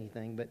face with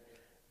anything, but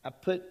I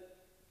put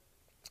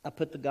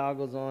the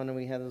goggles on, and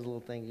we had those little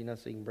things,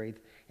 so you can breathe.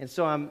 And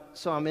so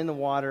I'm in the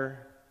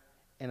water,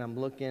 and I'm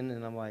looking,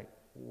 and I'm like,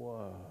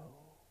 whoa.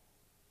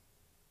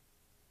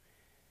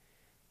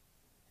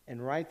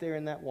 And right there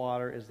in that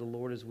water, as the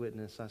Lord is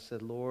witness, I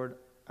said, Lord,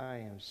 I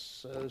am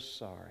so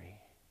sorry.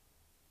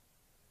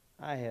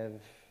 I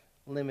have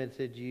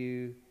limited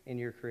you in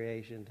your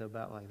creation to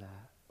about like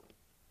that.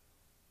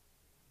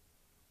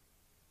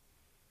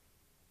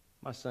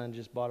 My son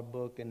just bought a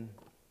book, and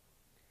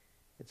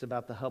it's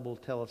about the Hubble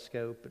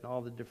telescope and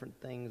all the different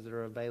things that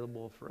are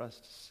available for us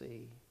to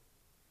see.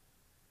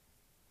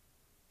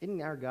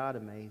 Isn't our God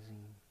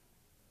amazing?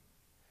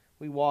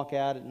 We walk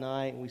out at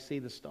night and we see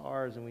the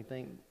stars and we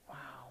think, wow,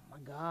 my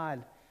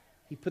God,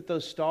 He put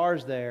those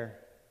stars there.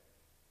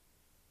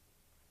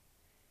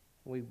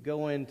 We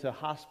go into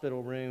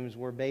hospital rooms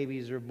where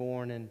babies are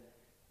born and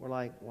we're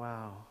like,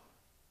 wow,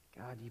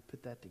 God, you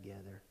put that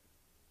together.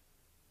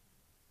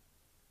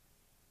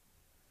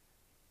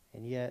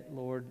 And yet,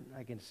 Lord,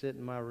 I can sit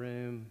in my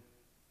room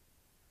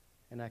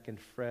and I can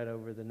fret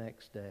over the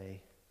next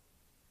day.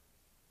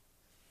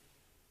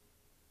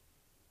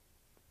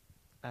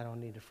 I don't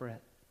need to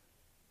fret.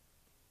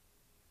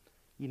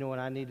 You know what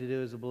I need to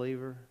do as a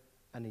believer?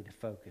 I need to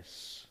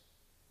focus.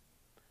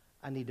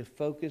 I need to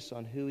focus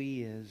on who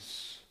He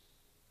is.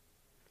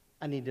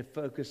 I need to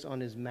focus on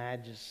His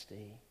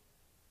majesty.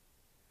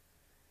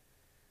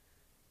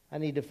 I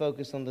need to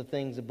focus on the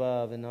things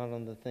above and not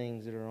on the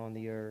things that are on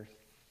the earth.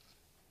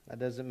 That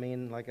doesn't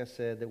mean, like I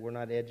said, that we're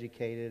not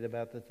educated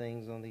about the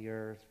things on the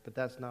earth, but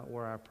that's not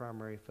where our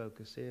primary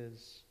focus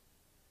is.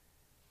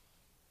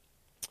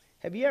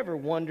 Have you ever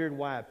wondered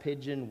why a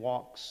pigeon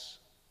walks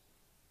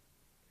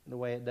the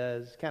way it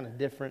does? It's kind of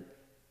different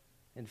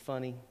and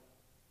funny.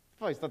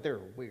 I've always thought they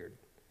were weird,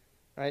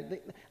 right?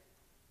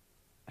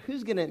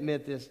 Who's going to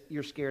admit this?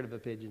 You're scared of a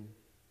pigeon.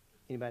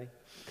 Anybody?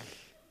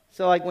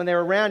 So like when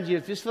they're around you,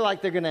 it just feel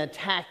like they're going to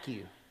attack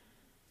you.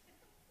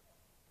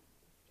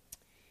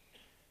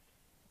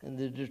 In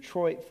the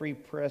Detroit Free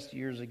Press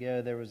years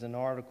ago, there was an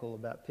article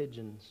about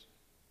pigeons.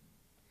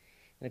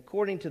 And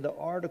according to the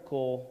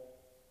article,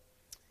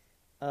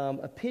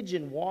 a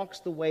pigeon walks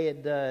the way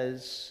it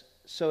does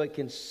so it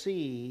can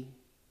see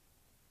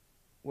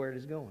where it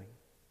is going.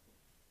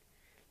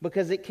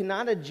 Because it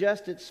cannot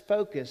adjust its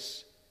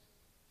focus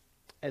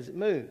as it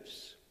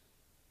moves.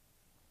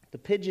 The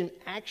pigeon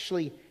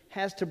actually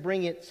has to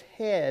bring its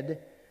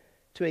head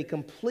to a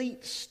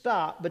complete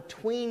stop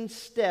between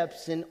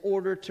steps in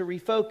order to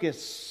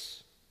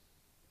refocus.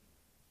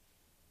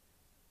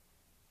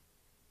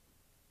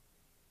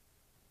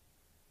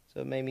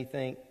 So it made me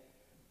think,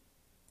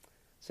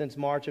 since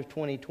March of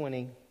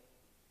 2020,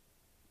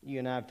 you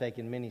and I have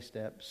taken many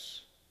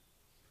steps.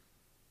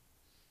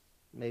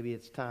 Maybe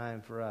it's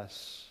time for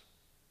us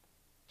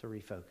to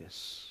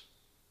refocus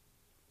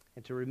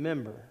and to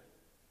remember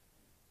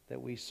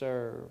that we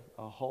serve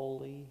a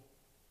holy,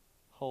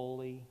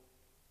 holy,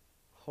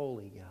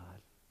 holy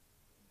God.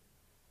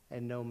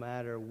 And no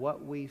matter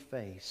what we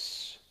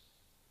face,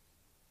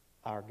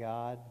 our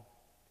God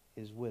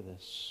is with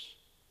us,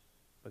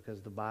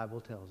 because the Bible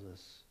tells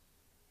us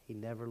He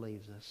never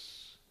leaves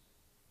us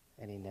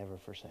and He never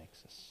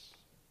forsakes us.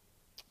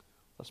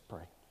 Let's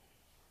pray.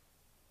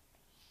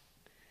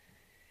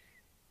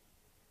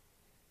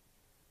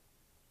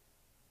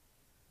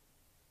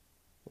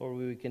 Lord,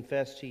 we would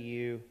confess to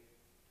you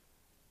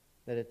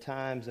that at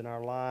times in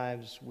our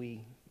lives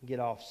we get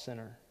off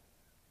center.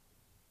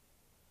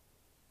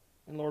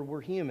 And Lord,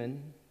 we're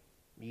human.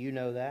 You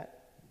know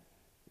that.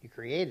 You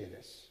created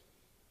us.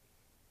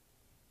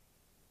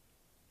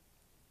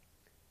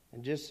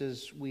 And just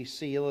as we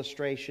see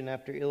illustration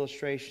after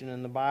illustration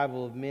in the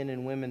Bible of men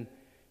and women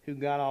who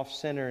got off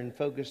center and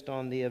focused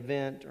on the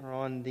event or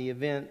on the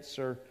events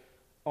or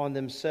on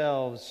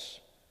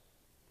themselves,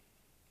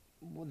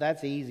 well,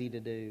 that's easy to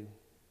do.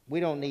 We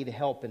don't need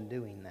help in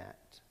doing that.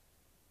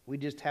 We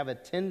just have a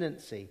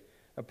tendency,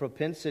 a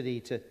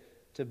propensity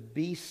to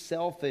be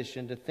selfish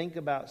and to think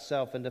about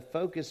self and to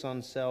focus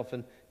on self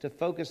and to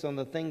focus on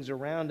the things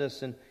around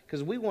us, and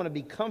because we want to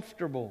be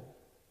comfortable.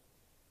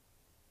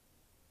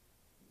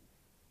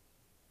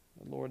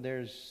 But Lord,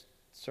 there's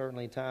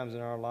certainly times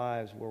in our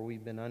lives where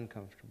we've been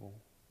uncomfortable.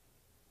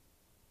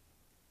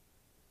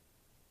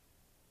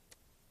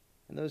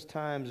 And those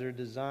times are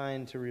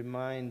designed to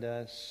remind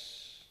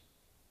us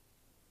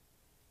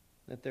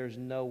that there's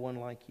no one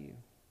like you,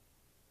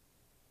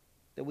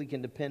 that we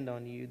can depend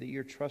on you, that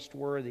you're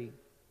trustworthy.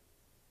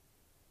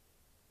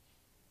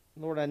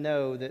 Lord, I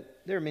know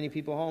that there are many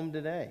people home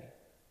today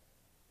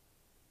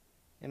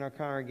in our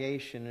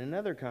congregation and in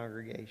other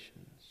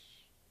congregations.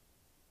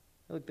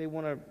 Look, they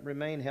want to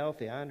remain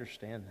healthy. I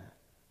understand that.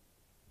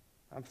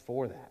 I'm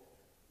for that.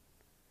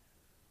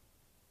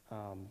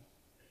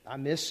 I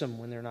miss them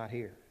when they're not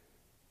here.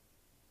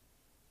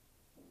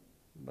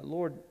 But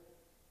Lord,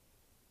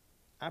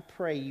 I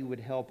pray you would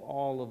help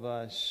all of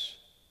us.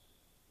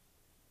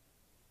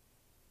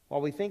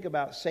 While we think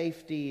about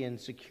safety and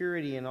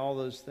security and all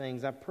those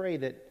things, I pray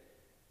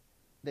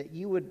that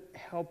you would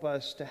help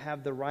us to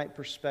have the right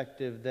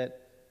perspective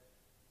that,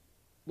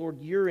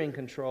 Lord, you're in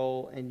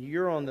control and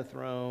you're on the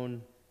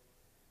throne,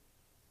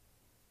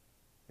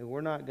 and we're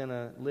not going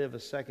to live a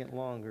second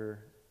longer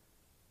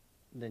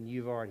than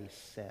you've already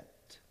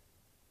set.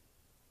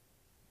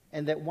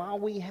 And that while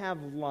we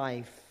have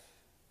life,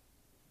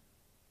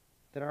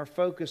 that our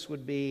focus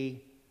would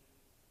be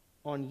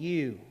on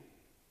you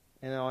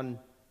and on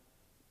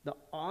the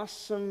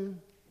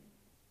awesome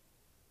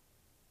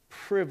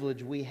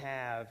privilege we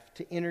have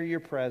to enter your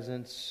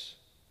presence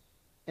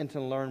and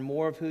to learn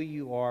more of who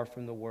you are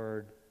from the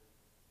Word.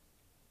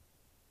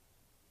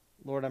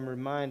 Lord, I'm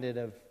reminded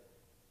of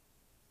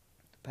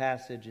the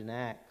passage in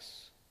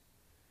Acts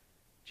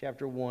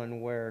chapter 1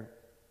 where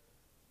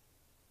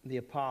the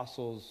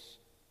apostles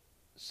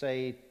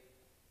say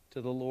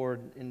to the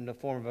Lord in the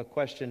form of a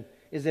question,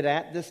 is it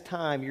at this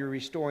time you're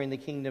restoring the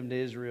kingdom to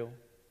Israel?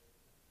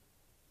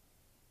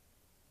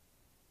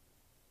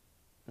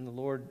 And the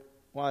Lord,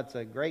 while it's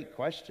a great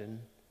question,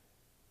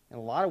 in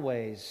a lot of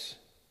ways,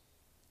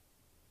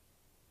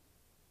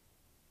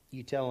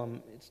 you tell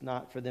them it's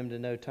not for them to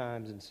know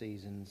times and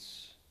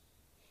seasons.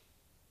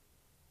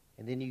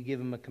 And then you give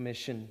them a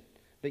commission.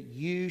 But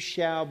you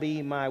shall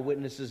be my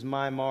witnesses,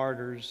 my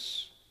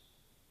martyrs.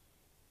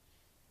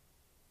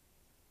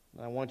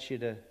 I want you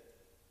to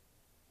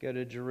go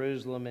to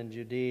Jerusalem and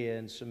Judea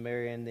and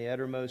Samaria and the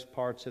uttermost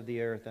parts of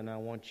the earth, and I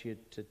want you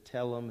to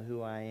tell them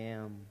who I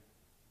am.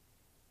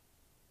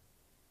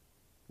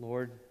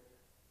 Lord,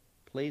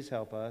 please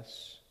help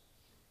us.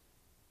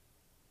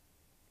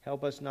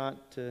 Help us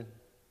not to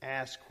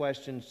ask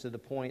questions to the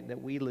point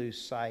that we lose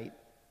sight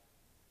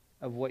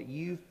of what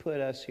you've put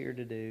us here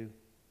to do,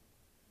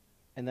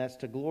 and that's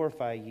to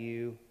glorify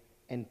you.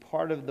 And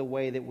part of the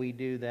way that we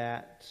do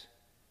that,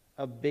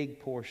 a big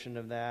portion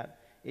of that,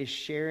 is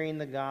sharing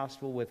the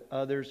gospel with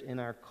others in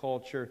our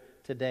culture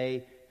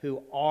today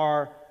who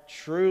are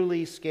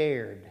truly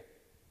scared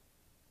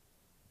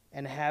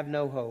and have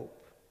no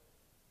hope.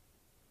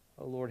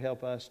 Oh Lord,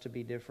 help us to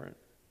be different.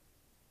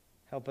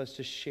 Help us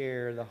to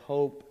share the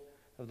hope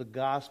of the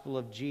gospel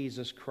of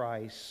Jesus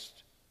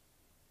Christ.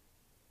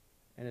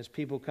 And as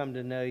people come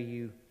to know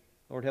you,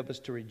 Lord, help us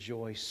to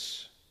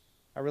rejoice.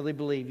 I really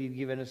believe you've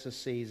given us a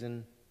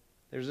season.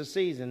 There's a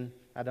season,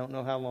 I don't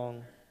know how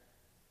long.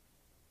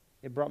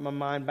 It brought my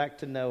mind back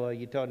to Noah.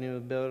 You told him to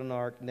build an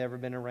ark, never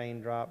been a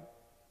raindrop.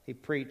 He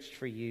preached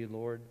for you,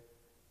 Lord.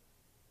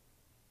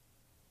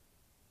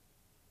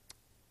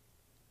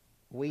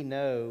 We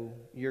know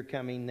you're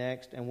coming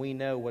next, and we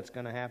know what's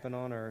going to happen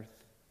on earth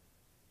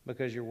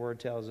because your word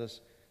tells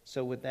us.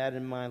 So with that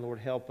in mind, Lord,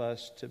 help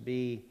us to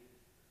be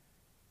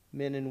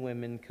men and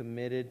women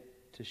committed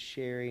to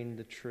sharing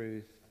the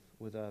truth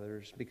with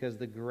others, because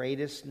the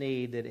greatest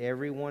need that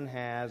everyone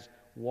has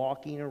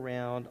walking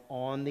around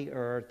on the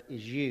earth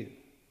is you.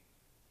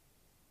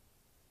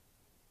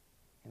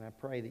 And I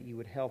pray that you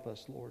would help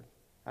us, Lord.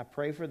 I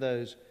pray for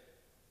those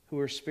who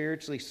are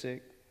spiritually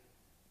sick.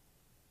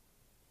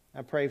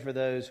 I pray for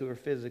those who are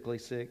physically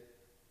sick.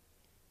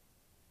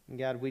 And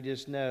God, we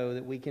just know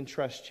that we can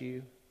trust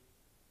you.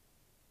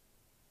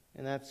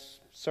 And that's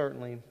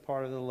certainly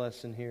part of the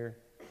lesson here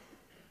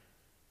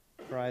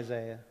for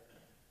Isaiah.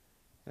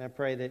 And I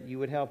pray that you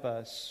would help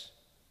us,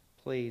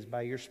 please,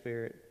 by your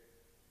Spirit,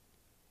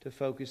 to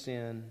focus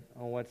in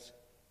on what's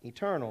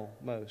eternal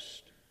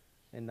most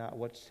and not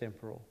what's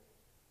temporal.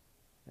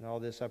 And all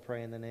this I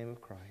pray in the name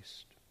of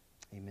Christ.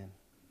 Amen.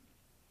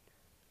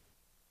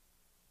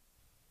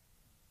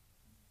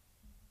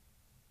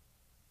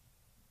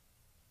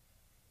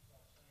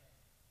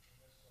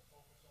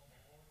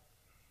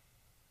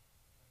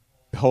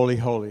 Holy,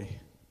 holy.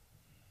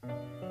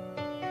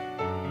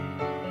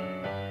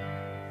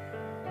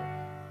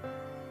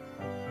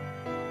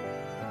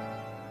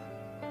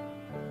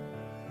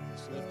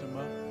 Let's lift him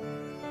up.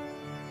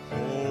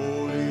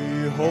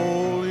 Holy,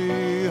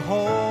 holy,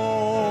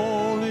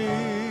 holy,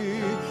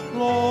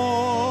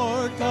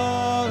 Lord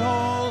God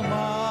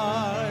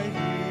Almighty.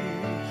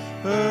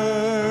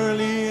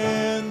 Early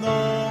in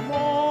the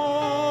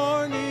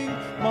morning,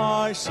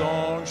 my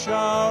song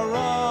shall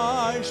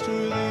rise to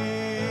thee.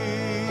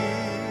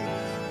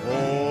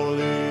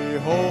 Holy,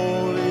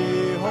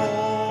 holy,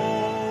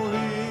 holy,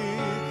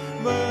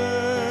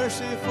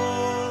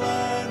 merciful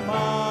and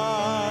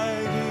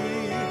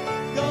mighty,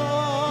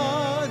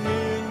 God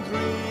in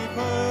three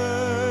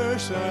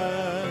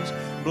persons,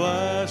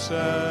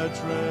 blessed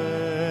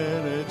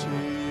Trinity.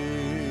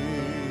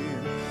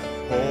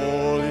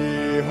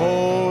 Holy,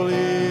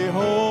 holy,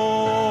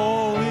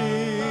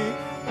 holy,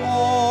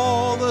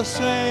 all the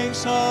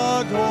saints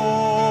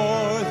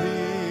adore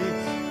thee,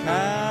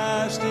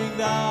 casting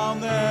down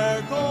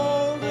their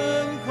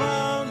golden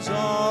crowns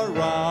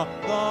around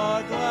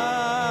the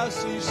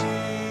glassy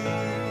sea.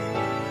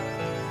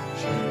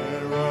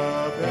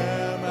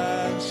 Cherubim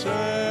and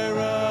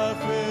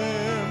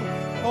seraphim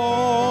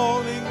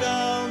falling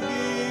down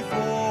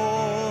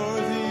before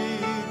thee,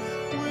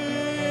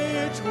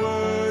 which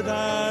word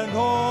and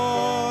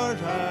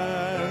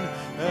order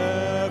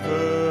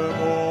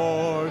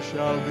evermore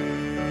shall be.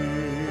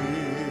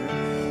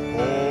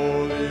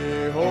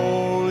 Holy,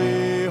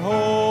 holy,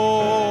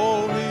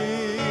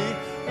 holy,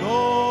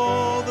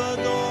 though the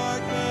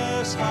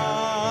darkness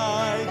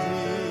hide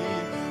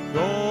thee,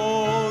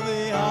 though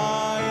the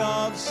eye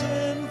of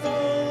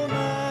sinful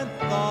man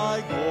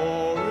thy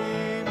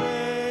glory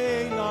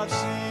may not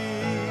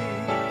see,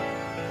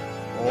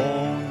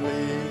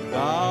 only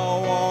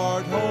thou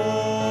art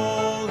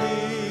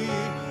holy,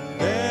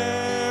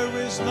 there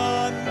is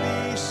none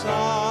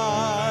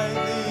beside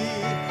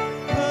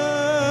thee,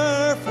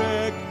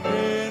 perfect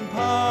in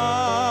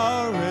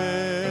power,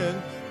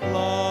 in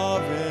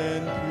love,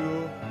 in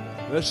pure.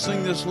 Let's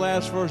sing this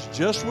last verse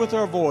just with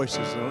our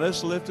voices, and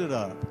let's lift it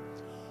up.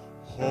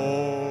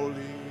 Holy,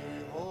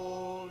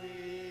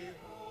 holy,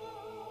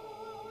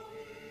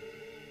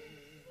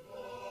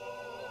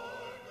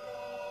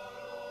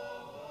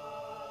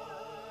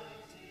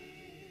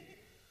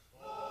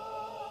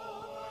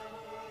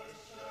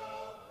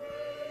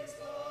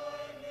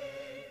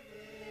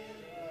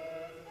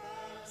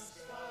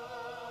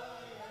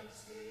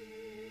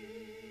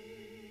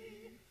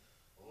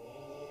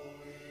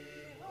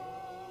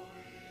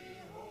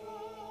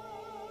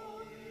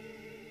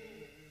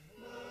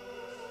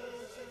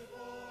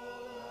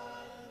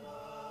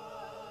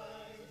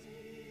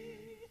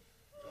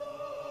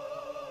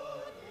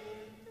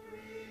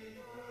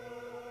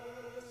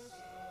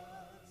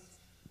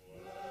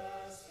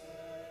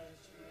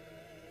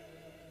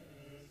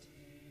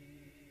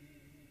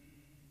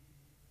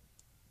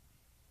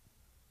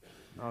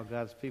 All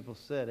God's people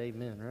said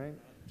amen, right?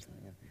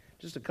 Yeah.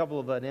 Just a couple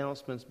of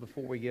announcements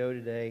before we go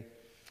today.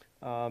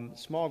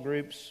 Small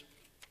groups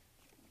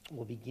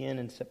will begin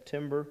in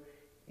September,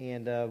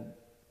 and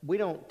we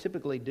don't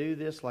typically do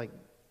this like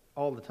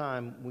all the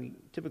time. We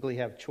typically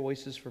have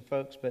choices for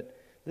folks, but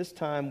this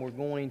time we're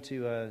going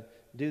to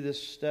do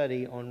this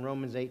study on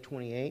Romans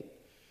 8:28,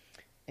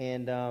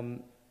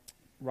 and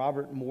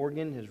Robert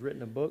Morgan has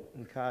written a book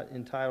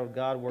entitled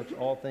God Works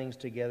All Things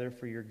Together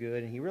for Your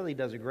Good, and he really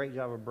does a great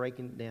job of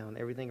breaking down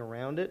everything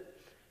around it,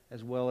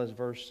 as well as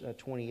verse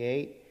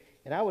 28.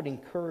 And I would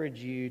encourage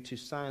you to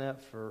sign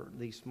up for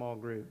these small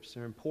groups.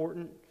 They're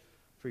important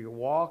for your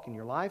walk and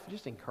your life,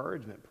 just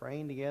encouragement,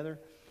 praying together.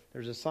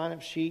 There's a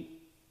sign-up sheet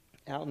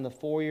out in the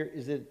foyer.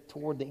 Is it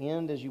toward the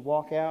end as you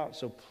walk out?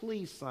 So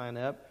please sign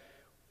up.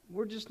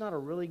 We're just not a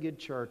really good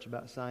church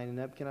about signing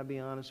up, can I be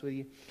honest with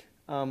you?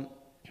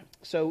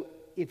 So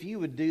if you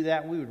would do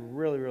that, we would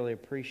really, really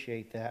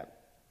appreciate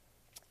that.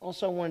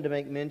 Also, I wanted to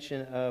make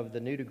mention of the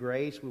New to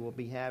Grace. We will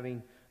be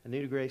having a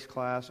New to Grace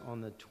class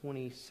on the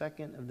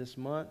 22nd of this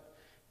month.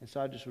 And so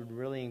I just would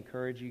really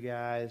encourage you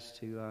guys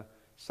to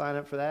sign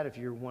up for that if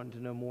you're wanting to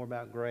know more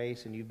about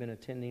grace and you've been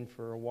attending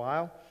for a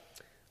while.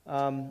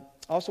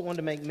 Also wanted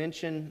to make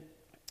mention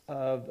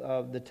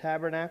of the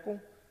tabernacle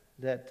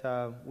that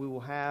we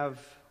will have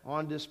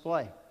on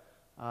display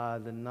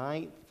the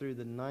 9th through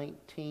the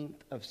 19th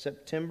of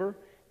September.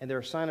 And there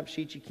are sign-up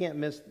sheets. You can't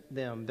miss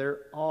them.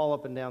 They're all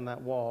up and down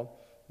that wall.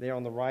 They're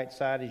on the right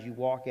side as you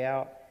walk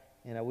out.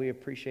 And we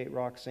appreciate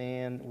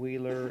Roxanne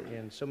Wheeler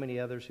and so many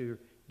others who are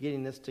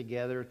getting this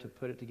together to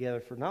put it together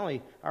for not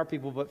only our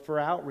people, but for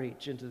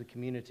outreach into the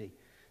community.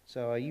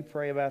 So you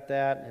pray about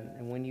that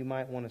and when you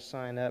might want to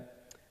sign up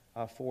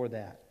for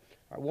that.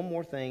 All right, one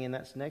more thing, and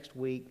that's next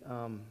week.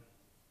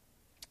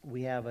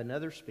 We have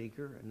another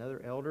speaker,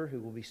 another elder who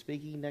will be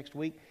speaking next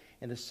week,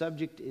 and the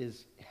subject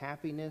is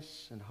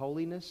happiness and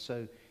holiness.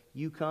 So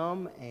you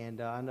come, and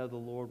I know the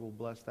Lord will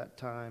bless that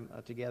time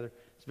together.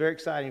 It's very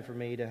exciting for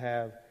me to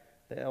have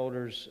the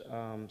elders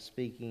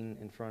speaking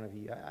in front of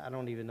you. I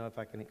don't even know if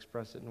I can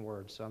express it in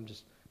words, so I'm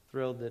just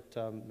thrilled that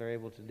they're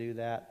able to do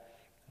that.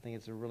 I think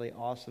it's a really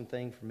awesome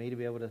thing for me to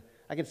be able to.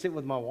 I can sit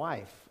with my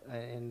wife,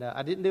 and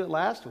I didn't do it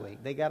last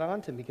week. They got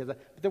on to me but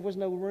there was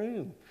no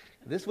room.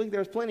 This week there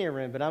was plenty of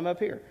room, but I'm up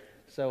here.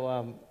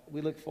 So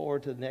we look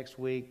forward to next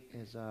week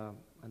as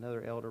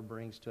another elder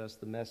brings to us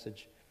the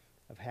message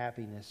of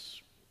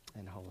happiness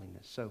and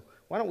holiness. So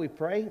why don't we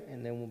pray,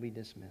 and then we'll be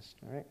dismissed,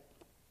 all right?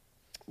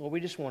 Well, we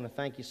just want to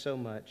thank you so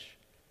much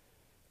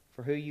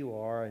for who you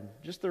are and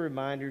just the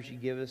reminders you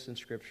give us in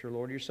Scripture.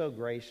 Lord, you're so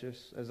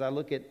gracious. As I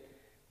look at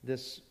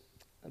this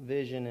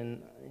vision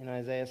in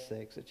Isaiah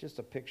 6, it's just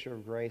a picture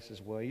of grace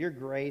as well. Your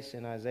grace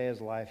in Isaiah's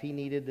life, he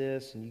needed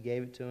this and you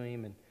gave it to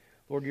him. And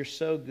Lord, you're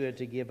so good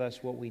to give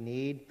us what we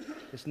need.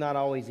 It's not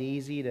always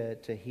easy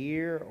to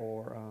hear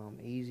or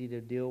easy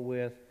to deal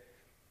with.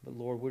 But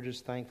Lord, we're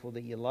just thankful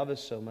that you love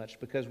us so much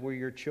because we're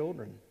your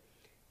children.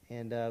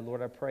 And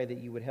Lord, I pray that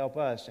you would help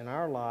us in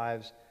our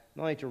lives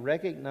not only to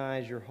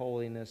recognize your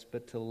holiness,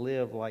 but to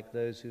live like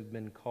those who've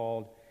been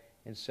called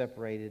and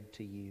separated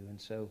to you. And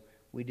so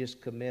we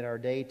just commit our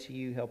day to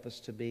you. Help us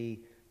to be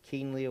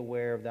keenly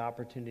aware of the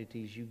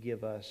opportunities you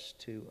give us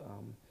to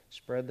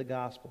spread the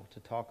gospel,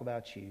 to talk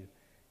about you.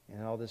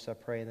 And all this I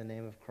pray in the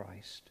name of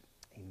Christ.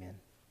 Amen.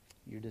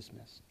 You're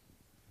dismissed.